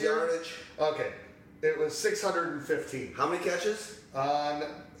last year. Yardage. Okay. It was 615. How many catches?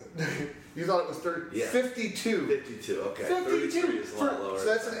 You thought it was 30? Yeah. 52. 52, okay. 52. 33 is a lot lower. So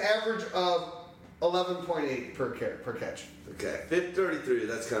that's an average of 11.8 per catch. Okay, 33,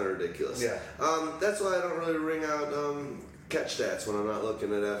 that's kind of ridiculous. Yeah. That's why I don't really ring out catch stats when I'm not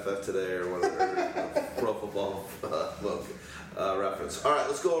looking at FF Today or whatever, Pro Football Reference. All right,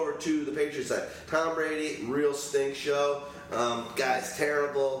 let's go over to the Patriots side. Tom Brady, real stink show. Guy's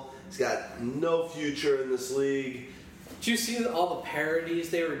terrible. He's got no future in this league. Did you see all the parodies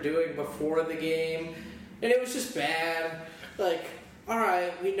they were doing before the game? And it was just bad. Like, all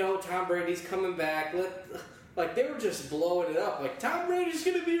right, we know Tom Brady's coming back. Like, they were just blowing it up. Like, Tom Brady's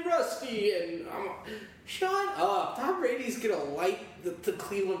going to be rusty. And I'm shut up. Tom Brady's going to light the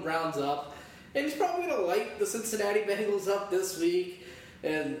Cleveland Browns up. And he's probably going to light the Cincinnati Bengals up this week.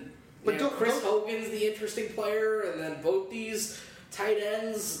 And Chris Hogan's the interesting player. And then both these tight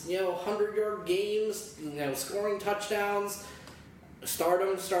ends, 100-yard games, scoring touchdowns. Start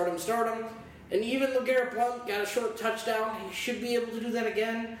them. And even LeGarrette Blount got a short touchdown. He should be able to do that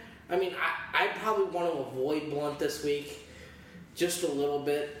again. I mean, I probably want to avoid Blount this week just a little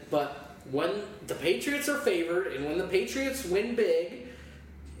bit. But when the Patriots are favored and when the Patriots win big,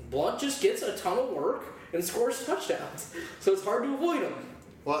 Blount just gets a ton of work and scores touchdowns. So it's hard to avoid him.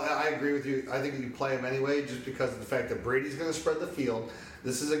 Well, I agree with you. I think you play him anyway just because of the fact that Brady's going to spread the field.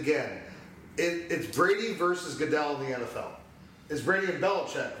 This is, again, it's Brady versus Goodell in the NFL. It's Brady and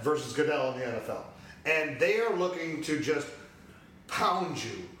Belichick versus Goodell in the NFL. And they are looking to just pound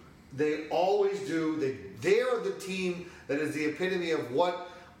you. They always do. They are the team that is the epitome of what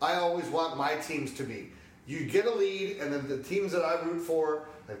I always want my teams to be. You get a lead, and then the teams that I root for,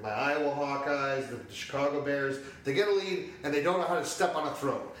 like my Iowa Hawkeyes, the Chicago Bears, they get a lead, and they don't know how to step on a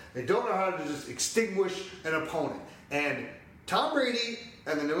throat. They don't know how to just extinguish an opponent. And Tom Brady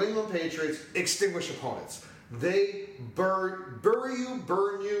and the New England Patriots extinguish opponents. They bury you,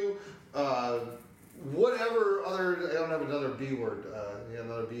 burn you, whatever other. I don't have another B word.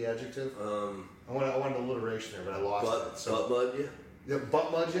 Another B adjective. I wanted alliteration there, but I lost it. So. Butt mud you? Yeah,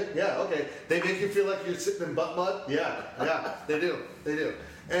 butt mud you? Yeah, okay. They make you feel like you're sitting in butt mud? Yeah, they do.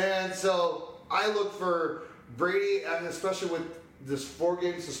 And so I look for Brady, and especially with this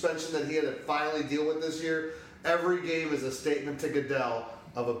 4-game suspension that he had to finally deal with this year. Every game is a statement to Goodell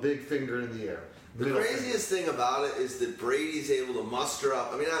of a big finger in the air. The craziest thing about it is that Brady's able to muster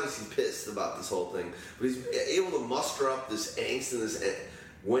up. I mean, obviously pissed about this whole thing, but he's able to muster up this angst and this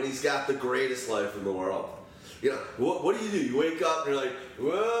when he's got the greatest life in the world. What do? You wake up and you're like,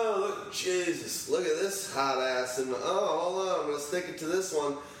 whoa, look, Jesus, look at this hot ass, and hold on, I'm gonna stick it to this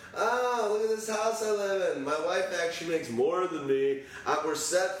one. Oh, look at this house I live in. My wife actually makes more than me. We're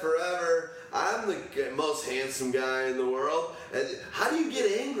set forever. I'm the most handsome guy in the world. And how do you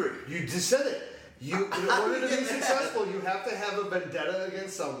get angry? You just said it. In order to be successful, you have to have a vendetta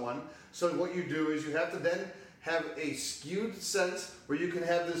against someone. So what you do is you have to then have a skewed sense where you can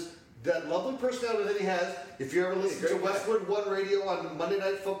have that lovely personality that he has. If you ever listen to Westwood One Radio on Monday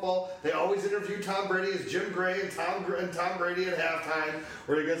Night Football, they always interview Tom Brady as Jim Gray and Tom Brady at halftime,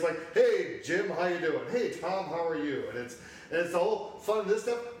 where he goes like, "Hey Jim, how you doing? Hey Tom, how are you?" And it's the whole fun of this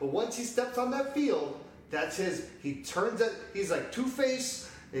stuff. But once he steps on that field, that's his. He turns it. He's like Two-Face.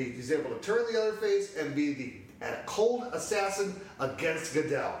 He's able to turn the other face and be a cold assassin against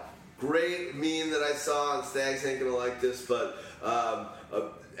Goodell. Great meme that I saw, and Stags ain't gonna like this, but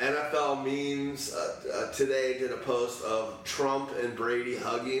NFL memes today did a post of Trump and Brady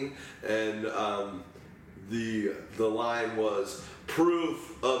hugging, and the line was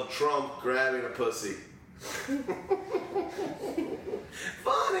proof of Trump grabbing a pussy.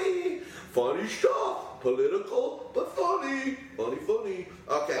 Funny stuff. Political, but funny. Funny.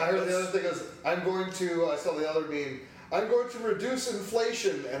 Okay. I heard the other thing is, I saw the other meme, I'm going to reduce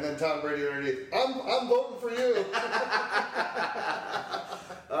inflation, and then Tom Brady underneath, I'm voting for you.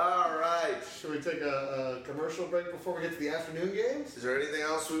 All right. Should we take a commercial break before we get to the afternoon games? Is there anything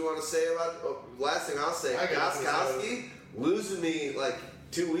else we want to say about? Last thing I'll say, Gostkowski losing me like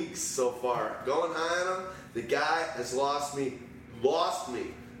 2 weeks so far. Going high on him, the guy has lost me.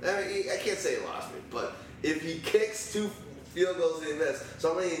 I mean, I can't say he lost me, but if he kicks 2 field goals and he missed,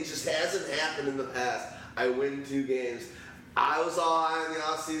 something that just hasn't happened in the past, I win 2 games. I was all high in the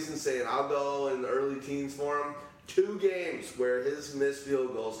offseason saying I'll go in the early teens for him. 2 games where his missed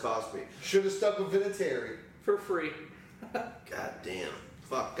field goals cost me. Should have stuck with Vinatieri. For free. God damn.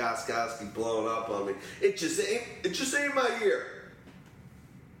 Fuck Gostkowski blowing up on me. It just ain't my year.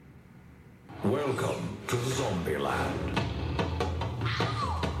 Welcome to Zombie Land.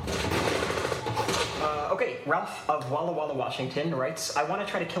 Okay, Ralph of Walla Walla, Washington writes, I want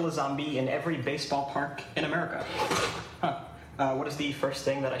to try to kill a zombie in every baseball park in America. What is the first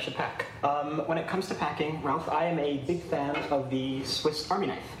thing that I should pack? When it comes to packing, Ralph, I am a big fan of the Swiss Army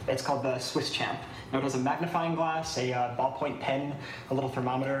knife. It's called the Swiss Champ. Now it has a magnifying glass, a ballpoint pen, a little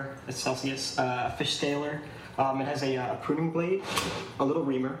thermometer, a Celsius, a fish scaler. It has a pruning blade, a little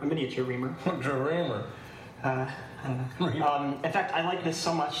reamer, a miniature reamer. What's a reamer? I don't know. In fact, I like this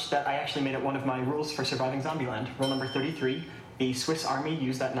so much that I actually made it one of my rules for surviving Zombieland. Rule number 33, the Swiss Army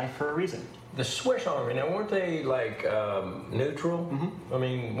used that knife for a reason. The Swiss Army, now weren't they like neutral? Mm-hmm. I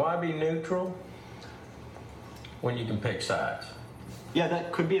mean, why be neutral when you can pick sides? Yeah,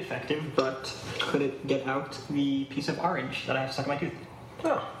 that could be effective, but could it get out the piece of orange that I have stuck in my tooth?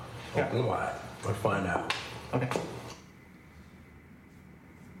 Oh, open wide. Let's find out. Okay.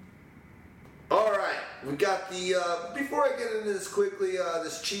 All right, we got the. Before I get into this quickly,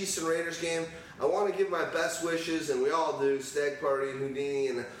 this Chiefs and Raiders game, I want to give my best wishes, and we all do, Stag Party and Houdini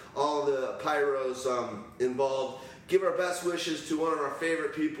and all the Pyros involved. Give our best wishes to one of our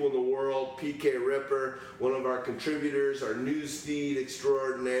favorite people in the world, PK Ripper, one of our contributors, our news feed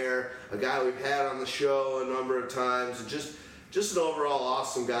extraordinaire, a guy we've had on the show a number of times, and just an overall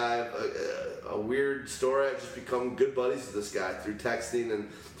awesome guy. A weird story. I've just become good buddies with this guy through texting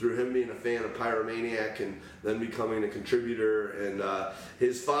and through him being a fan of Pyromaniac and then becoming a contributor. And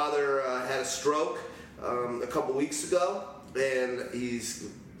his father had a stroke a couple weeks ago, and he's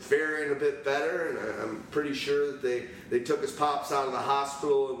faring a bit better. And I'm pretty sure that they took his pops out of the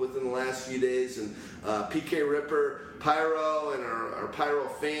hospital within the last few days. And PK Ripper, Pyro, and our Pyro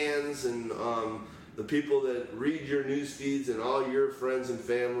fans, and the people that read your news feeds and all your friends and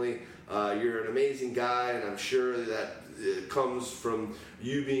family, you're an amazing guy, and I'm sure that it comes from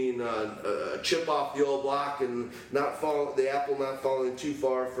you being a chip off the old block and the apple not falling too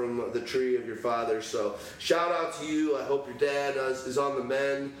far from the tree of your father. So shout out to you. I hope your dad is on the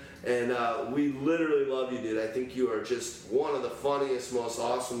mend, and we literally love you, dude. I think you are just one of the funniest, most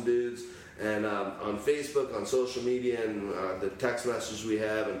awesome dudes, and on Facebook, on social media, and the text messages we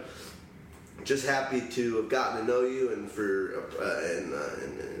have, and just happy to have gotten to know you and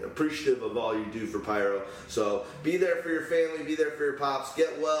and appreciative of all you do for Pyro. So be there for your family, be there for your pops.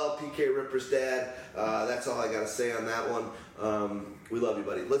 Get well, PK Ripper's dad. That's all I got to say on that one. We love you,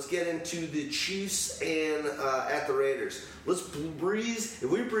 buddy. Let's get into the Chiefs and at the Raiders. Let's breeze.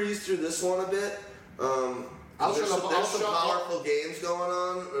 If we breeze through this one a bit, there's some powerful games going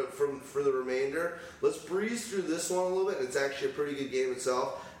on for the remainder. Let's breeze through this one a little bit. It's actually a pretty good game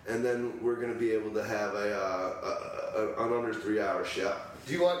itself. And then we're going to be able to have an under 3 hour show.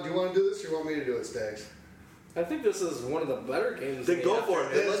 Do you want to do this, or you want me to do it, Stags? I think this is one of the better games. Then go for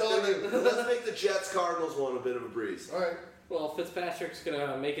it. Yeah, Let's make the Jets-Cardinals one a bit of a breeze. All right. Well, Fitzpatrick's going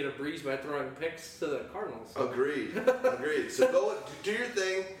to make it a breeze by throwing picks to the Cardinals. Agreed. So do your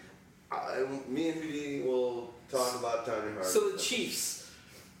thing. Me and Houdini will talk about Tony Hart. So the Chiefs.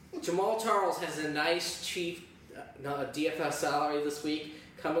 Jamal Charles has a nice DFS salary this week,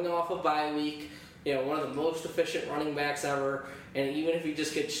 coming off a bye week. One of the most efficient running backs ever. And even if he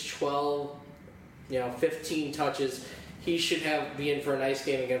just gets 12, 15 touches, he should be in for a nice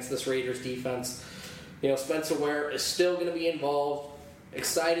game against this Raiders defense. Spencer Ware is still going to be involved.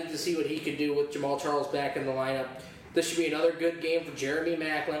 Excited to see what he can do with Jamal Charles back in the lineup. This should be another good game for Jeremy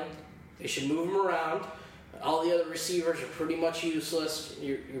Maclin. They should move him around. All the other receivers are pretty much useless.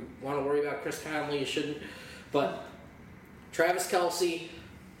 You want to worry about Chris Conley, you shouldn't. But Travis Kelce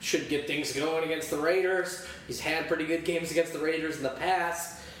should get things going against the Raiders. He's had pretty good games against the Raiders in the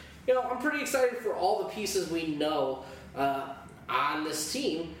past. I'm pretty excited for all the pieces we know on this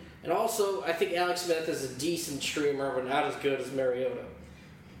team. And also, I think Alex Smith is a decent streamer, but not as good as Mariota.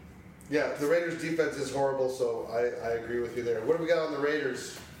 Yeah, the Raiders' defense is horrible, so I agree with you there. What do we got on the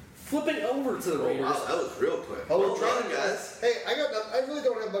Raiders? Flipping over to the Raiders. Wow, that was real quick. Well done, guys. Hey, I really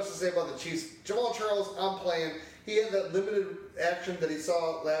don't have much to say about the Chiefs. Jamal Charles, I'm playing. He had that limited action that he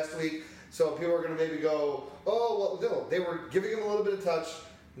saw last week, so people are going to maybe go, oh, well, no. They were giving him a little bit of touch.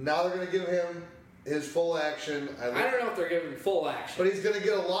 Now they're going to give him his full action. I don't know if they're giving full action. But he's going to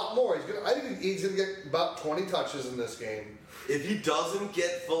get a lot more. I think he's going to get about 20 touches in this game. If he doesn't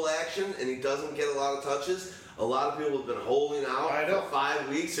get full action and he doesn't get a lot of touches, a lot of people have been holding out for 5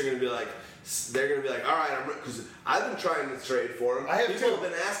 weeks. They're going to be like, all right, because I've been trying to trade for him. People have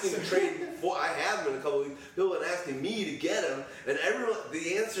been asking to trade for. I have been a couple of weeks. People have been asking me to get him, and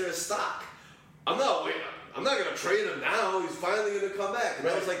the answer is stock. I'm not going to trade him now. He's finally going to come back, and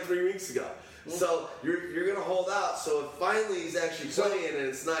that was like 3 weeks ago. So you're going to hold out. So if finally he's actually playing and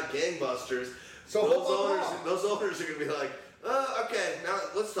it's not gangbusters, so those owners are going to be like, okay, now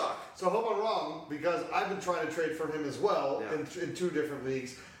let's talk. So hope I'm wrong, because I've been trying to trade for him as well in 2 different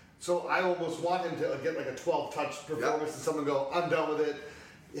leagues. So I almost want him to get like a 12-touch performance and someone go, I'm done with it,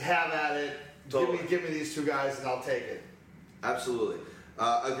 have at it, totally. Give me these 2 guys and I'll take it. Absolutely.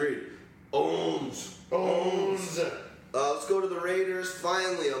 Agreed. Owns. Let's go to the Raiders.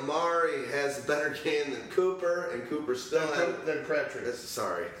 Finally, Amari has a better game than Cooper, and Cooper still than Crabtree.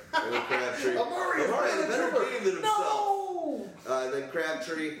 Sorry. Crabtree. Amari had a better game than himself. No! Than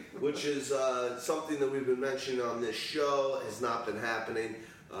Crabtree, which is something that we've been mentioning on this show, has not been happening.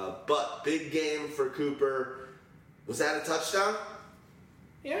 But big game for Cooper. Was that a touchdown?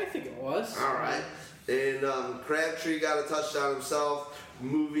 Yeah, I think it was. All right. And Crabtree got a touchdown himself.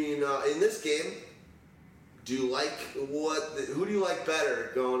 Moving in this game, do you like who do you like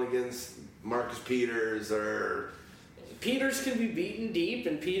better going against Marcus Peters or? Peters can be beaten deep,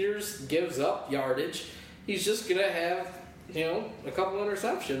 and Peters gives up yardage. He's just gonna have a couple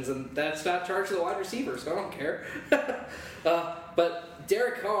interceptions, and that's not charged to the wide receiver, so I don't care. But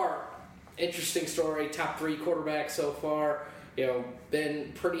Derek Carr, interesting story. Top 3 quarterback so far.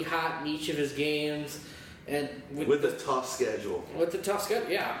 Been pretty hot in each of his games. And with a tough schedule. With the tough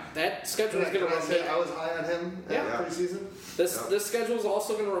schedule, yeah. That schedule is going to remain. I was high on him preseason. This schedule is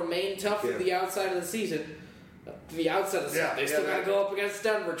also going to remain tough at the outside of the season. The outside of the season. They still got to go up against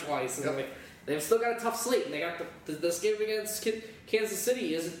Denver twice. And they've still got a tough slate. And they got this game against Kansas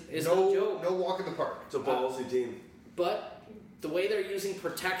City is no joke. No walk in the park. It's a ballsy team. But the way they're using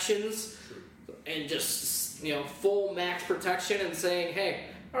protections and just full max protection and saying, hey,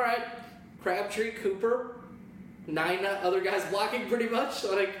 all right, Crabtree, Cooper, 9 other guys blocking pretty much.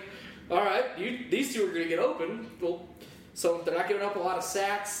 Like, all right, these two are going to get open. Well, so they're not giving up a lot of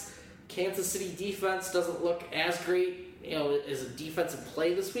sacks. Kansas City defense doesn't look as great, as a defensive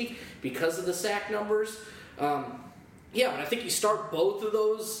play this week because of the sack numbers. But I think you start both of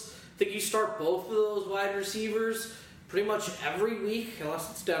those. Wide receivers pretty much every week,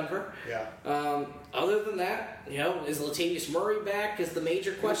 unless it's Denver. Yeah. Other than that, is Latavius Murray back? Is the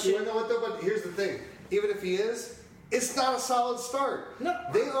major question. You know what though? But here's the thing: even if he is, it's not a solid start. No.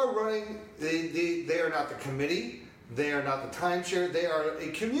 They are running. They are not the committee. They are not the timeshare. They are a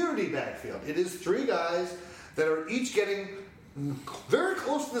community backfield. It is 3 guys that are each getting very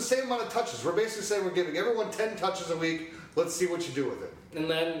close to the same amount of touches. We're basically saying we're giving everyone 10 touches a week. Let's see what you do with it. And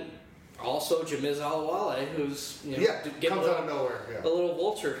then also Jamiz Alawale, who's getting comes out of nowhere. A little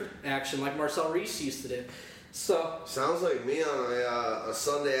vulture action like Marcel Reese used to do. So sounds like me on a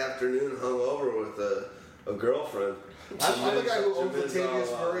Sunday afternoon hungover with a girlfriend. I'm the guy who owns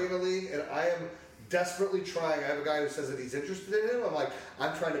Latavius Murray in the league, and I am desperately trying. I have a guy who says that he's interested in him.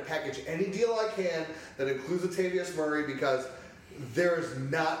 I'm trying to package any deal I can that includes Latavius Murray because there's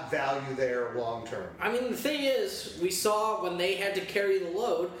not value there long term. I mean, the thing is, we saw when they had to carry the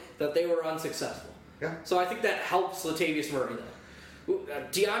load that they were unsuccessful. Yeah. So I think that helps Latavius Murray, though.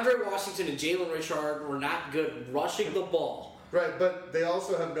 DeAndre Washington and Jalen Richard were not good rushing the ball. Right, but they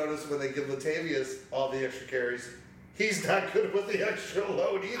also have noticed when they give Latavius all the extra carries, he's not good with the extra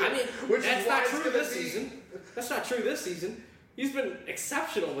load either. I mean, that's not true this season. That's not true this season. He's been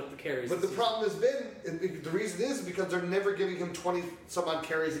exceptional with the carries. But the problem has been, the reason is because they're never giving him 20-some-odd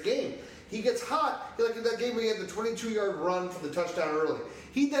carries a game. He gets hot. Like in that game where he had the 22-yard run for the touchdown early.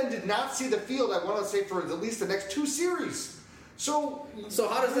 He then did not see the field, I want to say, for at least the next 2 series. So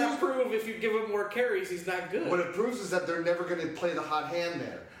how does that prove if you give him more carries, he's not good? What it proves is that they're never going to play the hot hand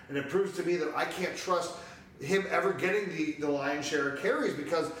there. And it proves to me that I can't trust him ever getting the lion's share of carries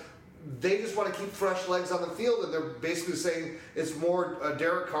because they just want to keep fresh legs on the field, and they're basically saying it's more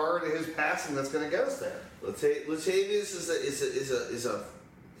Derek Carr and his passing that's going to get us there. Latavius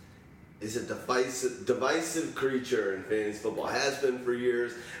is a divisive creature in fantasy football. Has been for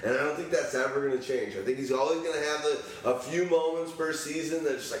years, and I don't think that's ever going to change. I think he's always going to have a few moments per season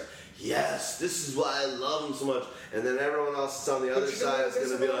that's just like, yes, this is why I love him so much. And then everyone else that's on the other side is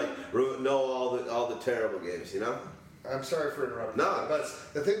going to be like, no, all the terrible games, I'm sorry for interrupting. No, but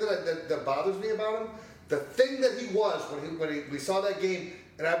the thing that bothers me about him, the thing that he was when we saw that game,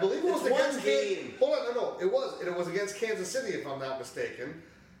 and I believe it was against game. Hold on, no, it was against Kansas City, if I'm not mistaken,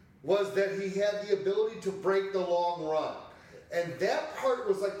 was that he had the ability to break the long run, and that part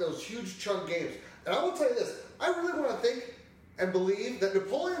was like those huge chunk games. And I will tell you this: I really want to think and believe that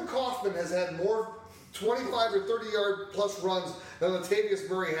Napoleon Kaufman has had more 25 or 30-yard plus runs than Latavius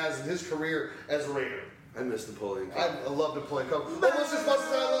Murray has in his career as a Raider. I miss Napoleon. I love Napoleon Kaufman. Almost as much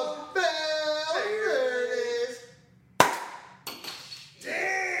as I love Bell.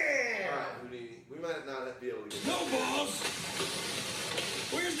 Damn! All right, Houdini. We might not be able to get No balls.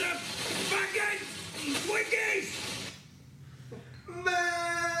 Where's the fucking Twinkies?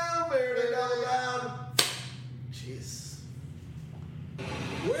 Bell, Verde, double down. Jeez.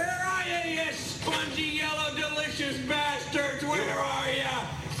 Where are you, you spongy, yellow, delicious bastards? Where are you?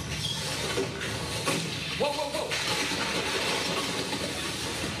 Whoa, whoa, whoa.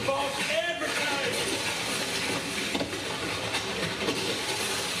 False advertising.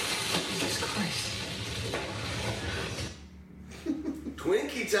 Jesus Christ.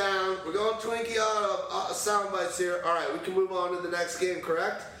 Twinkie Town. We're going Twinkie on sound bites here. All right, we can move on to the next game,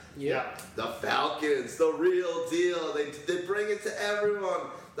 correct? Yeah. The Falcons, the real deal. They bring it to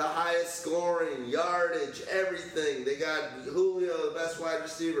everyone. The highest scoring, yardage, everything. They got Julio, the best wide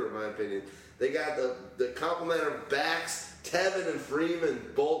receiver, in my opinion. They got the complement of backs. Tevin and Freeman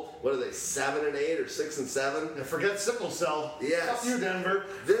both, what are they, 7 and 8 or 6 and 7? And forget sickle cell. Yes. Fuck you, Denver.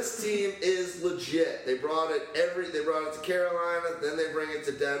 This team is legit. They brought it to Carolina, then they bring it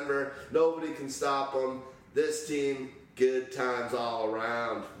to Denver. Nobody can stop them. This team, good times all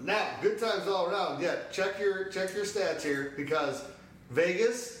around. Now, good times all around. Yeah, check your stats here because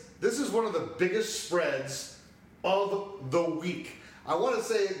Vegas, this is one of the biggest spreads of the week. I want to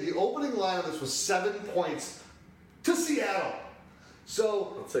say the opening line of this was 7 points to Seattle.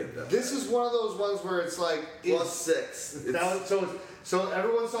 So I'll take that. This is one of those ones where it's like +6. So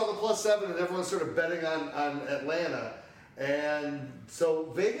everyone saw the +7 and everyone's sort of betting on Atlanta, and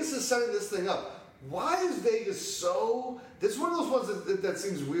so Vegas is setting this thing up. Why is Vegas so? This is one of those ones that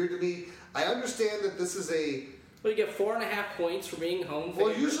seems weird to me. I understand that this is a. Well, you get 4.5 points for being home.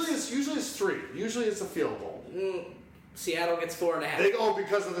 Well, favorites. usually it's 3. Usually it's a field goal. Seattle gets 4.5. They go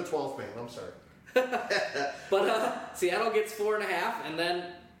because of the 12th man. I'm sorry. But Seattle gets 4.5, and then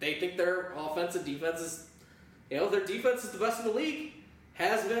they think their offensive defense is, their defense is the best in the league.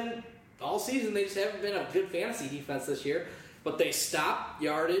 Has been all season. They just haven't been a good fantasy defense this year. But they stop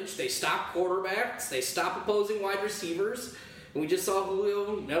yardage, they stop quarterbacks, they stop opposing wide receivers. And we just saw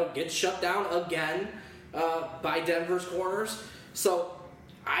Julio, get shut down again by Denver's corners. So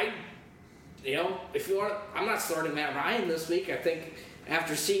if you want, I'm not starting Matt Ryan this week. I think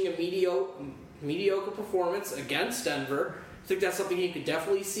after seeing a mediocre performance against Denver, I think that's something you could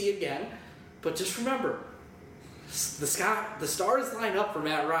definitely see again. But just remember, the stars line up for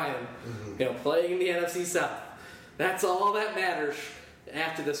Matt Ryan, playing in the NFC South. That's all that matters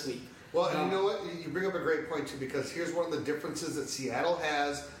after this week. Well, and you know what? You bring up a great point, too, because here's one of the differences that Seattle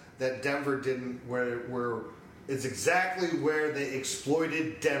has that Denver didn't, where it's exactly where they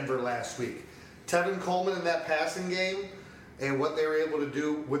exploited Denver last week. Tevin Coleman in that passing game and what they were able to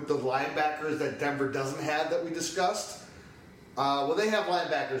do with the linebackers that Denver doesn't have that we discussed. Well, they have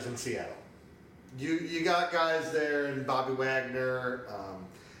linebackers in Seattle. You got guys there and Bobby Wagner.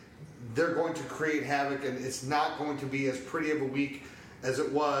 They're going to create havoc, and it's not going to be as pretty of a week as it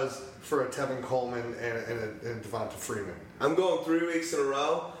was for a Tevin Coleman and Devonta Freeman. I'm going 3 weeks in a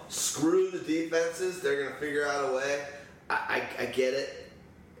row. Screw the defenses. They're going to figure out a way. I get it.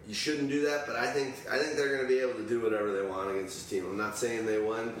 You shouldn't do that, but I think they're going to be able to do whatever they want against this team. I'm not saying they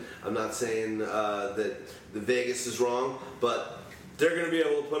win. I'm not saying that the Vegas is wrong, but they're going to be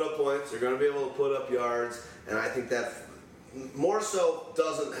able to put up points. They're going to be able to put up yards, and I think that more so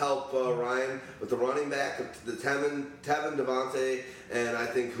doesn't help Ryan with the running back, the Tevin, Devontae, and I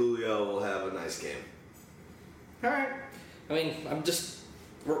think Julio will have a nice game. All right. I mean,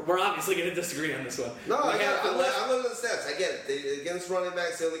 we're obviously going to disagree on this one. No, I'm looking at the stats. I get it. Against running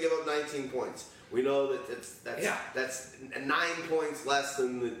backs, they only give up 19 points. We know that that's 9 points less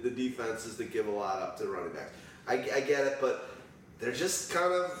than the defenses that give a lot up to the running backs. I get it, but they're just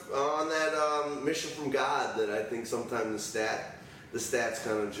kind of on that mission from God that I think sometimes the stats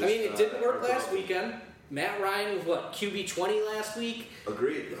kind of just. I mean, it didn't work last weekend. Matt Ryan was QB 20 last week.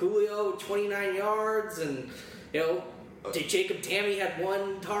 Agreed. Julio 29 yards, and Jacob Tammy had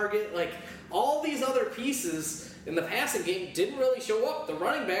 1 target. Like all these other pieces in the passing game didn't really show up. The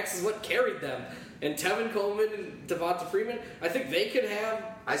running backs is what carried them. And Tevin Coleman and Devonta Freeman, I think they could have.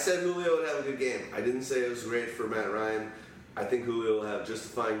 I said Julio would have a good game. I didn't say it was great for Matt Ryan. I think Julio will have just a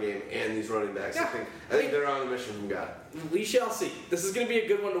fine game, and these running backs. Yeah. I think they're on a mission from God. We shall see. This is going to be a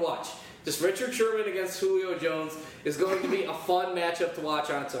good one to watch. Just Richard Sherman against Julio Jones is going to be a fun matchup to watch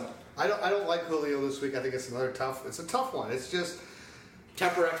on its own. I don't like Julio this week. I think it's a tough one. It's just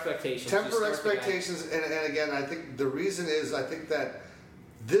temper expectations. Temper expectations, and again, I think the reason is I think that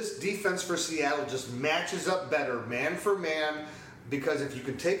this defense for Seattle just matches up better, man for man. Because if you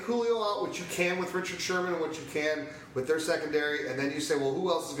can take Julio out, which you can with Richard Sherman and what you can with their secondary, and then you say, well, who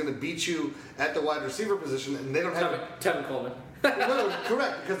else is going to beat you at the wide receiver position? And they don't have Tevin Coleman. No,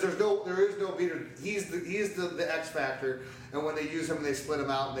 correct, because there is no beater. He's the X factor, and when they use him, they split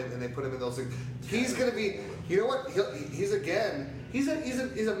him out and they put him in those things. He's going to be, you know what? He's a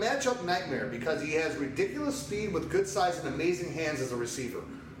matchup nightmare because he has ridiculous speed with good size and amazing hands as a receiver,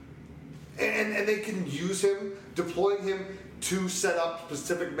 and they can use him, deploying him to set up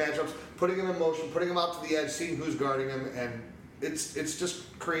specific matchups, putting him in motion, putting him out to the edge, seeing who's guarding him, and it's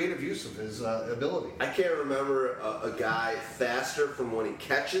just creative use of his ability. I can't remember a guy faster from when he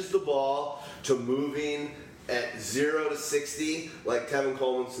catches the ball to moving at 0 to 60 like Tevin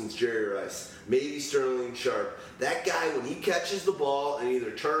Coleman since Jerry Rice. Maybe Sterling Sharp. That guy, when he catches the ball and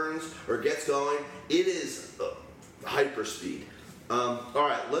either turns or gets going, it is hyper speed. All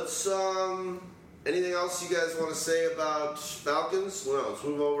right, let's Anything else you guys want to say about Falcons? Well, let's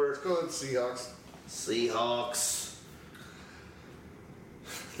move over. Let's go with Seahawks. Seahawks.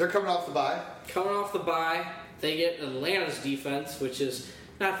 They're coming off the bye. Coming off the bye, they get Atlanta's defense, which is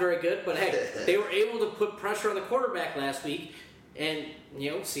not very good, but hey, they were able to put pressure on the quarterback last week, and,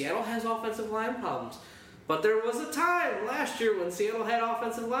 Seattle has offensive line problems. But there was a time last year when Seattle had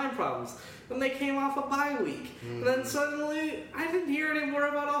offensive line problems, when they came off a bye week. And then suddenly, I didn't hear any more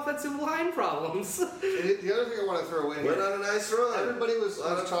about offensive line problems. And the other thing I want to throw in Went here, on a nice run. everybody was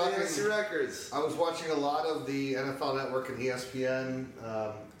talking. fantasy records. I was watching a lot of the NFL Network and ESPN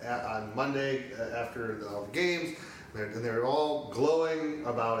on Monday after all the games, and they're all glowing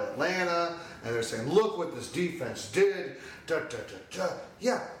about Atlanta, and they're saying, "Look what this defense did." Da, da, da, da.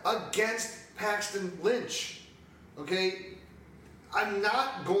 Yeah, against Paxton Lynch. Okay, I'm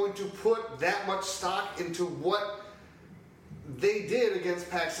not going to put that much stock into what they did against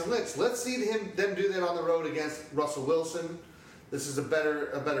Paxton Lynch. Let's see them do that on the road against Russell Wilson. This is a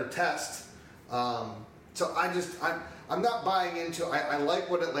better test. So I'm not buying into. I like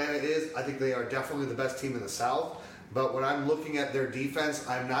what Atlanta is. I think they are definitely the best team in the South. But when I'm looking at their defense,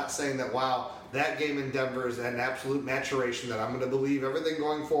 I'm not saying that, wow, that game in Denver is an absolute maturation that I'm going to believe everything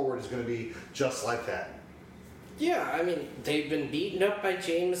going forward is going to be just like that. Yeah, I mean, they've been beaten up by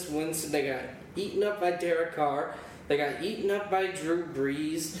Jameis Winston. They got eaten up by Derek Carr. They got eaten up by Drew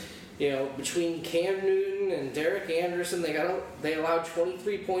Brees. Between Cam Newton and Derek Anderson, they allowed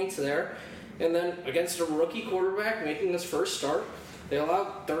 23 points there. And then against a rookie quarterback making his first start, they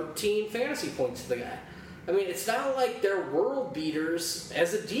allowed 13 fantasy points to the guy. I mean, it's not like they're world beaters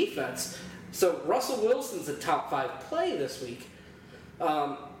as a defense. So Russell Wilson's a top 5 play this week.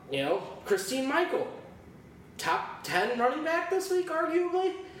 Christine Michael, top 10 running back this week,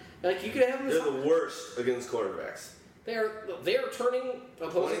 arguably. Like, you could have them. They're the worst against quarterbacks. They're turning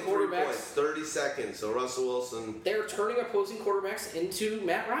opposing 23 quarterbacks. points, 30 seconds. So Russell Wilson. They're turning opposing quarterbacks into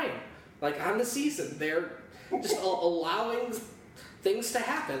Matt Ryan. Like, on the season, they're just allowing things to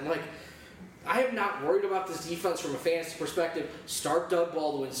happen. Like, I am not worried about this defense from a fantasy perspective. Start Doug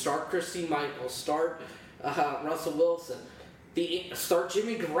Baldwin, start Christine Michael, start Russell Wilson. Start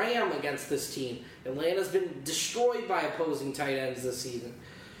Jimmy Graham against this team. Atlanta's been destroyed by opposing tight ends this season.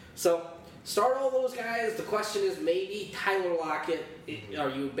 So, start all those guys. The question is maybe Tyler Lockett. Are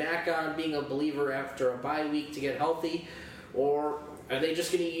you back on being a believer after a bye week to get healthy? Or are they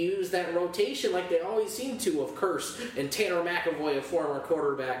just going to use that rotation like they always seem to of Curse and Tanner McAvoy, a former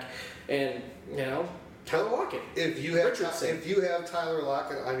quarterback, and, Tyler Lockett? If you have Tyler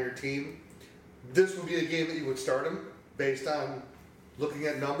Lockett on your team, this would be a game that you would start him based on looking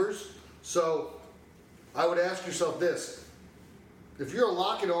at numbers. So I would ask yourself this. If you're a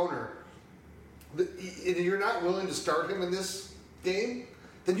Lockett owner and you're not willing to start him in this game,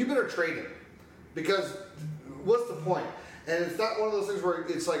 then you better trade him. Because what's the point? And it's not one of those things where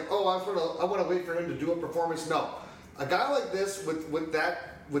it's like, oh, I want to wait for him to do a performance. No. A guy like this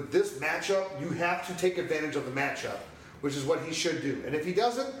with this matchup, you have to take advantage of the matchup, which is what he should do. And if he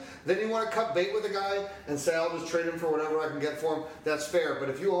doesn't, then you want to cut bait with a guy and say, I'll just trade him for whatever I can get for him. That's fair. But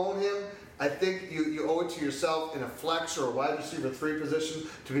if you own him, I think you owe it to yourself in a flex or a wide receiver 3 position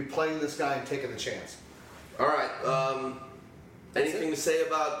to be playing this guy and taking the chance. All right. Anything to say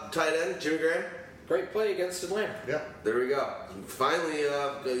about tight end, Jimmy Graham? Great play against Atlanta. Yeah. There we go. Finally,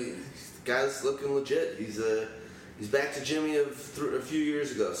 the guy's looking legit. He's back to Jimmy of a few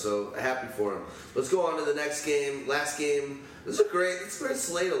years ago, so happy for him. Let's go on to the next game. Last game. It's a great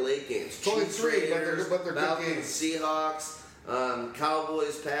slate of late games. It's only 3, but they're Falcons, good games. Seahawks,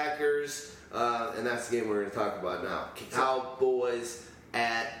 Cowboys, Packers, and that's the game we're going to talk about now. Cowboys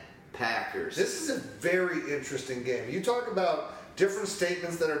at Packers. This is a very interesting game. You talk about different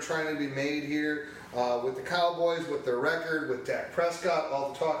statements that are trying to be made here with the Cowboys, with their record, with Dak Prescott,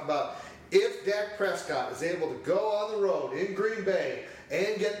 all the talk about if Dak Prescott is able to go on the road in Green Bay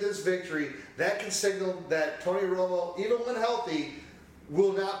and get this victory, that can signal that Tony Romo, even when healthy,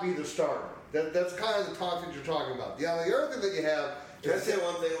 will not be the starter. That's kind of the talk that you're talking about. The other thing that you have... Can I say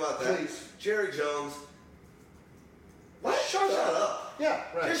one thing about that? Please. Jerry Jones. Why shut up? Yeah,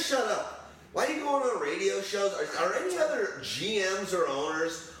 right. Just shut up. Why are you going on radio shows? Are any other GMs or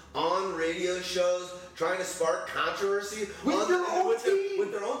owners on radio shows trying to spark controversy with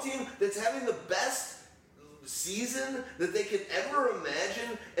their own team that's having the best season that they could ever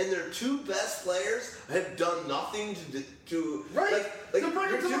imagine, and their 2 best players have done nothing to right. Like to bring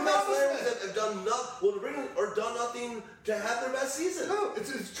your it to 2 the best promised players have done done nothing to have their best season. No,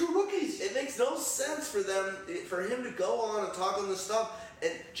 it's 2 rookies. It makes no sense for him to go on and talk on this stuff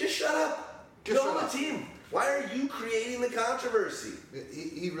and just shut up. Go on the team. Why are you creating the controversy?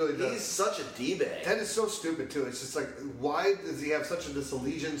 He really does. He's such a D-bag. That is so stupid, too. It's just like, why does he have such a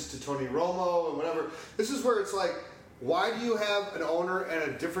allegiance to Tony Romo and whatever? This is where it's like, why do you have an owner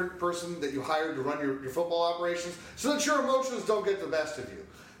and a different person that you hired to run your football operations so that your emotions don't get the best of you?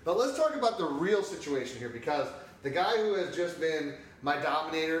 But let's talk about the real situation here, because the guy who has just been my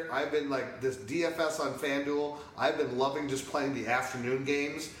dominator, I've been like this DFS on FanDuel. I've been loving just playing the afternoon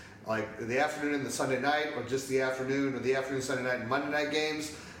games, like the afternoon and the Sunday night, or just the afternoon, or the afternoon, Sunday night, and Monday night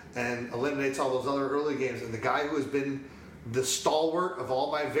games, and eliminates all those other early games. And the guy who has been the stalwart of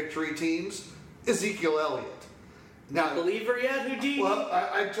all my victory teams, Ezekiel Elliott. Now, Believer yet, Houdini? well,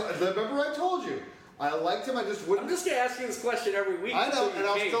 remember I told you. I liked him, I just wouldn't. I'm just going to ask you this question every week. I know, until you and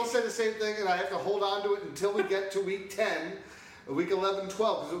I'll change. still say the same thing, and I have to hold on to it until we get to week 10, week 11,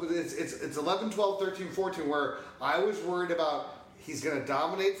 12. Because it's 11, 12, 13, 14, where I was worried about he's going to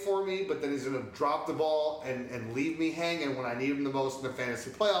dominate for me, but then he's going to drop the ball and leave me hanging when I need him the most in the fantasy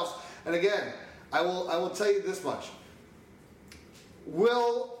playoffs. And again, I will tell you this much.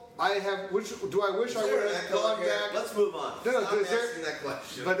 Do I wish I would have gone back? Let's move on. No, Stop asking that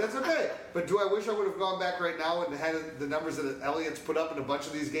question. But that's okay. But do I wish I would have gone back right now and had the numbers that Elliott's put up in a bunch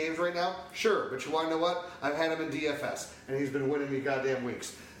of these games right now? Sure. But you want to know what? I've had him in DFS, and he's been winning me goddamn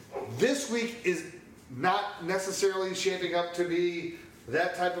weeks. This week is not necessarily shaping up to be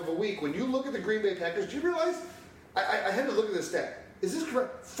that type of a week. When you look at the Green Bay Packers, do you realize? I had to look at this stat. Is this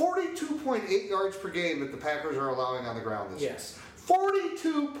correct? 42.8 yards per game that the Packers are allowing on the ground this year. Yes.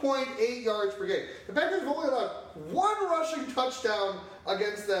 42.8 yards per game. The Packers have only allowed one rushing touchdown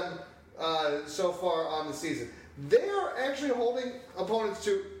against them so far on the season. They are actually holding opponents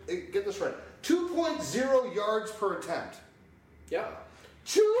to, get this right, 2.0 yards per attempt. Yeah.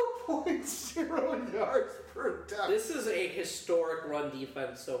 2.0 yards per attempt. This is a historic run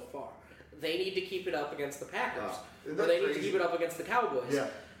defense so far. They need to keep it up against the Packers. Isn't Or that they need to crazy? keep it up against the Cowboys. Yeah.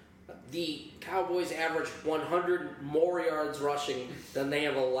 The Cowboys average 100 more yards rushing than they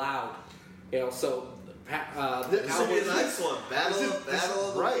have allowed. So the This will be a Cowboys. nice one. Battle of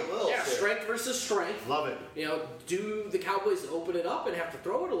the right. wills. Yeah, here. strength versus strength. Love it. Do the Cowboys open it up and have to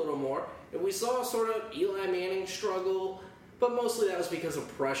throw it a little more? And we saw sort of Eli Manning struggle, but mostly that was because of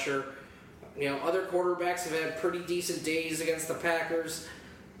pressure. Other quarterbacks have had pretty decent days against the Packers,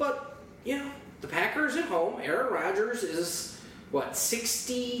 but the Packers at home. Aaron Rodgers is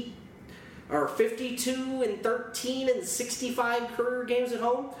 52 and 13 and 65 career games at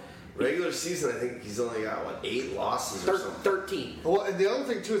home. Regular season, I think he's only got 8 losses or something. 13. Well, and the other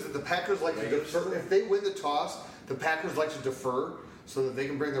thing too is that the Packers like to defer. If they win the toss, the Packers like to defer so that they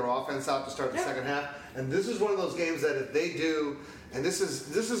can bring their offense out to start the second half. And this is one of those games that if they do, and this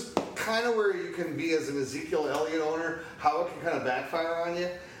is kind of where you can be as an Ezekiel Elliott owner, how it can kind of backfire on you,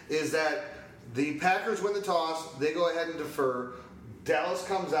 is that the Packers win the toss, they go ahead and defer. Dallas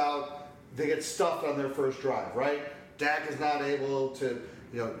comes out, they get stuffed on their first drive, right? Dak is not able to.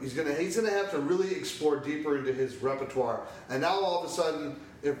 He's gonna have to really explore deeper into his repertoire. And now all of a sudden,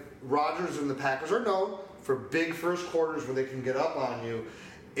 if Rodgers and the Packers are known for big first quarters where they can get up on you,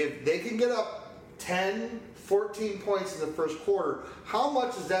 if they can get up 10, 14 points in the first quarter, how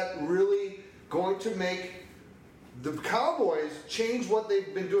much is that really going to make the Cowboys change what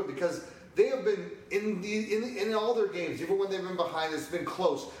they've been doing? Because they have been in all their games, even when they've been behind, it's been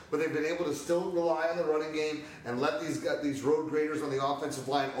close, but they've been able to still rely on the running game and let these road graders on the offensive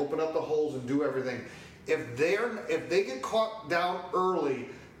line open up the holes and do everything. If they get caught down early,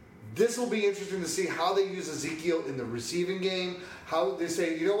 this will be interesting to see how they use Ezekiel in the receiving game. How they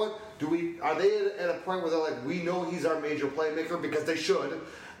say, you know what? Are they at a point where they're like, we know he's our major playmaker, because they should,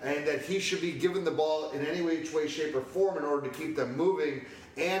 and that he should be given the ball in any way, shape, or form in order to keep them moving.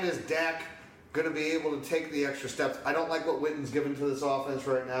 And is Dak going to be able to take the extra steps? I don't like what Witten's given to this offense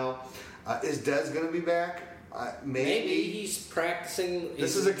right now. Is Dez going to be back? Maybe he's practicing.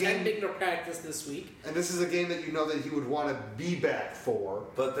 This He's is a game- intending to practice this week. And this is a game that that he would want to be back for.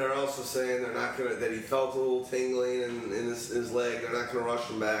 But they're also saying they're not gonna. That he felt a little tingling in his leg. They're not gonna rush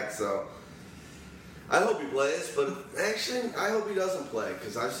him back. So I hope he plays, but actually I hope he doesn't play,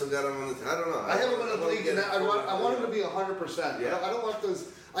 because I've still got him on the. I don't know. I have him in the league, and I want him to be 100%. Yeah. I don't want those.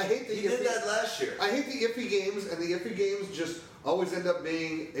 I hate the. He did that last year. I hate the iffy games, and the iffy games just always end up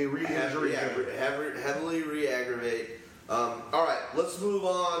being a re-injury. Heavily re-aggravate. All right, let's move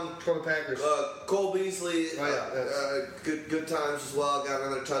on. For the Packers. Cole Beasley, yes. good times as well. Got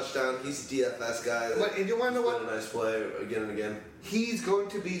another touchdown. He's a DFS guy. And you want to know what? A nice play again and again. He's going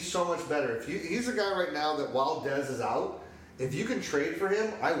to be so much better. He's a guy right now that while Dez is out, if you can trade for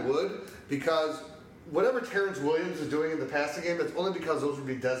him, I would, because whatever Terrence Williams is doing in the passing game, it's only because those would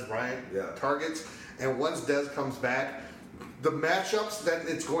be Dez Bryant targets. And once Dez comes back, the matchups that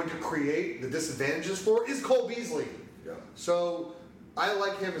it's going to create, the disadvantages for, is Cole Beasley. Yeah. So I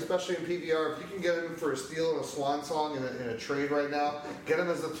like him, especially in PPR. If you can get him for a steal and a swan song in a trade right now, get him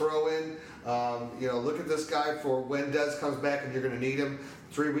as a throw-in. Look at this guy for when Dez comes back and you're going to need him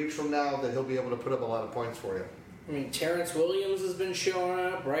 3 weeks from now, that he'll be able to put up a lot of points for you. I mean, Terrence Williams has been showing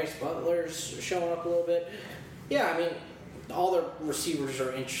up. Bryce Butler's showing up a little bit. Yeah, I mean, all the receivers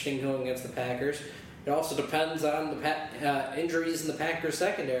are interesting going against the Packers. It also depends on the injuries in the Packers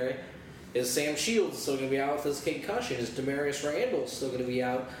secondary. Is Sam Shields still going to be out with his concussion? Is Demarius Randall still going to be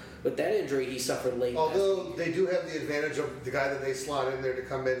out with that injury he suffered late last Although week? they do have the advantage of the guy that they slot in there to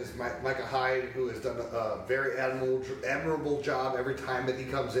come in is Micah Hyde, who has done a very admirable job every time that he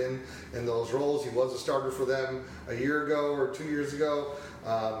comes in those roles. He was a starter for them a year ago or 2 years ago.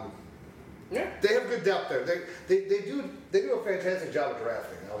 Yeah. They have good depth there. They do a fantastic job of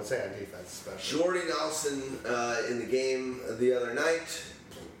drafting, I would say, on defense especially. Jordy Nelson in the game the other night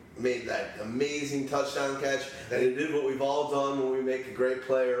made that amazing touchdown catch, and it did what we've all done when we make a great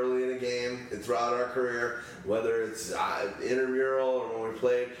play early in a game and throughout our career, whether it's intramural or when we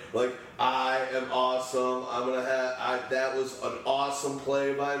played. Like, I am awesome. That was an awesome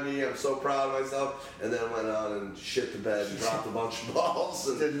play by me. I'm so proud of myself. And then went on and shit the bed and dropped a bunch of balls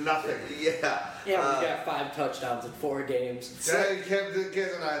and did nothing. Yeah. Yeah, we got 5 touchdowns in 4 games. Yeah, you can't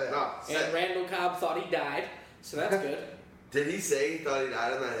deny that. No, And Randall Cobb thought he died, so that's good. Did he say he thought he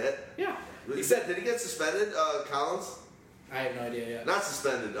died on that hit? Yeah. He said, did he get suspended, Collins? I have no idea yet. Not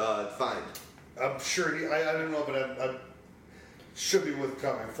suspended, fined. I'm sure I don't know, but I should be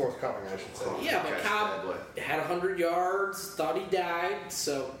forthcoming, I should say. Yeah, but Okay, Cobb bad boy. had 100 yards, thought he died,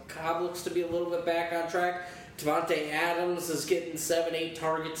 so Cobb looks to be a little bit back on track. Devontae Adams is getting 7-8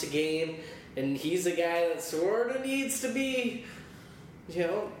 targets a game, and he's a guy that sort of needs to be,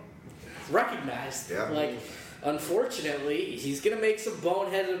 recognized. Yeah. Like, unfortunately, he's going to make some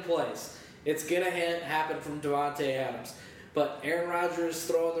boneheaded plays. It's going to happen from Devontae Adams. But Aaron Rodgers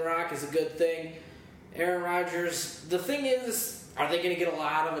throwing the rock is a good thing. Aaron Rodgers, the thing is, are they going to get a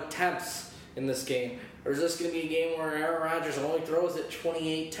lot of attempts in this game? Or is this going to be a game where Aaron Rodgers only throws it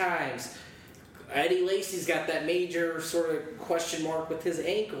 28 times? Eddie Lacy's got that major sort of question mark with his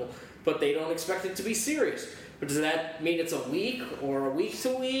ankle, but they don't expect it to be serious. But does that mean it's a week or a week to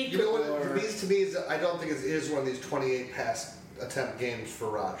week? You know what it means to me is I don't think it is one of these 28 pass attempt games for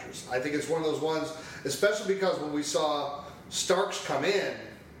Rodgers. I think it's one of those ones, especially because when we saw Starks come in,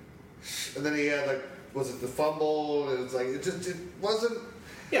 and then he had was it the fumble? It was it wasn't.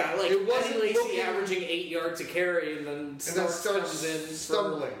 Yeah, it wasn't Eddie Lacy looking, averaging 8 yards a carry, and then Starks comes in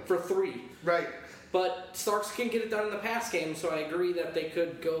stumbling for 3. Right. But Starks can get it done in the pass game, so I agree that they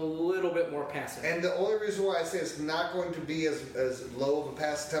could go a little bit more passing. And the only reason why I say it's not going to be as low of a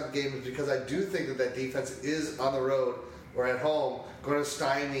pass attempt game is because I do think that defense is on the road or at home going to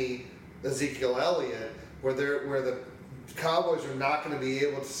stymie Ezekiel Elliott, where the Cowboys are not going to be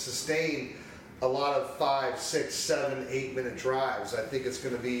able to sustain a lot of 5, 6, 7, 8 minute drives. I think it's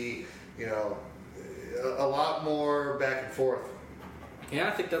going to be, a lot more back and forth. Yeah,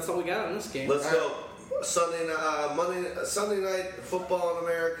 I think that's all we got in this game. Let's go. Sunday night football in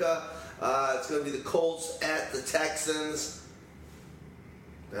America. It's going to be the Colts at the Texans.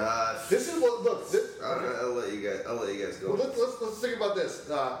 This is what look. I'll let you guys go. Well, let's think about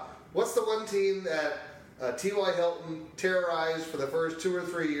this. What's the one team that T.Y. Hilton terrorized for the first 2 or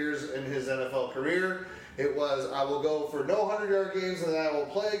 3 years in his NFL career? It was, I will go for no 100-yard games, and then I will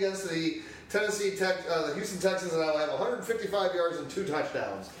play against the the Houston Texans, and I will have 155 yards and 2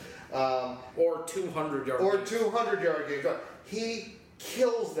 touchdowns. Or 200-yard Or games. 200-yard games. He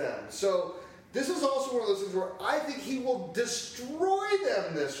kills them. So this is also one of those things where I think he will destroy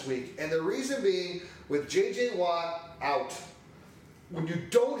them this week. And the reason being, with J.J. Watt out, when you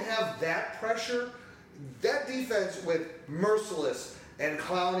don't have that pressure, that defense with Merciless and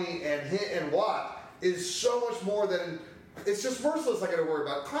Clowney and Watt is so much more than... It's just Merciless I got to worry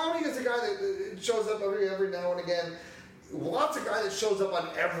about. Clowney is a guy that shows up every now and again. Watt's a guy that shows up on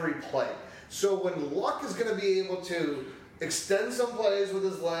every play. So when Luck is going to be able to extend some plays with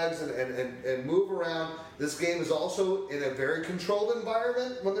his legs and move around, this game is also in a very controlled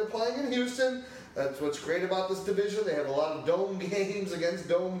environment when they're playing in Houston. That's what's great about this division. They have a lot of dome games against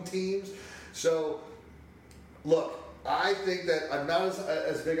dome teams. So, look, I think that I'm not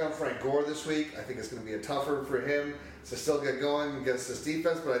as big on Frank Gore this week. I think it's going to be a tougher for him to still get going against this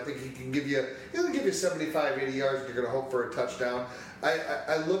defense, but I think he'll give you 75, 80 yards, and you're going to hope for a touchdown.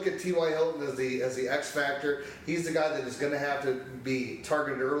 I look at T.Y. Hilton as the X factor. He's the guy that is going to have to be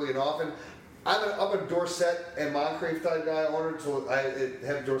targeted early and often. I'm a Dorsett and Moncrief type guy owner, so I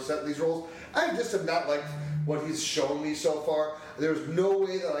have Dorsett in these roles. I just have not liked what he's shown me so far. There's no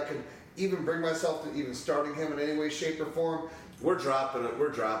way that I could even bring myself to even starting him in any way, shape, or form. We're dropping it. We're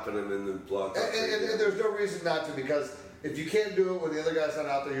dropping him in the blog. And there's no reason not to, because if you can't do it when the other guy's not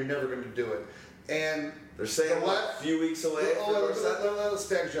out there, you're never going to do it. And they're saying a few weeks away. Let's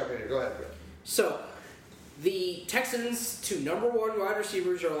Stag jump in here. Go ahead, Brett. So, the Texans, two number one wide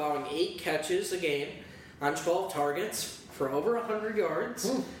receivers, are allowing 8 catches a game on 12 targets for over 100 yards,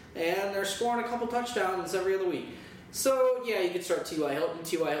 and they're scoring a couple touchdowns every other week. So, yeah, you could start T.Y. Hilton.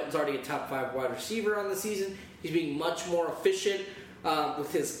 T.Y. Hilton's already a top 5 wide receiver on the season. He's being much more efficient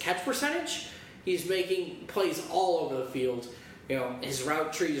with his catch percentage. He's making plays all over the field. You know, his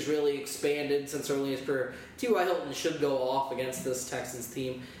route tree has really expanded since early in his career. T.Y. Hilton should go off against this Texans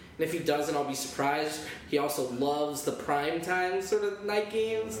team. And if he doesn't, I'll be surprised. He also loves the primetime sort of night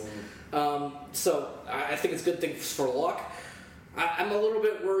games. So I think it's good things for Luck. I'm a little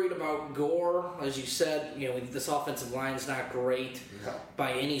bit worried about Gore. As you said, you know, this offensive line is not great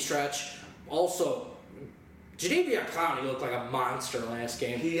by any stretch. Also, Jadeveon Clowney looked like a monster last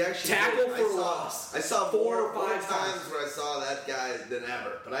game. He actually tackled for loss. I saw 4 more or 5 times where I saw that guy than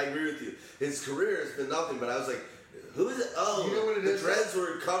ever. But I agree with you. His career has been nothing. But I was like, who is it? Oh, you know what it the is? dreads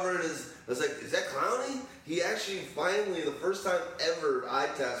were covering his. I was like, is that Clowney? He actually finally, the first time ever, eye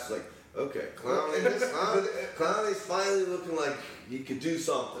test was like, okay, Clowney's finally looking like he could do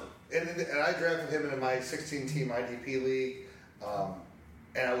something. And I drafted him in my 16-team IDP league,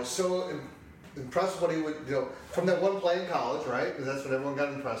 and I was so impressed with what he would, you know, from that one play in college, right? Because that's what everyone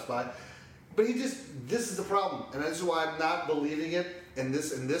got impressed by. But this is the problem, and this is why I'm not believing it in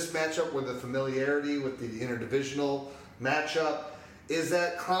this matchup with the familiarity with the interdivisional matchup, is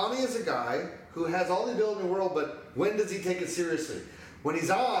that Clowney is a guy who has all the ability in the world, but when does he take it seriously? When he's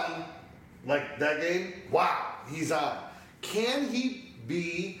on, like that game, wow, he's on. Can he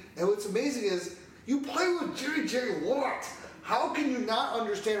be, and what's amazing is, you play with Jerry Watt. How can you not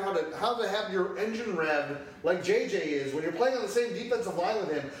understand how to have your engine revved like JJ is when you're playing on the same defensive line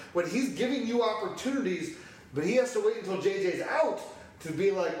with him, when he's giving you opportunities, but he has to wait until JJ's out to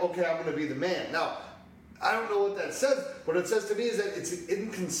be like, okay, I'm going to be the man. Now, I don't know what that says. What it says to me is that it's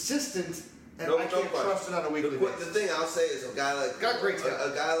inconsistent, and I can't trust it on a weekly basis. The thing I'll say is a guy like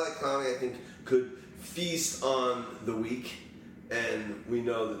Clowney, I think, could feast on the weak. And we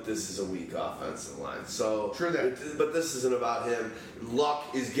know that this is a weak offensive line. So true that. But this isn't about him. Luck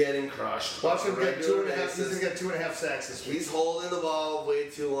is getting crushed. Watch him get 2.5. He's going to get 2.5 sacks this week. He's holding the ball way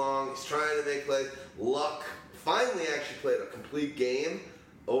too long. He's trying to make plays. Luck finally actually played a complete game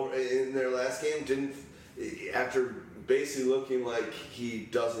over in their last game. After basically looking like he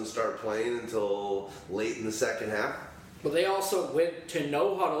doesn't start playing until late in the second half. But they also went to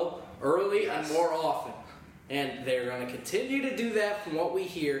no huddle early and more often. And they're going to continue to do that from what we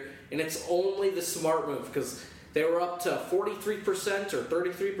hear, and it's only the smart move, because they were up to 43% or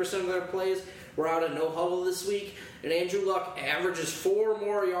 33% of their plays were out of no huddle this week, and Andrew Luck averages 4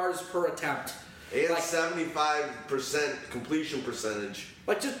 more yards per attempt. And 75% completion percentage.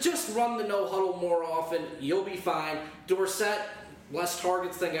 Like, just run the no huddle more often, you'll be fine. Dorsett, less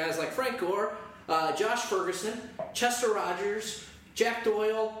targets than guys like Frank Gore, Josh Ferguson, Chester Rogers, Jack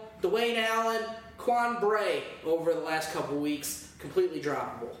Doyle, Dwayne Allen, Quan Bray over the last couple weeks, completely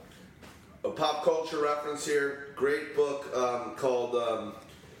droppable. A pop culture reference here. Great book called,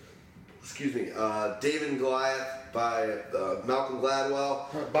 David and Goliath by Malcolm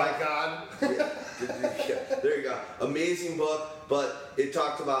Gladwell. By God. Yeah, there you go. Amazing book, but it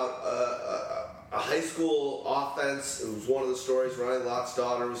talked about a high school offense. It was one of the stories. Ronnie Lott's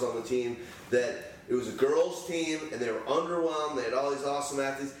daughter was on the team. That it was a girls' team, and they were underwhelmed. They had all these awesome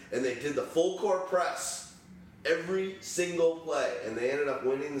athletes, and they did the full court press every single play, and they ended up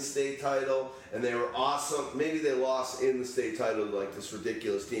winning the state title, and they were awesome. Maybe they lost in the state title to like this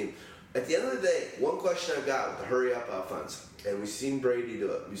ridiculous team. At the end of the day, one question I've got with the hurry-up offense, and we've seen Brady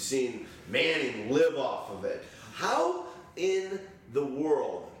do it. We've seen Manning live off of it. How in the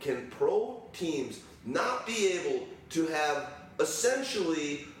world can pro teams not be able to have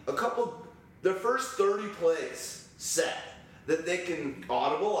essentially their first 30 plays set that they can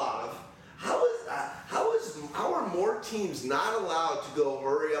audible out of? How are more teams not allowed to go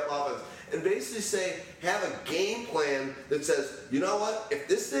hurry up offense and basically have a game plan that says, you know what, if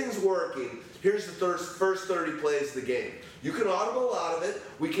this thing's working, here's the first 30 plays of the game. You can audible out of it.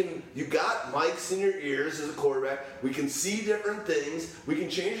 You got mics in your ears as a quarterback. We can see different things. We can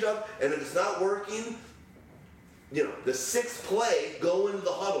change it up, and if it's not working, the 6th play, go into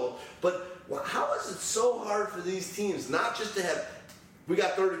the huddle. But how is it so hard for these teams not just to have, we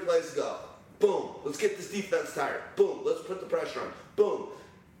got 30 plays to go. Boom. Let's get this defense tired. Boom. Let's put the pressure on. Boom.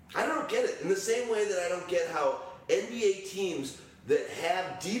 I don't get it. In the same way that I don't get how NBA teams that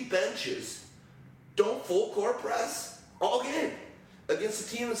have deep benches don't full court press all game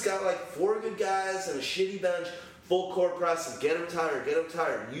against a team that's got like 4 good guys and a shitty bench. Full court press and get them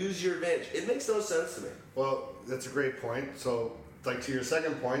tired. Use your advantage. It makes no sense to me. Well, that's a great point. So, like to your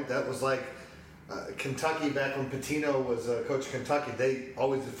second point, that was like Kentucky back when Pitino was coach of Kentucky. They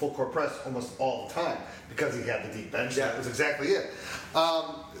always did full court press almost all the time because he had the deep bench. Yeah. That was exactly it.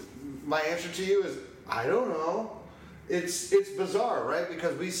 My answer to you is I don't know. It's bizarre, right?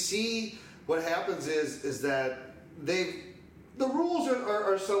 Because we see what happens is that the rules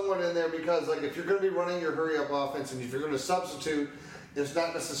are somewhat in there because, like, if you're going to be running your hurry-up offense and if you're going to substitute, it's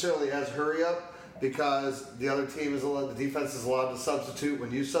not necessarily as hurry-up because the other team the defense is allowed to substitute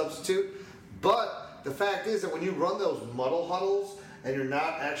when you substitute. But the fact is that when you run those muddle huddles and you're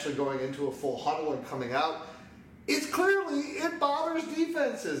not actually going into a full huddle and coming out, it bothers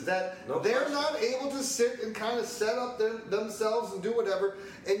defenses that they're not able to sit and kind of set up themselves and do whatever.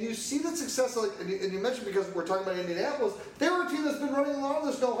 And you see the success, and you mentioned because we're talking about Indianapolis, they were a team that's been running a lot of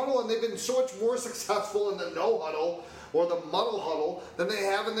this no huddle, and they've been so much more successful in the no huddle or the muddle huddle than they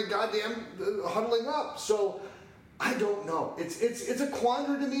have in the goddamn huddling up. So I don't know. It's a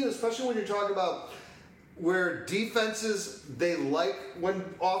quandary to me, especially when you're talking about where defenses, they like when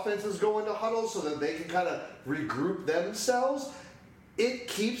offenses go into huddles so that they can kind of regroup themselves. It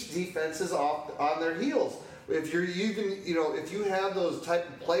keeps defenses on their heels. If you're even, if you have those type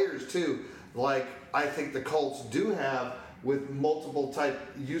of players too, like I think the Colts do have with multiple type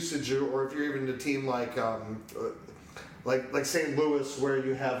usage, or if you're even a team like St. Louis, where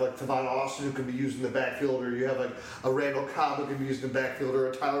you have like Tavon Austin who can be used in the backfield, or you have like a Randall Cobb who can be used in the backfield, or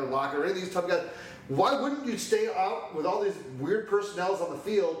a Tyler Lockett, or any of these type of guys. Why wouldn't you stay out with all these weird personnels on the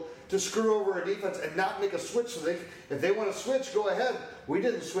field to screw over a defense and not make a switch? So if they want to switch, go ahead. We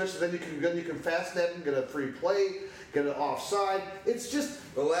didn't switch, so then you can fast snap and get a free play, get an offside. It's just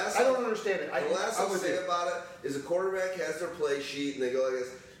I don't understand it. The last thing I'll say about it is a quarterback has their play sheet and they go like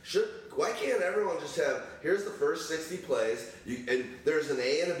this. Why can't everyone just have, here's the first 60 plays, and there's an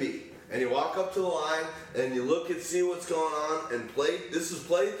A and a B. And you walk up to the line and you look and see what's going on and this is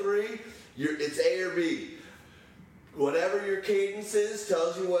play 3. It's A or B. Whatever your cadence is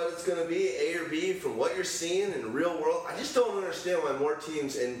tells you what it's going to be, A or B, from what you're seeing in the real world. I just don't understand why more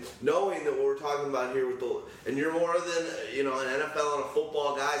teams, and knowing that what we're talking about here and you're more than an NFL and a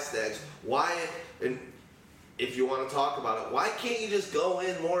football guy, Stags. Why? And if you want to talk about it, why can't you just go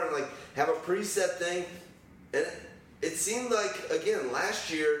in more and like have a preset thing? And it seemed like again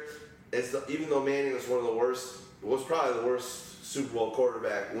last year, even though Manning was was probably the worst Super Bowl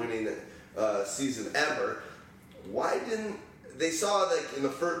quarterback winning season ever. Why didn't they saw like in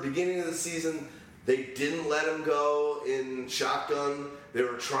the beginning of the season they didn't let him go in shotgun. They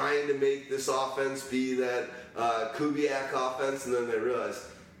were trying to make this offense be that Kubiak offense, and then they realized,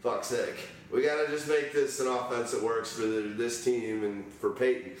 fuck's sake, we got to just make this an offense that works for this team and for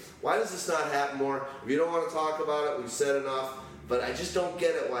Peyton. Why does this not happen more? If you don't want to talk about it, we've said enough. But I just don't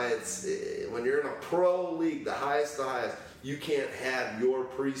get it why it's when you're in a pro league, the highest, you can't have your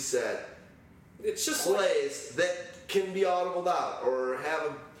preset plays that can be audibled out or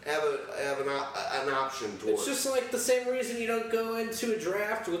have an option towards. It's just like the same reason you don't go into a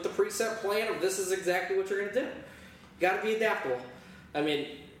draft with the preset plan of this is exactly what you're going to do. You got to be adaptable. I mean,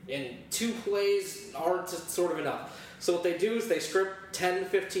 and 2 plays aren't sort of enough. So what they do is they script 10,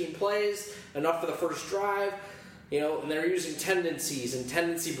 15 plays, enough for the first drive, and they're using tendencies and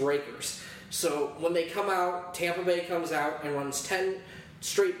tendency breakers. So when they come out, Tampa Bay comes out and runs 10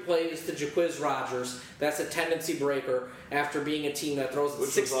 straight plays to Jacquizz Rodgers. That's a tendency breaker after being a team that throws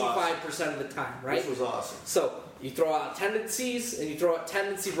it 65% of the time, right? Which was awesome. So you throw out tendencies and you throw out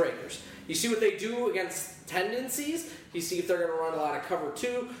tendency breakers. You see what they do against tendencies. You see if they're going to run a lot of cover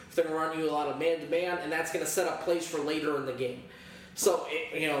 2, if they're going to run you a lot of man-to-man, and that's going to set up plays for later in the game. So,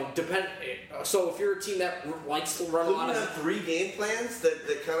 so if you're a team that likes to run a lot of... have 3 game plans that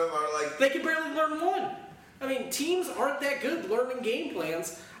kind of are like... They can barely learn 1. I mean, teams aren't that good learning game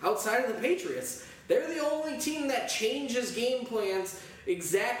plans outside of the Patriots. They're the only team that changes game plans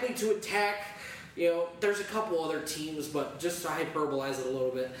exactly to attack. There's a couple other teams, but just to hyperbolize it a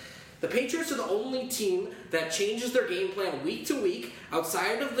little bit. The Patriots are the only team that changes their game plan week to week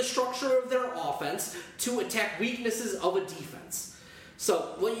outside of the structure of their offense to attack weaknesses of a defense.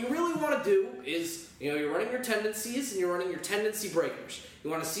 So what you really want to do is, you're running your tendencies and you're running your tendency breakers. You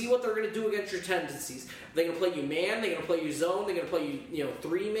want to see what they're going to do against your tendencies. Are they going to play you man? They're going to play you zone? They're going to play you,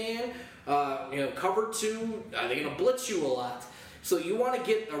 3-man? Cover 2? Are they going to blitz you a lot? So you want to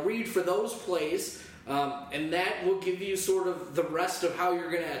get a read for those plays, and that will give you sort of the rest of how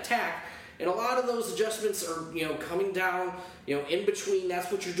you're going to attack. And a lot of those adjustments are, coming down, in between.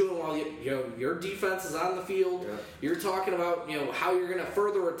 That's what you're doing while your defense is on the field. Yeah. You're talking about, how you're going to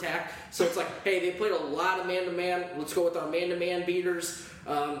further attack. So it's like, hey, they played a lot of man-to-man. Let's go with our man-to-man beaters.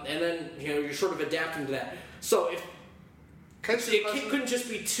 And then, you're sort of adapting to that. So it couldn't just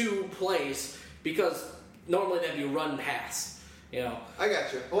be 2 plays because normally that'd be run pass. I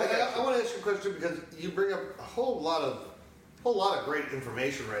got you. Well, I want to ask you a question because you bring up a whole lot of great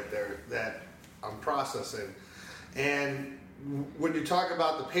information right there that I'm processing. And when you talk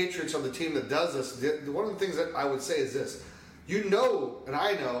about the Patriots on the team that does this, one of the things that I would say is this. And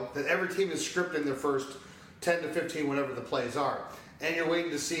I know, that every team is scripting their first 10 to 15, whatever the plays are. And you're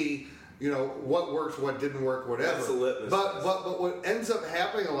waiting to see, what works, what didn't work, whatever. That's the litmus but what ends up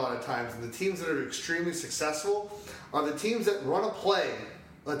happening a lot of times, and the teams that are extremely successful, are the teams that run a play,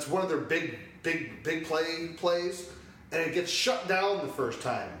 that's one of their big plays, and it gets shut down the first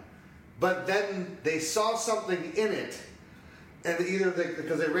time. But then they saw something in it, and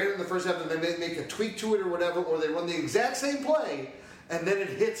because they ran it in the first half, and they may make a tweak to it or whatever, or they run the exact same play, and then it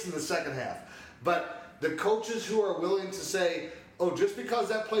hits in the second half. But the coaches who are willing to say, oh, just because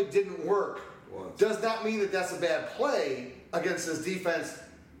that play didn't work does not mean that that's a bad play against this defense.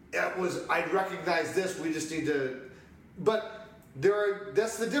 I recognize this, we just need to... But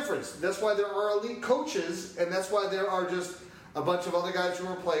that's the difference. That's why there are elite coaches, and that's why there are just a bunch of other guys who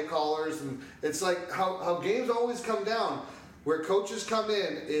are play callers. And it's like how games always come down. Where coaches come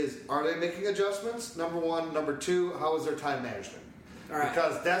in is, are they making adjustments? Number one. Number two, how is their time management? All right.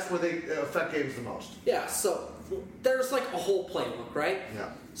 Because that's where they affect games the most. Yeah, so there's like a whole playbook, right? Yeah.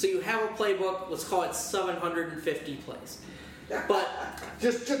 So you have a playbook, let's call it 750 plays. But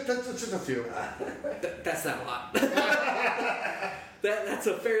just a few. That's not a lot. That's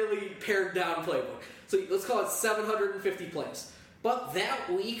a fairly pared down playbook. So let's call it 750 plays. But that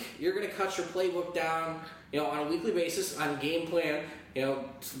week, you're going to cut your playbook down, on a weekly basis, on game plan.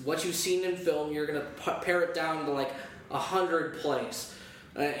 What you've seen in film, you're going to pare it down to like 100 plays.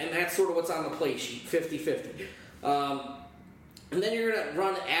 And that's sort of what's on the play sheet, 50-50. And then you're going to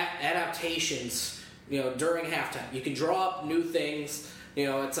run adaptations, during halftime. You can draw up new things.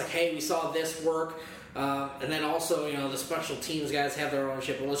 It's like, hey, we saw this work. And then also, the special teams guys have their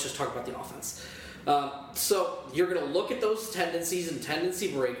ownership, but let's just talk about the offense. So you're going to look at those tendencies and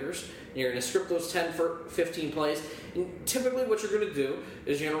tendency breakers, and you're going to script those 10 for 15 plays. And typically what you're going to do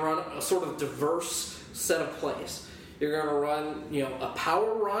is you're going to run a sort of diverse set of plays. You're going to run, a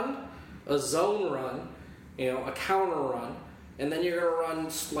power run, a zone run, a counter run, and then you're going to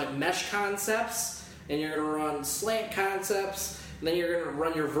run like mesh concepts, and you're going to run slant concepts, and then you're going to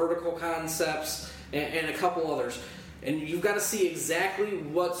run your vertical concepts, and a couple others. And you've got to see exactly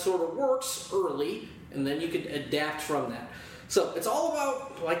what sort of works early, and then you can adapt from that. So it's all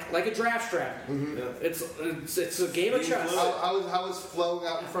about like a draft strategy. Mm-hmm. Yeah. It's a game of chess. How is flowing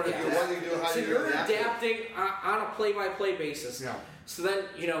out in front of you? What do you do? How so do you you're adapt adapting on a play-by-play basis. Yeah. So then,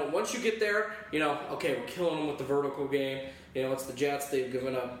 once you get there, okay, we're killing them with the vertical game. It's the Jets. They've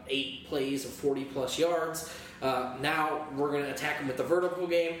given up 8 plays of 40-plus yards. Now we're going to attack them with the vertical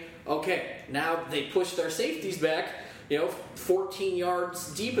game. Okay, now they push their safeties back, 14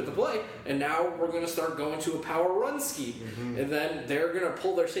 yards deep at the play, and now we're going to start going to a power run scheme. Mm-hmm. And then they're going to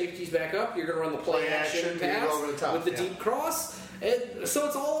pull their safeties back up. You're going to run the play action pass with the deep cross. And so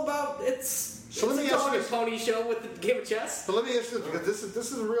it's all about So let me ask you this. Pony show with the game of chess. But let me ask you this, because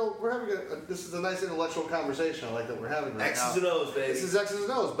this is a real. We're having this is a nice intellectual conversation. I like that we're having right now. X's and O's, baby. This is X's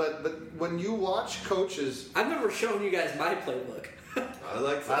and O's. But when you watch coaches, I've never shown you guys my playbook. I'd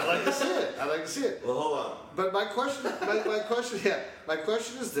like to see it. I'd like to see it. Well, hold on. But my question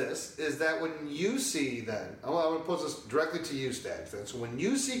is this: is that when you see then, I want to pose this directly to you, Stags. Then, so when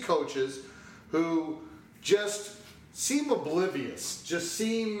you see coaches who just seem oblivious, just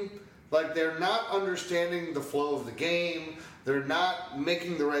seem like they're not understanding the flow of the game, they're not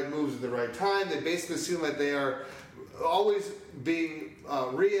making the right moves at the right time. They basically seem like they are always being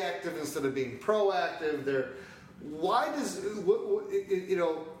reactive instead of being proactive. Why is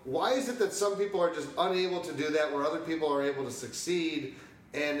it that some people are just unable to do that where other people are able to succeed?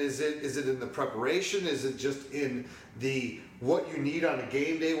 And is it in the preparation? Is it just in the what you need on a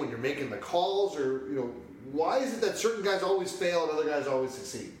game day when you're making the calls? Or why is it that certain guys always fail and other guys always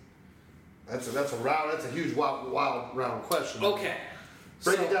succeed? That's a huge wild round question. Okay.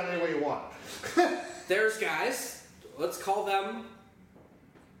 Break it down any way you want. There's guys, let's call them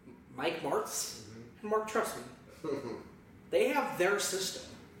Mike Martz and Mark Trustman. They have their system,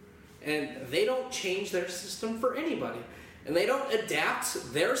 and they don't change their system for anybody. and they don't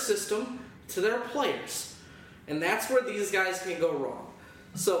adapt their system to their players. And that's where these guys can go wrong.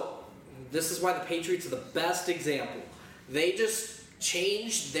 So this is why the Patriots are the best example. They just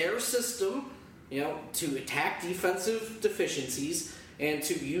changed their system, to attack defensive deficiencies and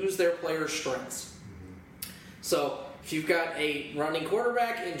to use their players' strengths. So if you've got a running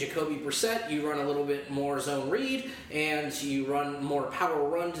quarterback in Jacoby Brissett, you run a little bit more zone read, and you run more power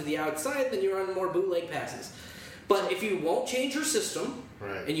run to the outside, then you run more bootleg passes. But if you won't change your system,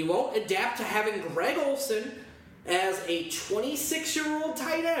 and you won't adapt to having Greg Olsen as a 26-year-old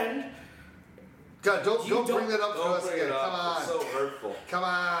tight end, God, don't bring that up to us again. Come on. It's so hurtful. Come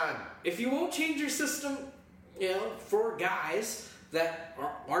on. if you won't change your system, for guys that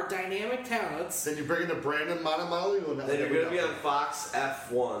are dynamic talents. Then you bring in the Brandon Montemaliu. Then you're going to be on Fox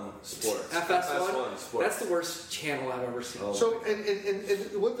F1 Sports. FS1? Sports. That's the worst channel I've ever seen. Oh. So,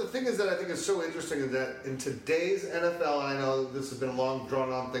 and what the thing is that I think is so interesting is that in today's NFL, I know this has been a long,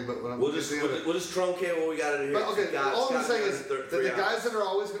 drawn-on thing, but when we'll just truncate what we got in here. But, okay, all I'm saying is that the hours. guys that are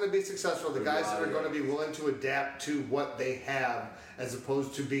always going to be successful, the guys that are going to be willing to adapt to what they have, as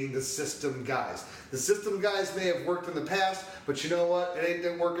opposed to being the system guys. The system guys may have worked in the past, but you know what? It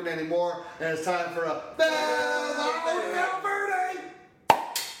ain't working anymore, and it's time for a Bell Verde!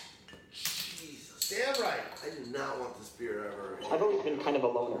 Jesus. Damn right. I do not want this beer ever again. I've always been kind of a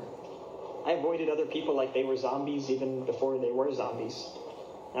loner. I avoided other people like they were zombies even before they were zombies.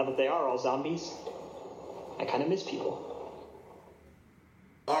 Now that they are all zombies, I kind of miss people.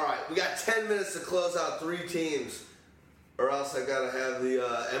 All right, we got 10 minutes to close out 3 teams, or else I gotta have the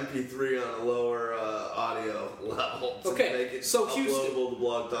MP3 on a lower audio level to make it uploadable to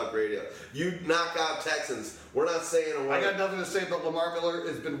Blog Talk Radio. You knock out Texans. We're not saying a word. I got nothing to say, but Lamar Miller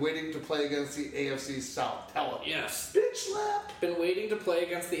has been waiting to play against the AFC South. Tell him. Yes. Bitch slap. Been waiting to play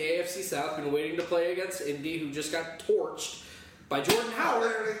against the AFC South. Been waiting to play against Indy, who just got torched by Jordan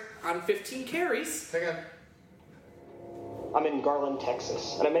Howard on 15 carries. Hang on. I'm in Garland,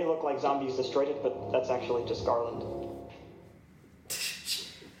 Texas, and it may look like zombies destroyed it, but that's actually just Garland.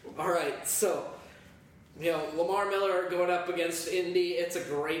 All right, so, Lamar Miller going up against Indy. It's a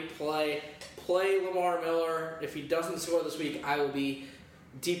great play. Play Lamar Miller. If he doesn't score this week, I will be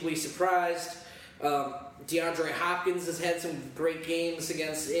deeply surprised. DeAndre Hopkins has had some great games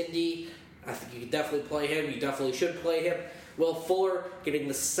against Indy. I think you could definitely play him. You definitely should play him. Will Fuller getting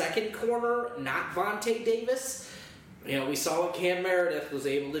the second corner, not Vontae Davis. We saw what Cam Meredith was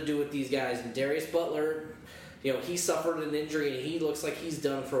able to do with these guys. And Darius Butler, he suffered an injury and he looks like he's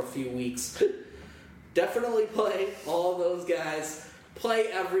done for a few weeks. Definitely play all those guys. Play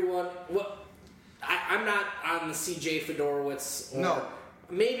everyone. I'm not on the CJ Fedorowicz. No.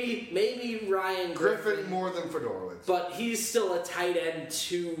 Maybe Ryan Griffin more than Fedorowicz. But he's still a tight end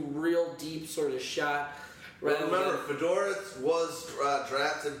 2, real deep sort of shot. Remember, Fedorowicz was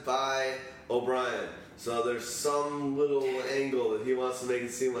drafted by O'Brien. So there's some little angle that he wants to make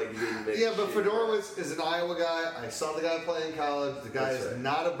it seem like he didn't make it. Yeah, but Fedorowicz is an Iowa guy. I saw the guy play in college. The guy is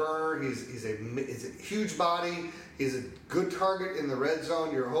not a burner. He's a huge body. He's a good target in the red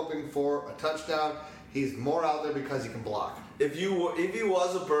zone. You're hoping for a touchdown. He's more out there because he can block. If he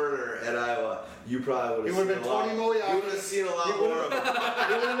was a burner at Iowa, you probably would have seen a lot. You would have seen a lot more of him.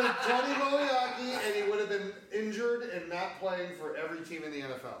 He would have been Tony Moyaki, and he would have been injured and not playing for every team in the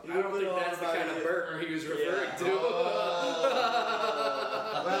NFL. I don't think that's the kind of burner he was referring to.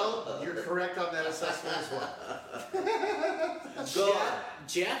 Well, you're correct on that assessment as well. Go on.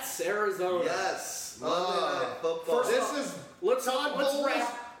 Jets, Arizona. Yes. Monday Night Football. Let's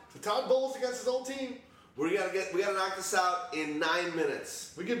wrap. Todd Bowles against his old team. We gotta knock this out in 9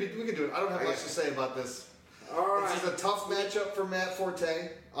 minutes. We can do it. I don't have much to say about this. All right. This is a tough matchup for Matt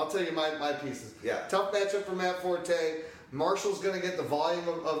Forte. I'll tell you my pieces. Yeah. Tough matchup for Matt Forte. Marshall's going to get the volume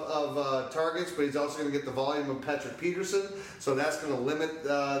of targets, but he's also going to get the volume of Patrick Peterson. So that's going to limit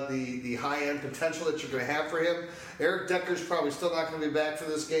the high-end potential that you're going to have for him. Eric Decker's probably still not going to be back for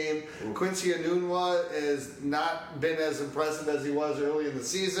this game. Quincy Enunwa has not been as impressive as he was early in the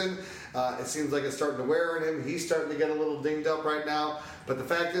season. It seems like it's starting to wear on him. He's starting to get a little dinged up right now. But the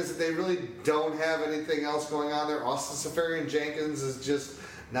fact is that they really don't have anything else going on there. Austin Safarian-Jenkins is just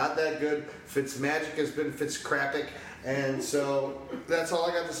not that good. Fitzmagic has been Fitzcrapic. And so that's all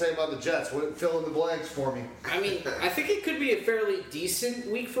I got to say about the Jets. Fill in the blanks for me. I think it could be a fairly decent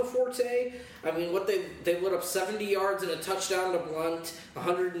week for Forte. They lit up 70 yards and a touchdown to Blunt,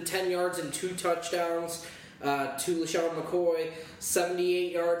 110 yards and 2 touchdowns to LaShawn McCoy,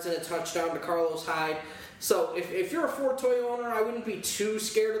 78 yards and a touchdown to Carlos Hyde. So if you're a Forte owner, I wouldn't be too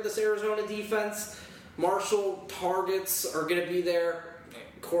scared of this Arizona defense. Marshall targets are going to be there.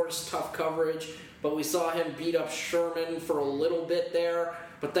 course, tough coverage, but we saw him beat up Sherman for a little bit there,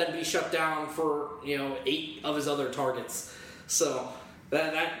 but then be shut down for 8 of his other targets. So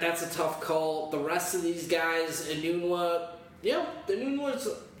that's a tough call. The rest of these guys, Enunwa, Enunwa's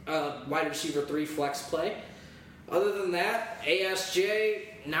wide receiver 3 flex play. Other than that,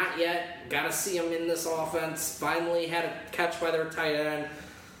 ASJ, not yet. Got to see him in this offense. Finally had a catch by their tight end.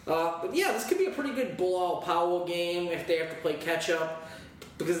 But yeah, this could be a pretty good Bilal Powell game if they have to play catch-up.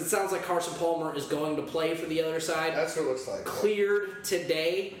 Because it sounds like Carson Palmer is going to play for the other side. That's what it looks like. Cleared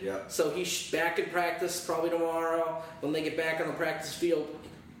today. Yeah. So he's back in practice probably tomorrow when they get back on the practice field.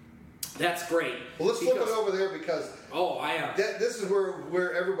 That's great. Well, let's flip it over there because I am. This is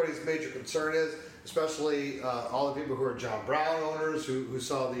where everybody's major concern is, especially all the people who are John Brown owners who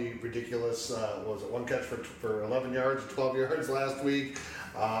saw the ridiculous, one catch for 11 yards, 12 yards last week.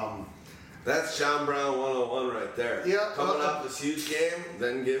 That's John Brown 101 right there. Yeah, Coming off this huge game,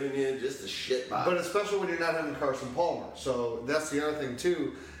 then giving you just a shit box. But especially when you're not having Carson Palmer. So that's the other thing,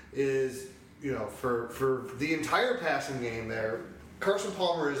 too, is, for the entire passing game there, Carson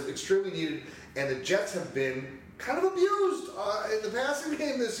Palmer is extremely needed, and the Jets have been kind of abused in the passing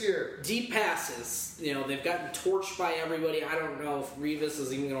game this year. Deep passes. They've gotten torched by everybody. I don't know if Revis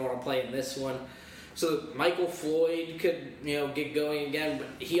is even going to want to play in this one. So Michael Floyd could, get going again,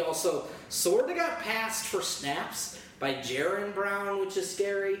 but he also sort of got passed for snaps by Jaron Brown, which is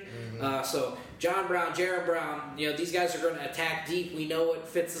scary. Mm-hmm. So John Brown, Jaron Brown, these guys are going to attack deep. We know what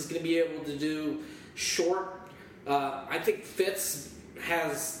Fitz is going to be able to do short. I think Fitz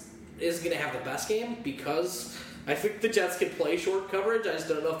is going to have the best game because I think the Jets can play short coverage. I just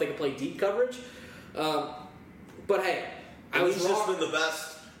don't know if they can play deep coverage. But hey, he's just been the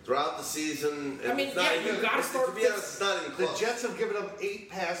best throughout the season. I mean, you got to start. To be honest, it's not even close. The Jets have given up 8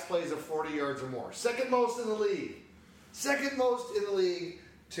 pass plays of 40 yards or more. Second most in the league. Second most in the league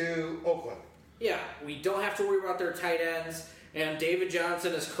to Oakland. Yeah, we don't have to worry about their tight ends. And David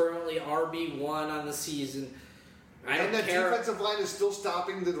Johnson is currently RB1 on the season. I don't care. And the defensive line is still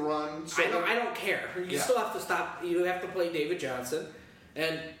stopping the run. So I don't care. You still have to stop. You have to play David Johnson.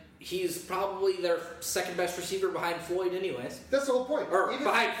 And he's probably their second best receiver behind Floyd anyways. That's the whole point. Or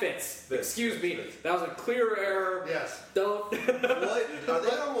behind Fitz. Excuse me. That was a clear error. Yes. Don't. Floyd,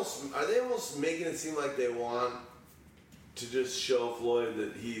 are they almost making it seem like they want to just show Floyd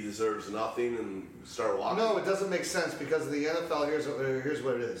that he deserves nothing and start walking? No, it doesn't make sense because in the NFL, here's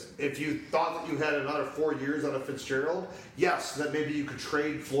what it is. If you thought that you had another 4 years on a Fitzgerald, yes, that maybe you could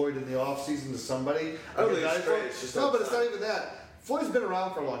trade Floyd in the offseason to somebody. I don't think it's trade. It's just but it's not even that. Floyd's been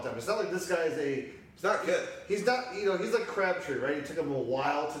around for a long time. It's not like this guy is He's not good. He's not, he's like Crabtree, right? It took him a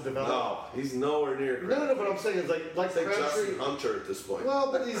while to develop. No, he's nowhere near Crabtree. No, but I'm saying is like Crabtree. Justin Hunter at this point.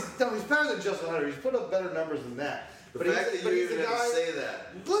 Well, but he's better than Justin Hunter. He's put up better numbers than that. The fact that you even had to say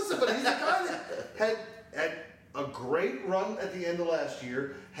that. Listen, but he's a guy that had a great run at the end of last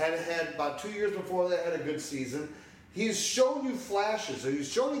year, had about 2 years before that, had a good season. He's shown you flashes, so he's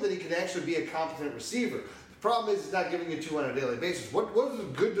shown you that he can actually be a competent receiver. The problem is he's not giving it to you on a daily basis. What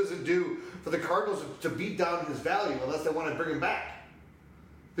good does it do for the Cardinals to beat down his value unless they want to bring him back?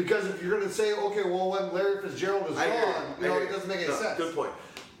 Because if you're going to say, okay, well, when Larry Fitzgerald is gone, it doesn't make any sense. Good point.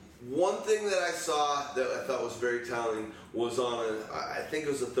 One thing that I saw that I thought was very telling was I think it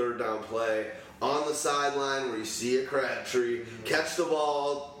was a third down play, on the sideline where you see a Crabtree, catch the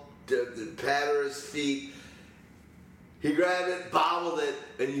ball, patter his feet. He grabbed it, bobbled it,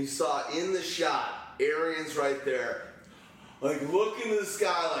 and you saw in the shot, Arians right there, like looking to the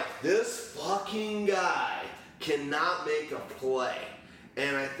sky like, this fucking guy cannot make a play.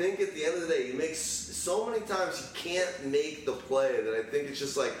 And I think at the end of the day, he makes so many times he can't make the play that I think it's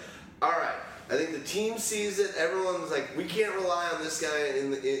just like, all right, I think the team sees it. Everyone's like, we can't rely on this guy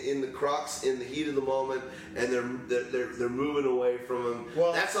in the crux, in the heat of the moment, and they're moving away from him.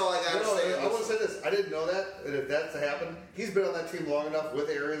 Well, that's all I got to say. I want to say this. I didn't know that, and if that's to happen, he's been on that team long enough, with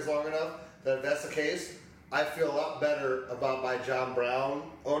Arians long enough, that if that's the case, I feel a lot better about my John Brown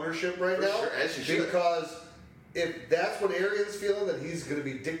ownership right now. Sure, as you should. Because if that's what Arians feeling, that he's going to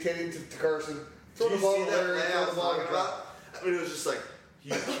be dictating to Carson, throw the ball to Larry, throw the ball to drop. I mean, it was just like,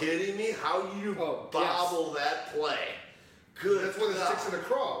 you kidding me? How you bobble that play? Good. That's when it sticks in the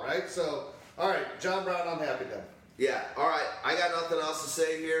craw, right? So, all right, John Brown, I'm happy then. Yeah, all right. I got nothing else to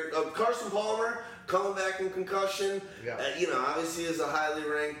say here. Carson Palmer coming back from concussion. Yeah. Obviously is a highly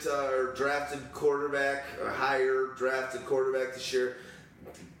ranked or drafted quarterback, or higher drafted quarterback this year.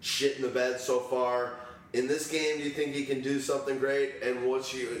 Shit in the bed so far. In this game, do you think he can do something great? And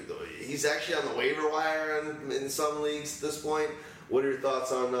he's actually on the waiver wire in some leagues at this point. What are your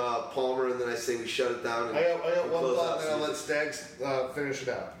thoughts on Palmer? And then I say we shut it down. And, I got one close thought, out and then I'll let season. Stags finish it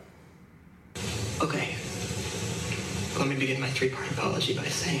out. Okay. Let me begin my three-part apology by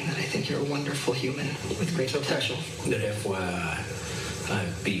saying that I think you're a wonderful human with great potential. That FYI, I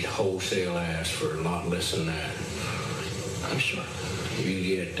beat wholesale ass for a lot less than that. I'm sure.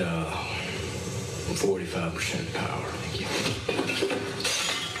 You get 45% power. Thank you.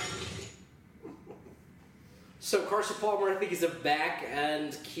 So Carson Palmer, I think he's a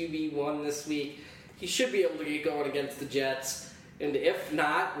back-end QB1 this week. He should be able to get going against the Jets. And if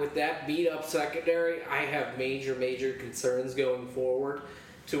not, with that beat-up secondary, I have major, major concerns going forward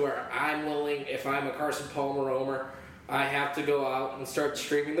to where I'm willing, if I'm a Carson Palmer owner, I have to go out and start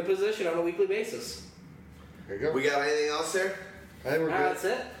streaming the position on a weekly basis. There you go. We got anything else there? I think we're good. That's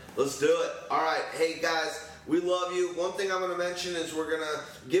it. Let's do it. All right. Hey, guys, we love you. One thing I'm going to mention is we're going to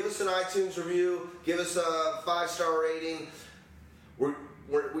give us an iTunes review, give us a 5-star rating.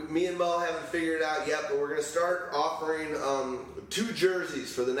 Me and Mo haven't figured it out yet, but we're going to start offering 2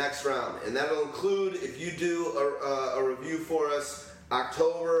 jerseys for the next round. And that'll include, if you do a review for us,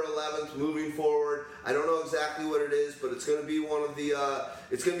 October 11th moving forward. I don't know exactly what it is, but it's going to be one of the,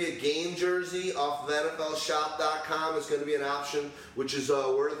 it's going to be a game jersey off of NFLshop.com. It's going to be an option, which is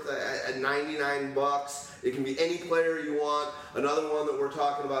worth at $99. It can be any player you want. Another one that we're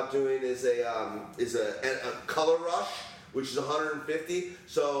talking about doing is a color rush, which is $150.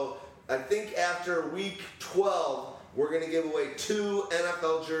 So I think after week 12, we're going to give away 2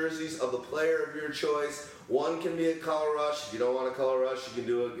 NFL jerseys of the player of your choice. One can be a color rush. If you don't want a color rush, you can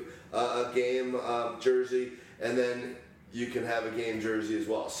do a game jersey, and then you can have a game jersey as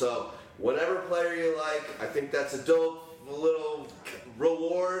well. So whatever player you like, I think that's a dope little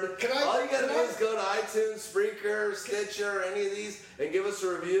reward. All you got to do is go to iTunes, Spreaker, Stitcher, any of these, and give us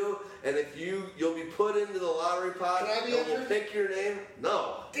a review. And if you'll be put into the lottery pot, Can I be and we'll entered? pick your name.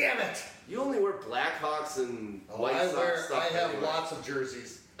 No, Damn it! you only wear Blackhawks and White I Sox stuff. have anyway. lots of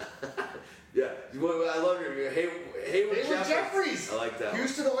jerseys. Yeah, I love your Hayward Jeffries. I like that.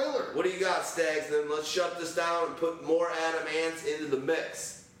 Houston Oiler. What do you got, Stags? Then let's shut this down and put more Adam Ants into the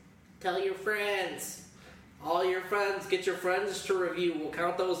mix. Tell your friends. All your friends. Get your friends to review. We'll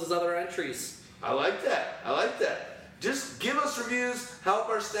count those as other entries. I like that. Just give us reviews, help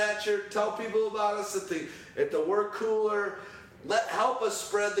our stature, tell people about us at the work cooler. Help us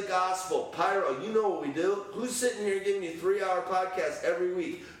spread the gospel. Pyro, you know what we do. Who's sitting here giving you 3-hour podcasts every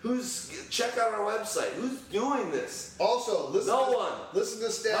week? Check out our website. Who's doing this? Also, listen to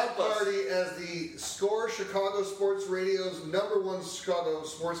Stat Help us. Party as the Score Chicago Sports Radio's #1 Chicago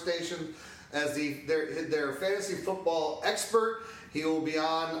sports station as their fantasy football expert. He will be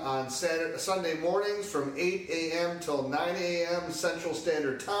on Sunday mornings from 8 a.m. till 9 a.m. Central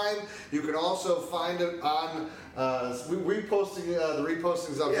Standard Time. You can also find it on the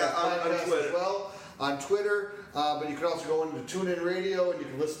repostings of his podcast Twitter as well on Twitter. But you can also go into TuneIn Radio and you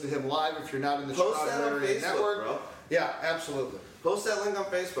can listen to him live if you're not in the Post that Chicago on area Facebook, network. bro. Yeah, absolutely. Post that link on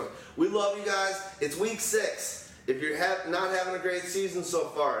Facebook. We love you guys. It's week 6. If you're not having a great season so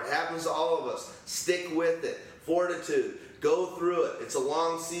far, it happens to all of us. Stick with it. Fortitude. Go through it. It's a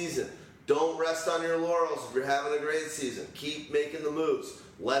long season. Don't rest on your laurels if you're having a great season. Keep making the moves.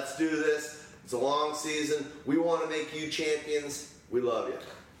 Let's do this. It's a long season. We want to make you champions. We love you.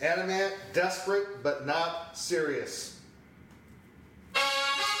 Adamant, desperate, but not serious.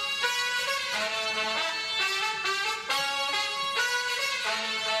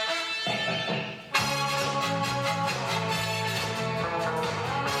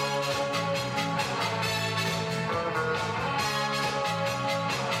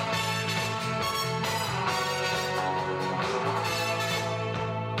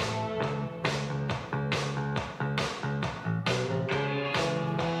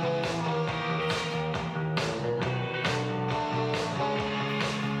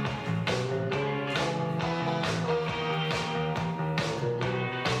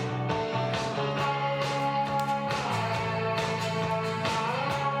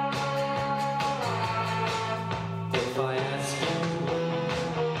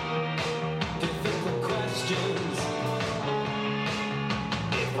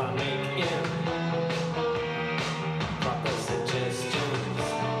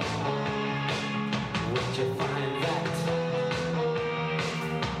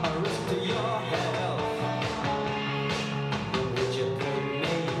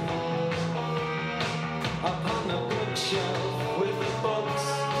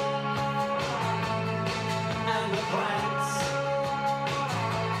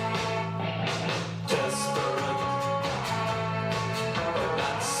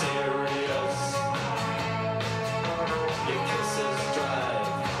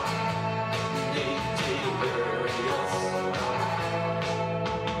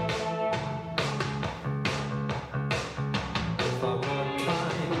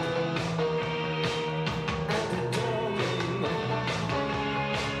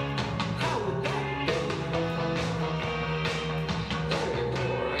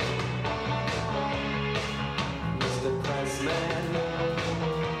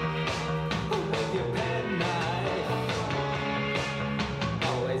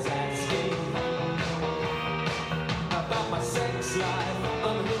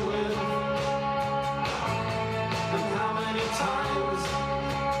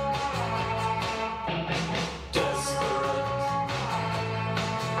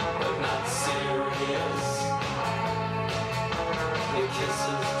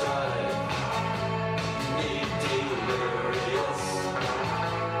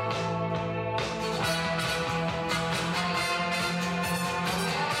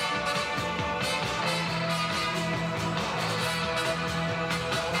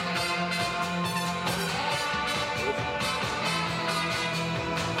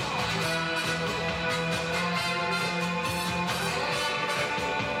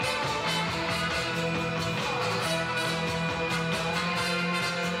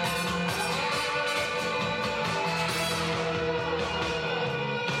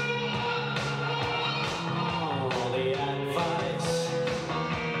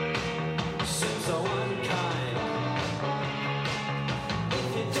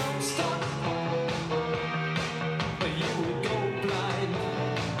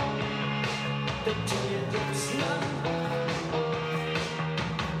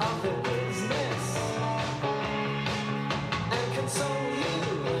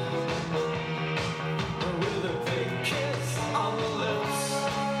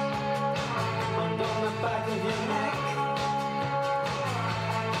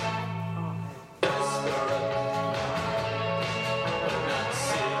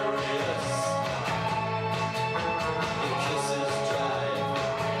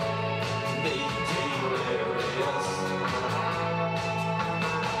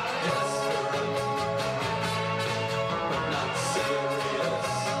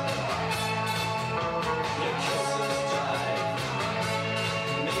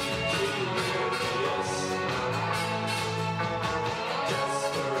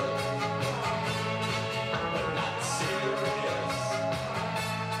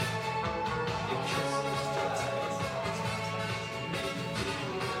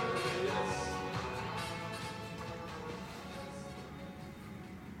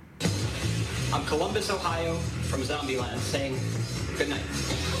 Columbus, Ohio, from Zombieland, saying good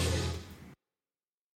night.